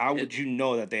 Like, Like, how would you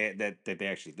know that they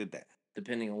actually did that?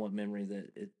 Depending on what memory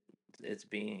that it's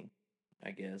being,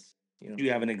 I guess. Do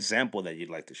you have an example that you'd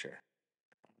like to share,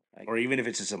 or even if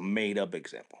it's just a made up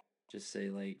example? Just say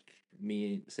like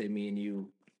me and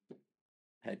you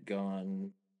had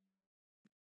gone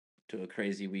to a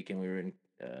crazy weekend. We were in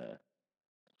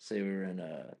say we were in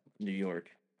New York.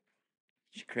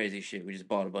 Crazy shit. We just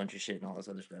bought a bunch of shit and all this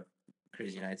other stuff.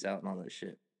 Crazy nights out and all that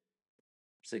shit.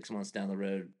 6 months down the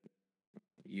road,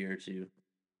 a year or two,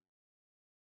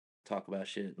 talk about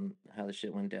shit and how the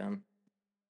shit went down.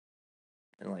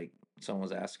 And like someone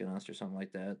was asking us or something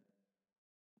like that.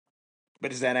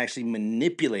 But is that actually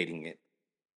manipulating it,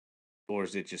 or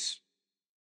is it just?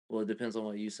 Well, it depends on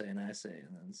what you say and I say,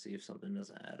 and then see if something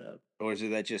doesn't add up. Or is it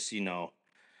that just a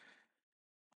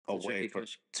way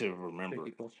to remember?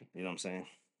 Tricky question. You know what I'm saying?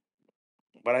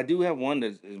 But I do have one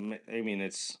that I mean,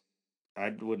 I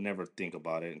would never think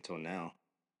about it until now.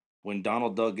 When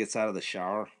Donald Duck gets out of the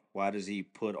shower, why does he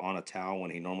put on a towel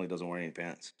when he normally doesn't wear any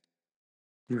pants?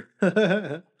 What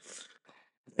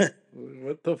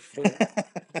the fuck?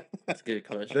 That's a good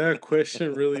question. That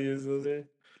question really is there.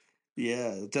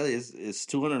 Yeah, I'll tell you, it's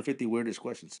 250 weirdest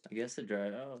questions. I guess to dry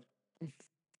out.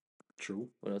 True.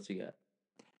 What else you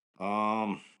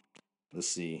got? Let's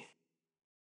see.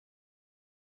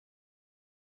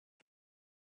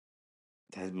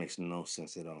 That makes no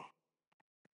sense at all.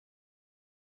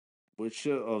 Which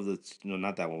of the no,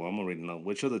 not that one. I'm gonna read another.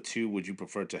 Which of the two would you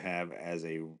prefer to have as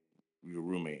your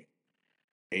roommate?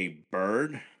 A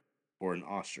bird or an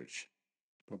ostrich?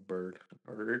 A bird. A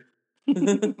bird.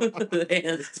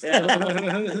 Hands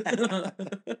down.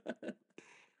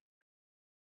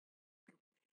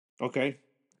 Okay,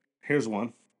 here's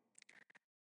one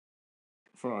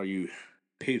for all you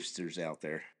peepsters out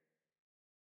there.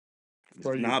 It's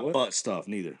For you not what? butt stuff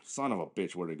neither. Son of a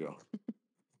bitch, where'd it go?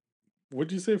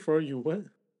 What'd you say for you what?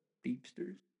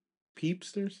 Peepsters.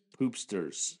 Peepsters?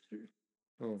 Poopsters.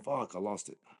 Oh, Fuck, I lost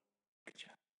it. Good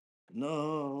job.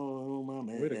 No, my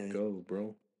man. way to go,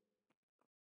 bro.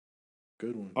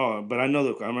 Good one. Oh, but I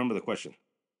remember the question.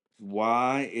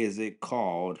 Why is it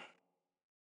called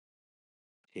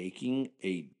taking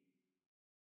a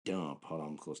dump? Hold on,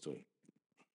 I'm close to it.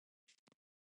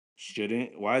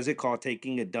 Why is it called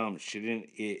taking a dump? Shouldn't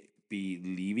it be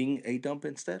leaving a dump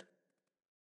instead?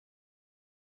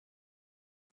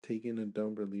 Taking a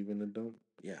dump or leaving a dump?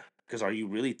 Yeah. Because are you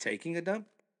really taking a dump?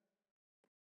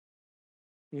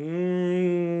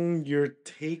 You're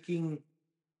taking.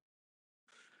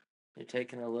 You're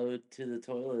taking a load to the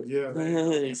toilet. Yeah, You're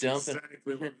that's dumping.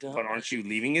 exactly what- But aren't you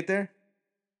leaving it there?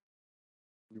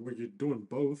 Well, you're doing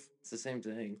both. It's the same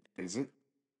thing. Is it?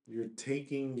 You're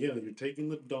taking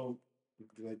the dump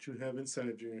that you have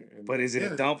inside you. And But is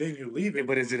it a dump? Then you leave it.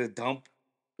 But is it a dump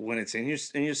when it's in your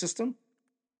system?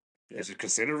 Yeah. Is it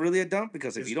considered really a dump?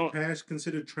 Because if Is you don't, trash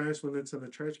considered trash when it's in a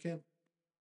trash can?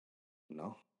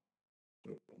 no.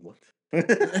 What?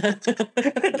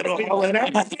 Throw all of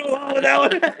that. Throw all of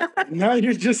that one. Now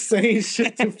you're just saying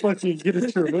shit to fucking get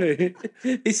it your way.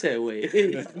 He said, "Wait."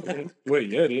 Wait,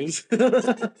 yeah, it is.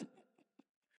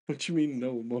 What you mean,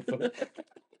 no, motherfucker?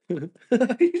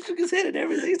 He shook his head and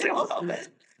everything. He's like, "Hold on, man.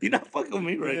 You're not fucking with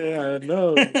me right Yeah, I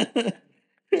know. now."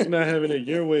 You're not having it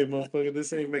your way, motherfucker.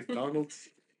 This ain't McDonald's.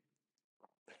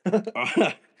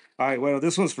 All right, well,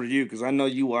 this one's for you because I know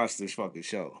you watch this fucking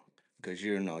show because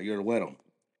you're a widow.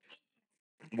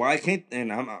 Why can't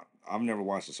and I've never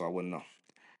watched it, so I wouldn't know.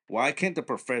 Why can't the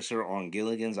professor on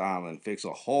Gilligan's Island fix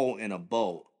a hole in a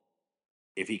boat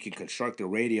if he can construct a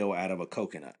radio out of a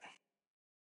coconut?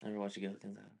 Never watched a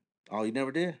Gilligan's Island. Oh, you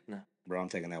never did? No. Bro, I'm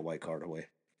taking that white card away.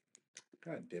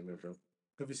 God damn it, bro.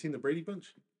 Have you seen the Brady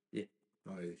Bunch? Yeah.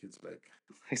 Oh, yeah, it's back.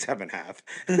 He's having half.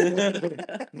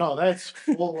 No, that's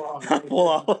full on.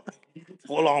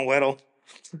 Full on Weddle.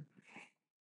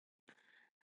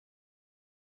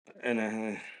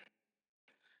 And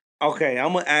okay,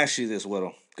 I'm gonna ask you this,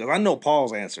 Weddle, because I know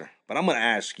Paul's answer, but I'm gonna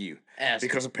ask you Ask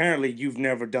because apparently you've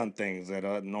never done things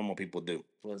that normal people do.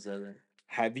 what's that? Then?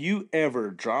 Have you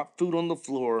ever dropped food on the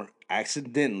floor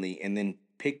accidentally and then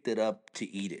picked it up to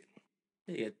eat it?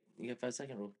 Yeah, you got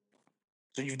 5-second rule.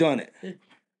 So you've done it. Yeah.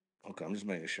 Okay, I'm just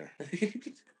making sure.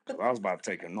 'Cause I was about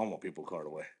to take a normal people card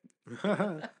away.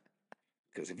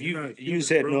 Because if You're you not you human,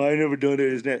 said bro. no, I never done it,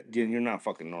 is that then you're not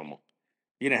fucking normal.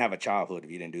 You didn't have a childhood if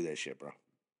you didn't do that shit, bro.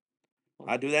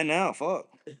 I do that now. Fuck.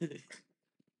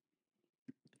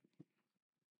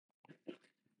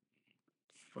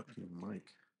 Fucking Mike.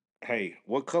 Hey,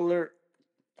 what color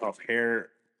of hair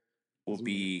will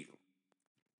be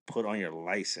put on your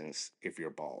license if you're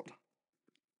bald?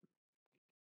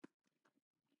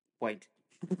 White.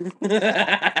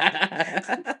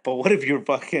 But what if you're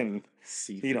fucking,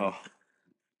 See,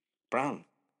 brown?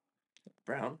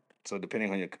 Brown. So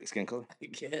depending on your skin color. I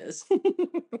guess.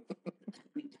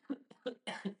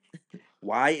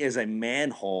 Why is a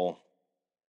manhole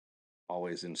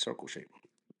always in circle shape?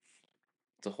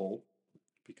 It's a hole.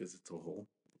 because it's a hole.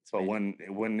 It's But made-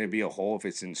 wouldn't it be a hole if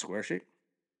it's in square shape?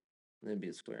 It'd be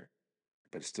a square,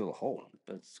 But it's still a hole.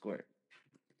 but it's square.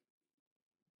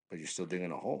 But you're still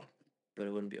digging a hole. But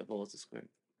it wouldn't be a hole. It's a square.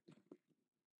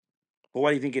 Well,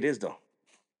 why do you think it is though?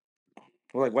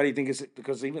 Well, like, why do you think it's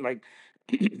because even like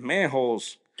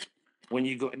manholes, when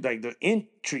you go like the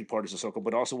entry part is a circle,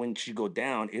 but also when you go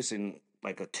down, it's in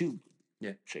like a tube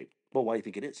Yeah. shape. But why do you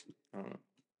think it is? I don't know.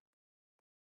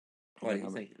 Why do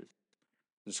you think it is?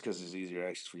 Just because it's easier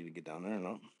access for you to get down there,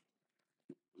 no?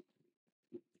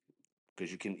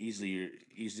 Because you can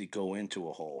easily go into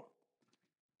a hole,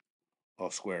 a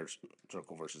square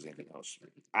circle versus anything else.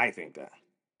 I think that.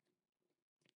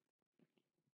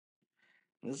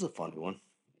 This is a funny one.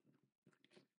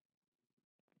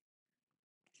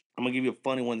 I'm gonna give you a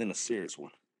funny one, then a serious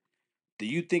one. Do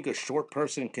you think a short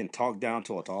person can talk down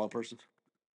to a taller person?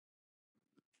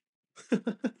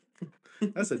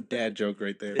 That's a dad joke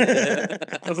right there.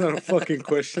 That's not a fucking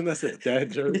question. That's a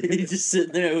dad joke. You just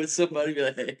sitting there with somebody be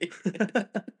like,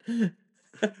 hey.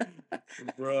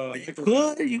 Bro. You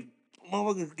could. You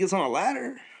motherfucker gets on a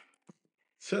ladder.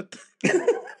 Shut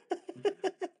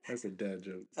That's a dad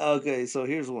joke. Okay, so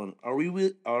here's one. Are we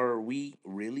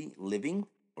really living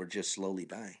or just slowly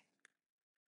dying?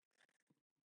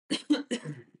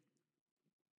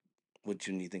 What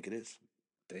do you think it is?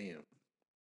 Damn.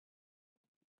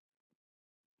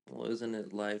 Well, isn't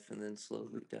it life and then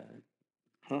slowly die?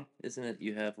 Huh? Isn't it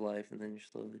you have life and then you're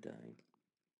slowly dying?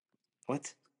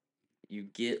 What? You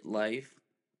get life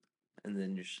and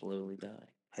then you slowly die.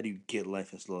 How do you get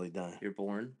life and slowly die? You're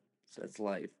born, so that's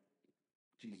life.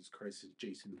 Jesus Christ, is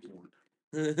Jason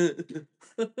Bourne.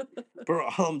 Bro,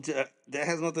 that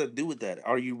has nothing to do with that.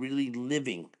 Are you really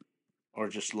living or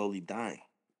just slowly dying?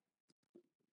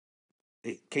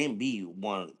 It can't be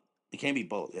one. It can't be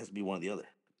both. It has to be one or the other.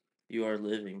 You are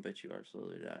living, but you are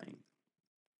slowly dying.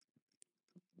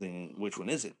 Then which one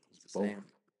is it? It's the same,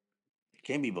 It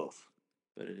can't be both,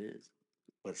 but it is.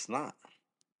 but it's not.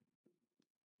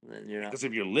 And then you're not. Because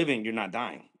if you're living, you're not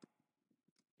dying.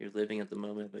 You're living at the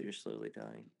moment, but you're slowly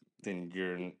dying. Then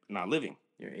you're not living.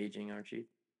 You're aging, aren't you?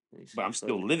 But I'm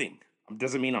still living.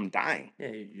 Doesn't mean I'm dying. Yeah,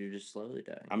 you're just slowly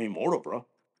dying. I'm immortal, bro.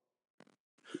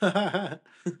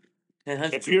 And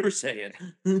that's If what you're- you're saying.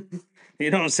 You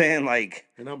know what I'm saying? Like,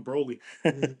 And I'm Broly.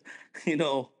 you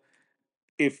know,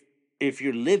 if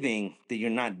you're living, then you're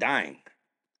not dying.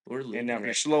 We're living. And now if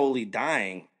you're slowly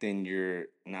dying, then you're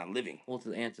not living. Well,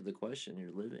 to answer the question,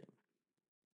 you're living.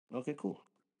 Okay, cool.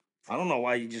 I don't know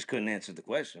why you just couldn't answer the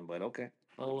question, but okay.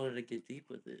 I wanted to get deep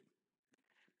with it.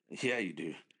 Yeah, you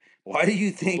do. Why do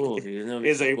you think Cool, dude. No,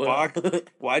 is a well, box?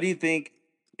 Why do you think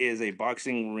is a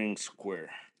boxing ring square?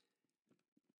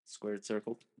 squared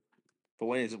circle. But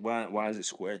why is it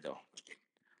square though?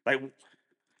 Like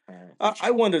Alright.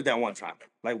 I wondered that one time.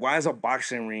 Like why is a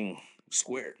boxing ring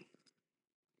squared?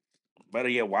 Better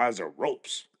yet, why is there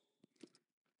ropes?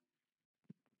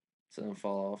 So don't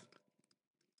fall off.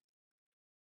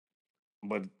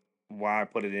 But why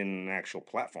put it in an actual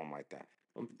platform like that?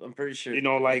 I'm pretty sure. You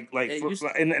know, It used-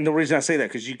 and the reason I say that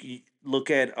because you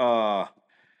look at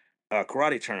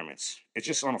karate tournaments, it's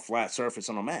just on a flat surface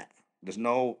on a mat. There's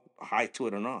no height to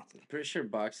it or nothing. pretty sure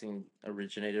boxing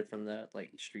originated from that,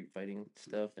 like street fighting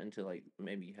stuff, into like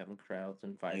maybe having crowds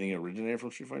and I fighting, think it originated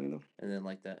from street fighting though. and then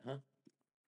like that, huh?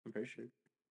 I'm pretty sure.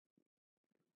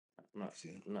 I'm not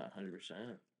See. not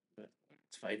 100%, but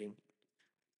it's fighting.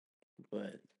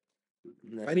 But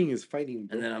and then, Fighting is fighting,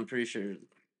 bro. and then I'm pretty sure,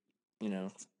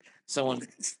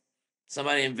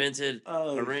 somebody invented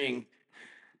a ring,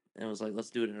 and was like,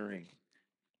 let's do it in a ring.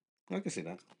 I can see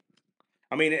that.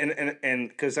 I mean, and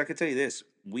because I could tell you this,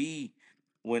 when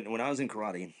I was in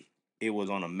karate, it was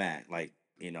on a mat. Like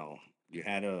you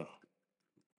had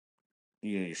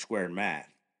your square mat,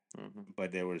 Hmm.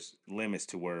 but there was limits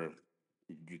to where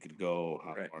you could go.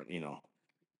 How Right. far,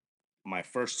 my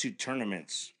first 2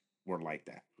 tournaments were like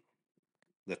that.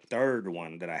 The third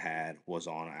one that I had was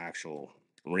on an actual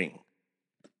ring.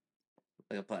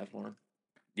 Like a platform.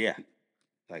 Yeah,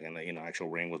 like an actual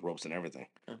ring with ropes and everything.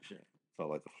 Oh shit.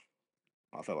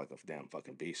 I felt like a damn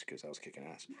fucking beast because I was kicking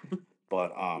ass.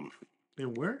 But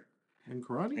In where? In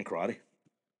karate? in karate,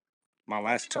 my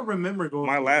last I remember going.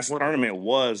 my to last one- tournament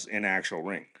was an actual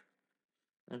ring.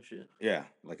 Oh shit. Yeah,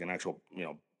 like an actual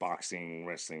boxing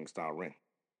wrestling style ring.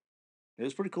 It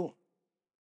was pretty cool.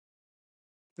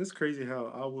 It's crazy how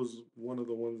I was one of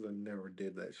the ones that never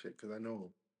did that shit because I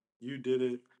know you did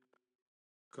it.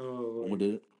 Who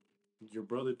did it? Your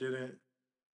brother did it.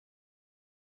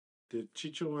 Did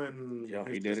Chicho and Yeah,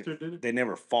 his he did sister it. did it? They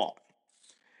never fought.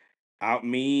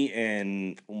 Me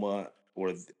and Puma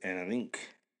and I think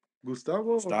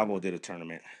Gustavo? Gustavo did a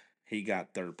tournament. He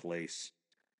got 3rd place.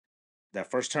 That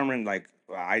first tournament, like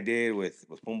I did with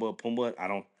Pumba,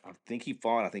 I think he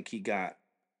fought. I think he got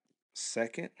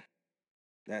 2nd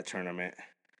that tournament,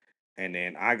 and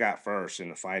then I got 1st in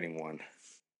the fighting one,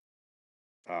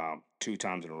 2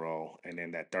 times in a row, and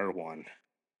then that third one,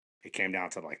 it came down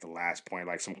to like the last point,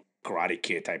 like some Karate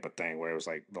Kid type of thing, where it was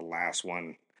like the last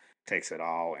one takes it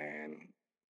all, and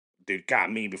dude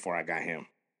got me before I got him.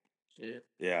 Shit.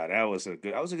 Yeah, that was a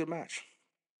good match.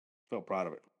 Felt proud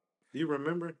of it. Do you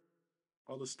remember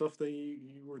all the stuff that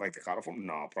you were Like the kata form?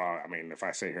 No, probably. I mean, if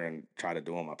I sit here and try to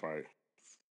do them, I probably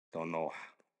don't know.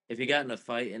 If you got in a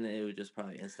fight, and it would just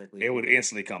probably instantly. It would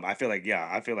instantly come. I feel like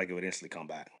it would instantly come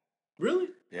back. Really?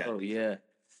 Yeah, Oh yeah.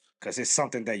 because it's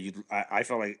something that I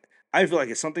feel like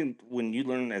it's something when you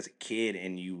learn as a kid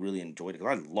and you really enjoyed it.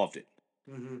 Because I loved it.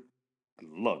 Mm-hmm. I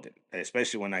loved it,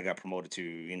 especially when I got promoted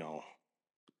to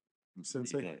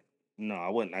Sensei. No, I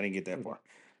wouldn't. I didn't get that far,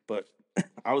 but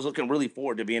I was looking really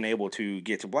forward to being able to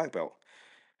get to black belt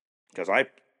because I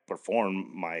performed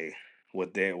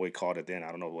what we called it then. I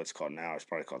don't know what it's called now. It's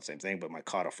probably called the same thing, but my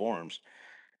kata forms,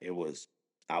 I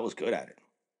was good at it.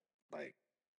 Like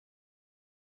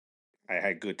I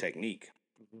had good technique.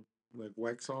 Like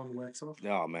wax on, wax off?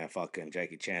 Oh man, fucking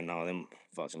Jackie Chan and all them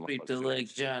fucking Sweep the motherfuckers.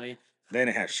 legs, Johnny. They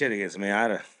didn't have shit against me.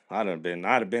 I'd have been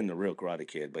the real Karate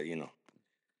Kid, but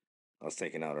I was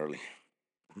taken out early.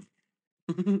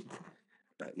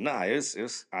 Nah, it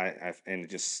was and it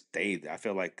just stayed. I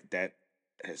feel like that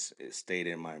it stayed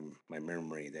in my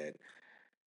memory that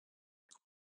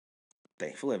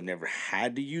thankfully I've never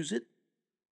had to use it.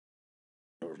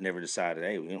 Or never decided,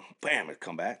 hey, bam, it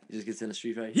come back. He just gets in a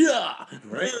street fight. Yeah.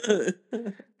 Right.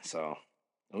 So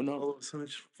who knows? All of a sudden,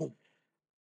 it's boom.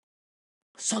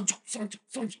 Sancho.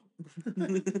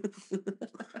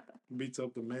 Beats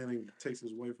up the man and takes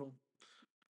his wife home.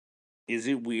 Is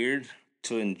it weird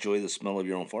to enjoy the smell of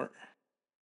your own fart?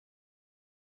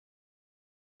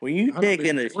 When you I don't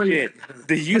taking a enjoy shit, it.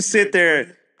 do you sit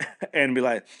there and be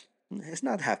like, it's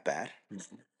not half bad?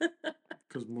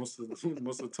 Because most of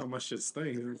the time my shit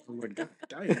stinks. I'm like, God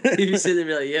damn. If you sit there and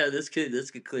be like, yeah, this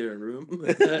could clear a room.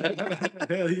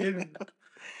 Hell yeah.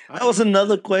 That was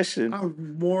another question.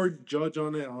 I'm more judge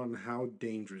on it on how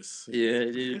dangerous. Yeah,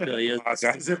 dude. No, yeah. As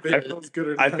if it feels good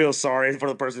or I not. feel sorry for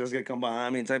the person that's gonna come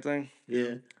behind me, type thing.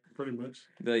 Yeah. Pretty much.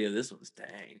 No, yeah, this one's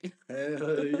dang.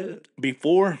 Hell yeah.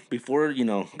 Before,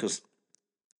 because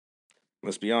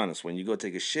let's be honest, when you go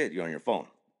take a shit, you're on your phone,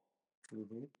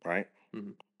 Mm-hmm. right?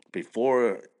 Mhm.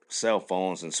 Before cell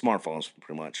phones and smartphones,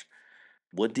 pretty much.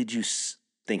 What did you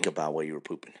think about while you were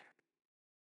pooping?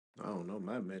 I don't know.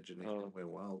 My imagination Oh. went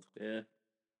wild. Yeah.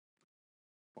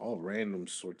 All random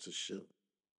sorts of shit.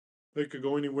 It could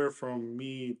go anywhere from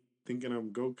me thinking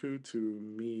I'm Goku to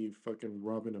me fucking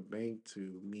robbing a bank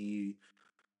to me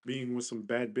being with some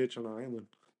bad bitch on an island.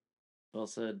 Well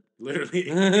said. Literally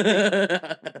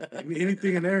The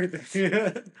anything and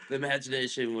everything.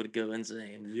 imagination would go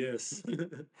insane. Yes.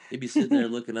 He'd be sitting there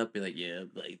looking up, be like, yeah,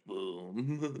 like,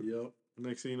 boom. Yep.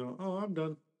 Next thing you know, oh, I'm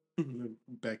done. And then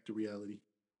back to reality.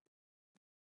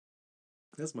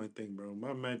 That's my thing, bro.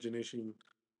 My imagination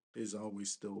is always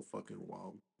still fucking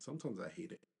wild. Sometimes I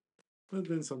hate it. But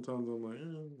then sometimes I'm like,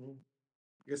 well,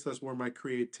 I guess that's where my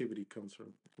creativity comes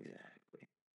from. Exactly.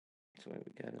 That's why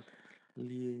we gotta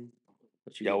live.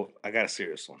 What you Yo, I got a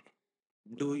serious one.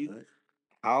 do? You? Right?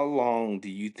 How long do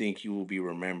you think you will be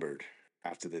remembered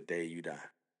after the day you die?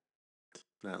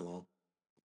 Not long.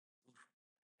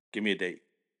 Give me a date,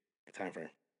 a time frame.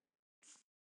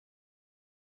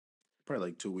 Probably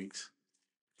like 2 weeks.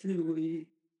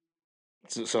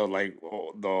 So like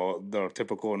the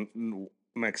typical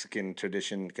Mexican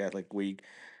tradition, Catholic week,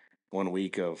 1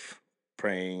 week of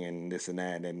praying and this and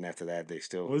that, and after that they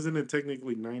still Wasn't it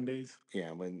technically 9 days?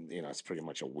 yeah, when it's pretty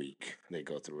much a week they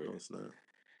go through No, it. it's not.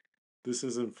 This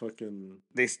isn't fucking.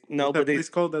 No, What's but that place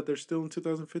called that they're still in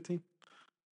 2015?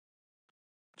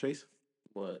 Chase?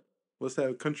 What? What's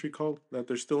that country called that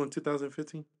they're still in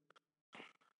 2015?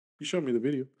 You showed me the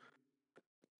video.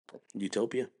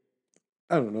 Utopia.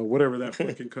 I don't know, whatever that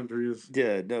fucking country is.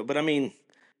 Yeah, no, but I mean,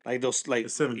 like those, like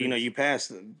It's 7 days. you pass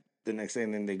the next day,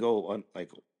 and then they go on like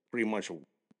pretty much a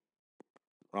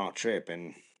round trip,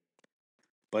 and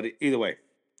but either way,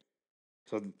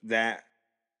 so that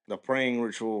the praying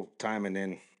ritual time, and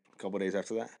then a couple days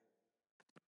after that.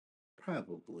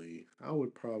 Probably. I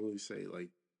would probably say like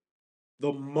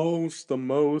the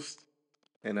most,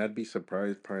 and I'd be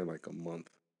surprised, probably like a month.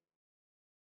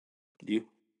 You?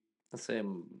 Let's say a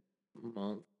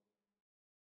month,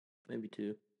 maybe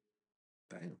 2.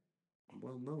 Damn.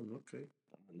 Well known, okay.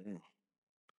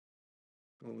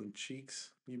 All them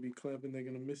cheeks you be clapping, they're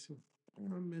gonna miss you.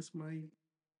 I miss my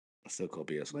I still call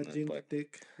BS my on that, ginger but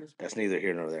dick. that's neither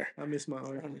here nor there. I miss my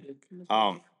orange dick.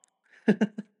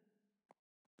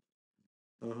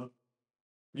 Uh-huh.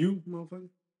 You, motherfucker?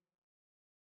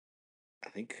 I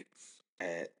think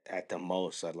at the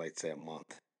most I'd like to say a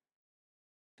month,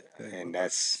 Damn, and I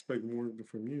that's expect more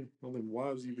from you. All them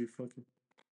wives you be fucking.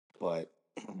 but.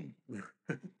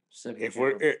 Second If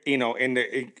we're channel. in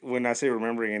the when I say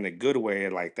remembering in a good way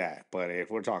like that, but if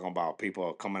we're talking about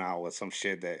people coming out with some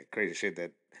shit that crazy shit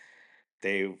that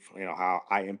they've how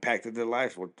I impacted their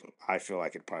life, I feel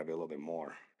like it'd probably be a little bit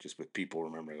more just with people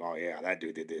remembering. Oh yeah, that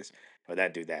dude did this or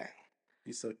that dude that.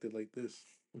 He sucked it like this.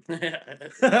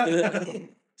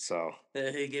 So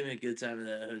He gave me a good time in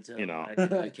that hotel. You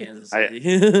know. Kansas I-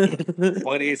 City.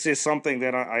 but it's just something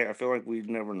that I feel like we'd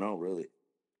never know really.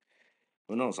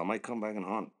 Who knows? I might come back and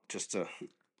haunt just to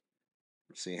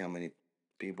see how many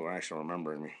people are actually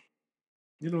remembering me.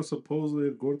 You know, supposedly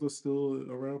Gordo's still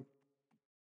around.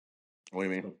 What do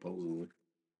you mean? Supposedly.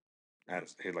 Like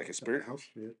a At spirit? the house,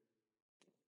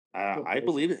 yeah. I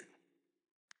believe it,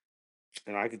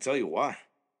 and I can tell you why.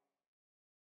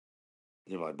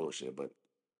 You're like bullshit, but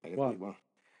I can tell you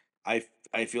why.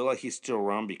 I feel like he's still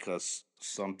around because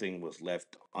something was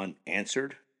left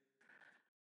unanswered.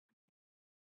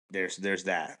 There's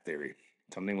that theory.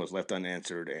 Something was left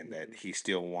unanswered, and that he's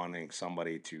still wanting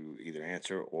somebody to either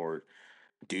answer or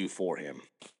do for him,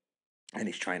 and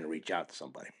he's trying to reach out to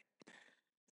somebody.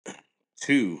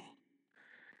 2,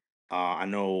 I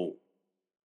know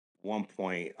one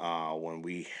point when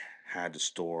we had the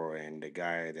store and the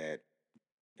guy that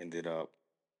ended up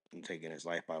taking his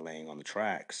life by laying on the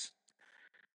tracks,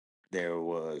 there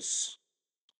was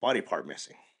body part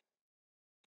missing,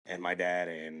 and my dad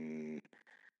and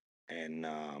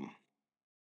um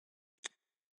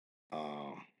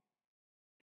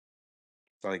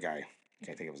the other guy,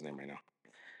 can't think of his name right now.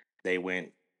 They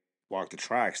walked the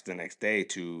tracks the next day Let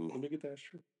to me get that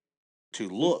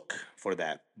straight. look for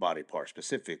that body part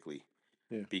specifically.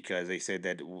 Yeah. Because they said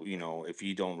that if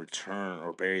you don't return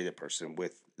or bury the person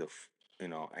with the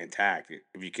intact,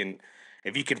 if you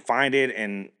can find it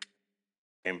and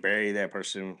bury that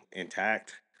person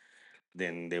intact,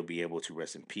 then they'll be able to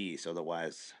rest in peace.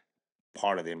 Otherwise,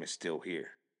 part of them is still here,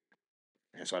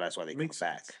 and so that's why they Makes come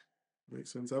back. sense.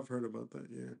 Makes sense. I've heard about that,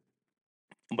 yeah.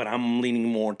 But I'm leaning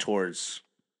more towards.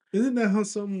 Isn't that how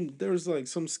there's like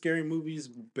some scary movies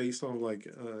based on like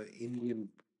Indian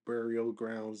burial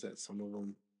grounds at some of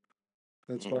them?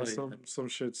 That's why Oh, yeah. some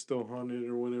shit's still haunted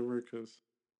or whatever, because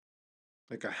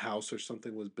like a house or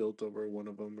something was built over one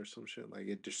of them or some shit. Like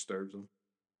it disturbs them,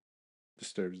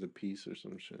 disturbs the peace or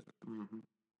some shit. Mm-hmm.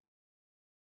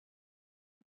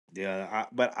 Yeah,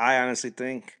 but I honestly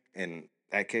think in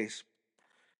that case,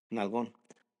 I'm not going.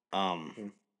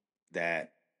 Mm.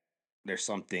 That there's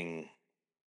something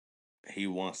he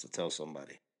wants to tell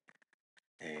somebody,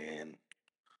 and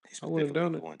he's I wouldn't specifically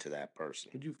doubt it. going to that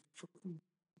person. Would you fucking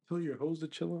tell your hoes to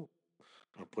chill out?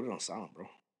 Or put it on silent, bro.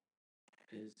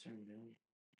 His turn, man.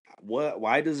 What?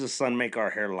 Why does the sun make our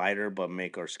hair lighter but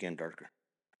make our skin darker?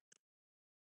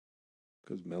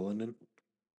 Because melanin.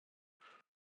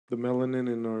 The melanin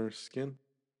in our skin.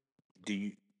 Do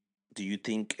you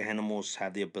think animals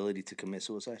have the ability to commit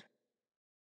suicide?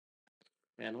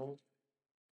 Animals?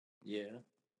 Yeah.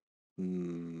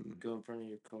 Mm, Go in front of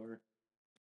your car.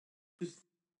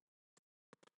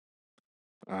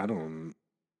 I don't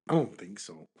think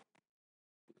so.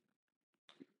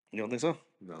 You don't think so?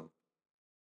 No.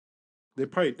 They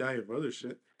probably die of other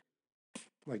shit.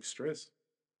 Like stress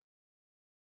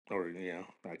Or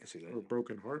I can see that. or a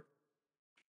broken heart.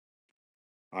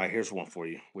 All right, here's one for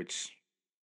you.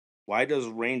 Why does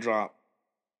raindrop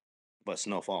but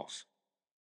snow falls?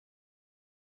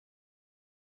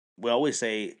 We always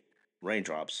say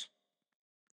raindrops,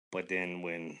 but then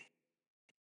when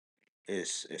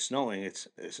it's snowing, it's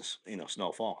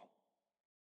snowfall.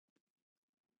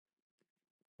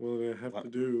 Will they have What? to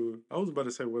do? I was about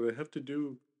to say, will they have to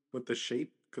do with the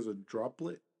shape? Because a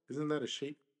droplet, isn't that a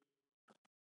shape?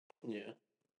 Yeah.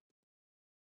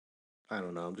 I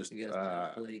don't know. I'm just. You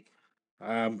guys flake.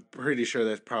 I'm pretty sure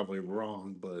that's probably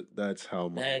wrong, but that's how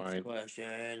my Next mind.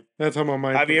 question. That's how my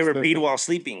mind. Have you ever processes. peed while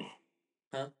sleeping?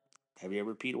 Huh? Have you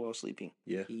ever peed while sleeping?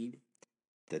 Yeah. Peed?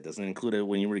 That doesn't include it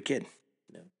when you were a kid.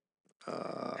 No.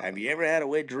 Have you ever had a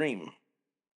wet dream?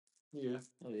 Yeah.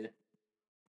 Oh, yeah.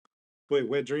 Wait,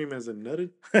 wet dream as a nutted?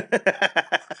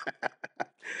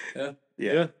 Yeah.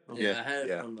 Yeah. Yeah, I had it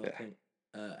Yeah. from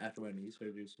after my knee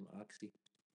surgery, some oxy.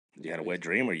 You had a wet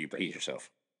dream or you peed yourself?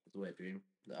 It was a wet dream.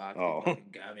 The oxy Oh.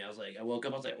 fucking got me. I woke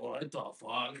up, I was like, what the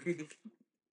fuck?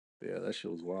 Yeah, that shit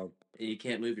was wild. And you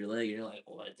can't move your leg, and you're like,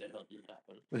 what the hell just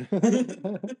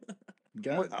happened?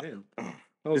 God damn.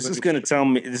 This is gonna tell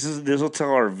me. This will tell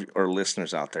our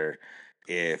listeners out there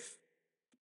if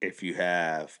you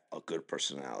have a good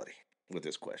personality with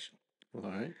this question. All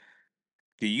right.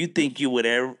 Do you think you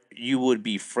would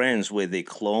be friends with a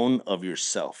clone of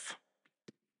yourself?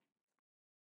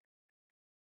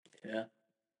 Yeah.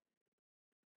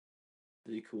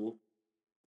 Pretty cool.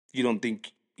 You don't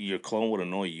think your clone would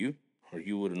annoy you, or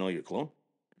you would annoy your clone?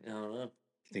 I don't know.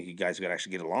 You think you guys could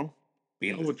actually get along,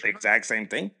 being I would the try. exact same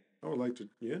thing? I would like to.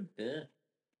 Yeah. Yeah.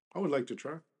 I would like to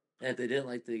try. And if they didn't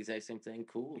like the exact same thing,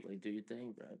 cool. Like, do your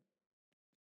thing, bro.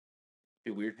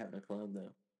 Be weird having a clone,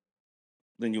 though.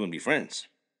 Then you wouldn't be friends.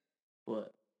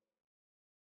 What?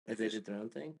 If they did their own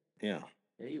thing? Yeah.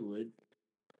 Yeah, you would.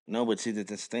 No, but see, that's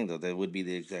the thing though. That would be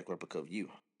the exact replica of you.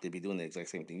 They'd be doing the exact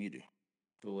same thing you do.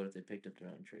 But what if they picked up their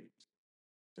own traits?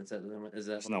 Is that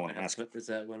That's not what I'm asking. Is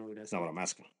that when we'd have? That's not what I'm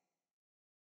asking.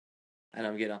 And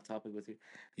I'm getting off topic with you.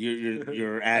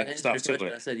 You're I adding answered stuff your to question,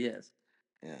 I it. said yes.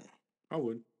 Yeah. I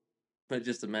would. But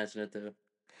just imagine it though.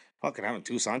 Fucking having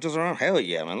two Sanchos around? Hell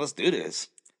yeah, man. Let's do this.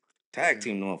 Tag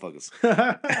team,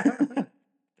 motherfuckers.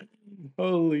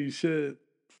 Holy shit.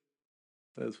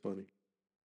 That's funny.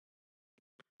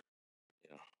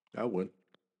 Yeah. I would.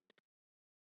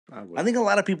 I think a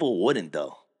lot of people wouldn't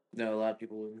though, No, a lot of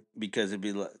people wouldn't. because it'd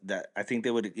be like that. I think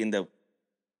they would end up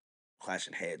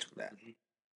clashing heads with that.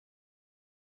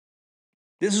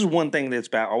 This is one thing that's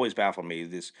always baffled me.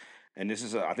 This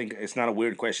is, I think it's not a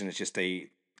weird question. It's just I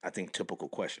think, typical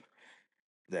question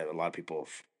that a lot of people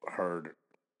have heard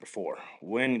before.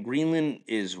 When Greenland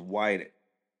is white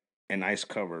and ice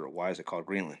covered, why is it called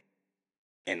Greenland?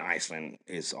 And Iceland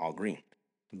is all green.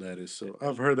 That is so.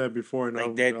 I've heard that before, and Like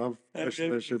I've that-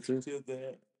 questioned that shit too.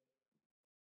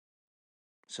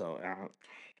 So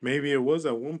Maybe it was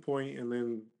at one point, and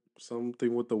then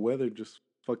something with the weather just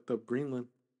fucked up Greenland.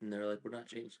 And they're like, we're not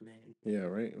changing the name. Yeah,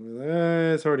 right. I mean,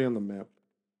 it's already on the map.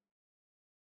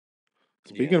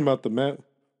 Speaking about the map,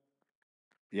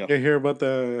 yeah, you hear about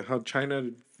how China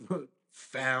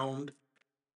found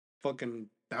fucking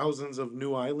thousands of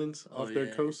new islands Oh, off their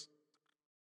yeah. coast,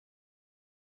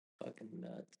 Fucking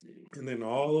nuts, dude. and then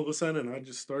all of a sudden, I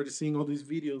just started seeing all these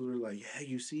videos where like, yeah,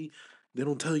 you see, they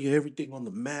don't tell you everything on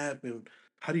the map, and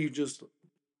how do you just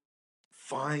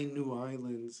find new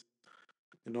islands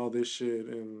and all this shit,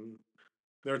 and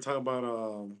they're talking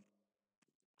about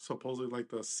supposedly like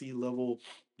the sea level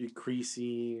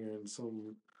decreasing and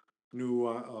some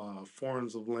new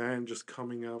forms of land just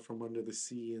coming out from under the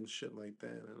sea and shit like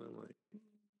that. And I'm like,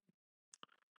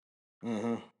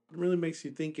 it really makes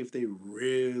you think if they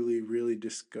really, really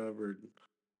discovered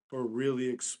or really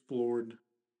explored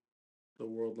the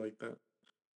world like that.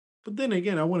 But then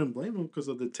again, I wouldn't blame them because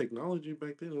of the technology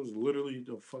back then. It was literally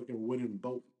a fucking wooden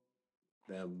boat.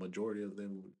 That majority of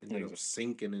them ended up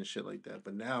sinking and shit like that.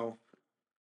 But now,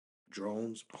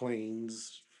 drones,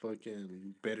 planes,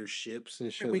 fucking better ships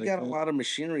and shit We like got that. a lot of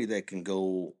machinery that can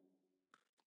go,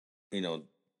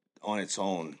 on its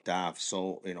own dive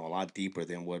so a lot deeper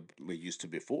than what we used to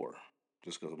before,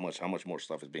 just because how much more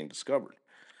stuff is being discovered,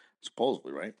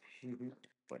 supposedly, right? Mm-hmm.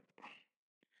 But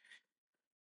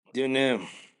don't know.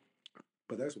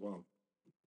 But that's wild.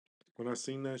 When I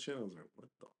seen that shit, I was like, what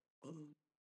the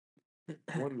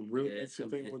fuck? One really Yeah, makes it's you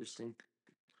gonna be think, interesting.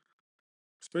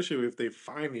 especially if they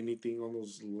find anything on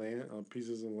those land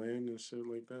pieces of land and shit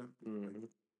like that. Mm-hmm.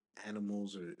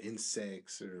 Animals or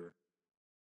insects or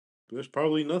there's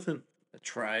probably nothing. A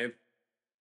tribe.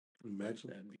 Imagine.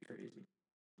 That'd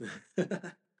be crazy.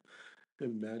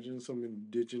 Imagine some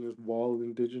wild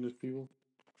indigenous people.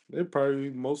 They'd probably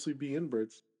mostly be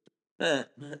inbirds. If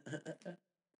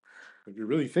you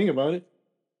really think about it.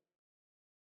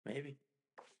 Maybe.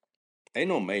 Ain't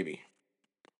no maybe.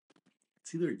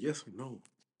 It's either yes or no.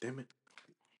 Damn it.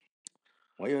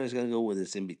 Why you always gotta go with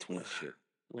this in between shit?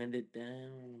 Wind it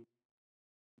down.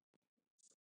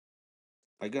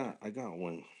 I got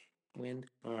one. Wind.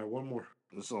 All right, one more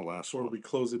This is the last before one. we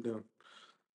close it down.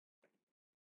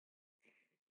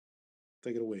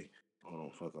 Take it away. Oh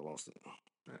fuck! I lost it.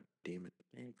 God damn it.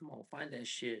 Man, come on, find that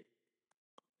shit.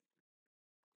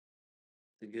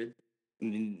 Is it good?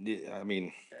 I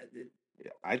mean, It-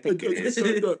 I think it is.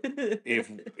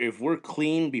 If we're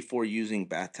clean before using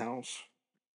bath towels,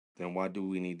 then why do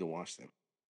we need to wash them?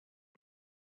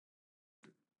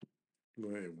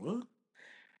 Wait, what?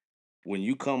 When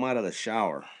you come out of the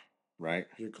shower, right?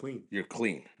 You're clean. You're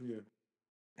clean, Yeah.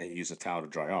 and you use a towel to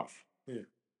dry off. Yeah.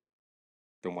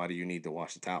 Then why do you need to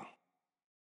wash the towel?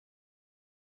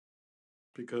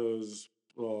 Because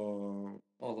All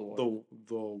the water.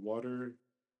 the water,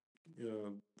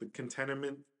 the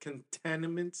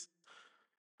contaminants.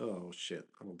 Oh shit!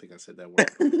 I don't think I said that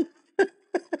word.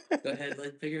 Go ahead,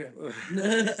 let's figure it out.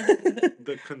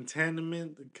 The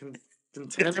contaminant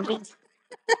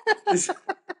is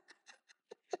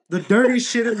the dirty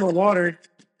shit in the water.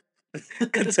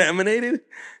 Contaminated?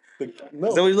 No, Is that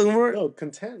what you're looking for? no,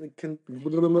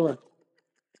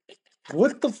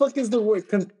 what the fuck is the word?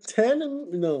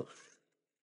 Contaminant? No.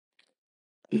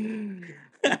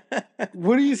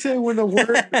 What do you say when the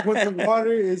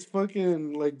water is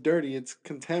fucking like dirty? It's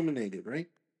contaminated, right?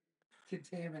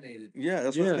 Contaminated. Yeah,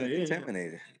 that's Yeah, what's yeah.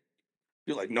 contaminated.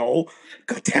 You're like, no,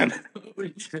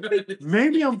 contaminated.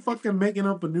 Maybe I'm fucking making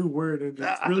up a new word and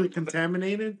it's really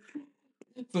contaminated.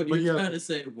 But But you're yeah. trying to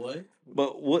say what?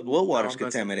 But what No, water's I'm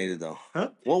not saying contaminated though?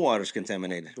 Huh? What water's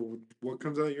contaminated? What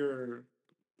comes out the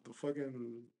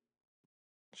fucking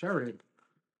shower head?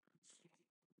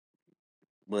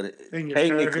 But And your shower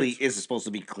technically, heads? it's supposed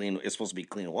to be clean. It's supposed to be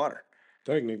clean water,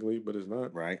 Technically, but it's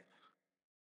not. right?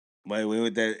 But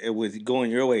with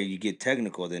going your way, you get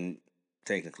technical. Then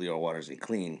technically, our water isn't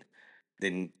clean.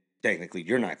 Then technically,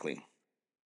 you're not clean.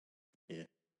 Yeah.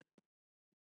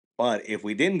 But if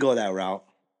we didn't go that route,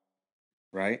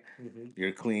 right? Mm-hmm.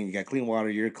 You're clean. You got clean water.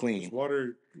 You're clean.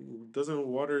 Doesn't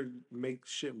water make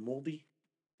shit moldy?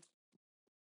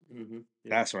 Mm-hmm.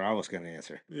 That's what I was going to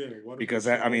answer. Yeah, water. Because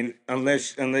makes shit moldy.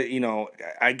 unless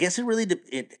I guess it really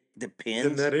it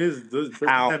depends. Then doesn't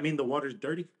that mean the water's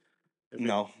dirty?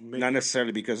 No, not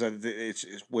necessarily, because it's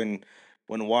when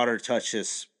water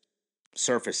touches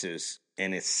surfaces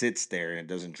and it sits there and it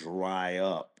doesn't dry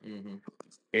up, Mm-hmm.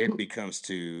 it becomes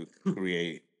to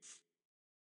create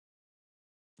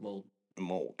mold.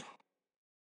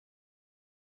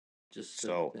 Just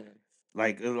So,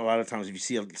 like a lot of times, if you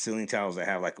see ceiling tiles that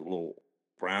have like a little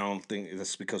brown thing,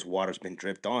 that's because water's been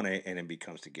dripped on it and it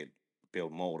becomes to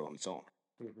build mold on its own.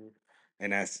 Mm-hmm.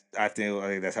 And I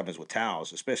think that happens with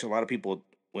towels, especially a lot of people.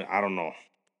 When I don't know,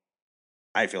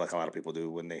 I feel like a lot of people do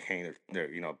when they hang their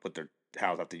put their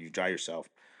towels after you dry yourself.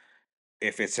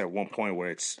 If it's at one point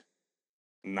where it's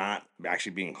not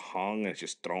actually being hung and it's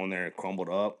just thrown there and crumbled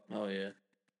up, oh yeah,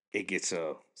 it gets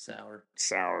a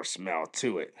sour smell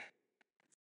to it.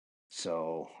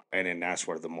 So, and then that's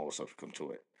where the mold stuff come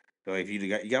to it. So if you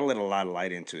got to let a lot of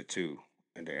light into it too,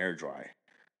 and the air dry,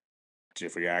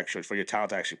 for your towel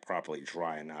to actually properly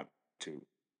dry and not to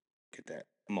get that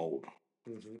mold.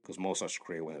 Because mold starts to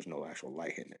create when there's no actual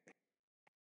light hitting it,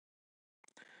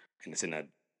 and it's in a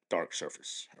dark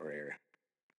surface or area.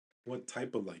 What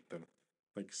type of light though?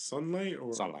 Like sunlight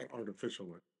or Sunlight. artificial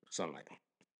light? Sunlight.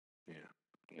 Yeah.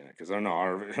 Yeah, because I don't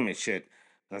know. I mean, shit.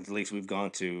 At least we've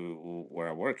gone to where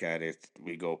I work at.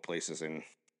 We go places and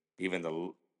even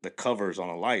the covers on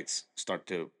the lights start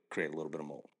to create a little bit of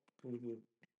mold. Mm-hmm.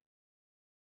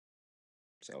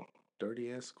 So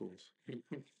Dirty ass schools.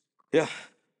 yeah,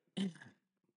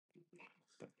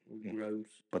 Gross.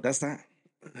 but that's that.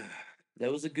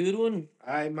 That was a good one.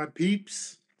 All right, my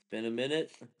peeps. It's been a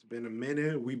minute. It's been a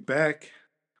minute. We back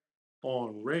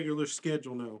on regular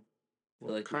schedule now. I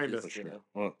feel like kind of. just, you know,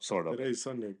 Well, sort of. Today's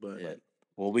Sunday, but yeah.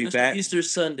 We'll be Just back. Easter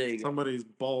Sunday. somebody's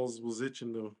balls was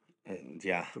itching to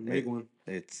Yeah, make one.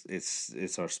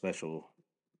 it's our special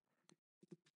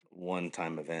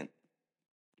one-time event.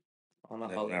 On a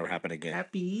That'll never holiday. happen again.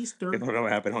 Happy Easter. It'll never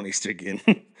happen on Easter again.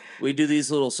 We do these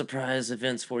little surprise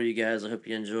events for you guys. I hope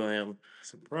you enjoy them.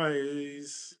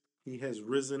 Surprise. He has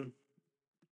risen.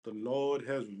 The Lord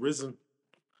has risen.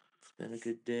 It's been a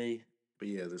good day. But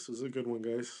yeah, this was a good one,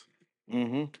 guys.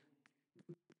 Mm-hmm.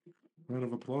 Round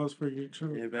of applause for you, too.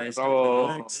 Everybody's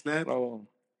Oh, Snap. oh.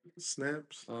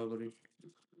 Snaps. Woohoo!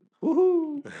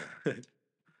 All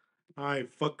right,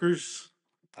 fuckers.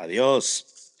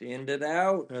 Adios. Send it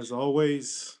out. As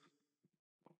always,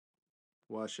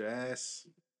 wash your ass,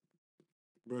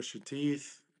 brush your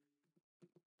teeth.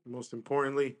 Most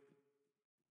importantly,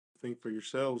 think for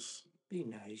yourselves. Be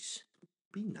nice.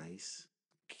 Be nice.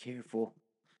 Careful.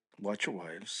 Watch your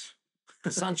wives.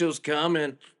 Sancho's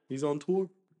coming. He's on tour.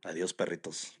 Adios,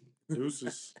 perritos.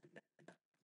 Deuces.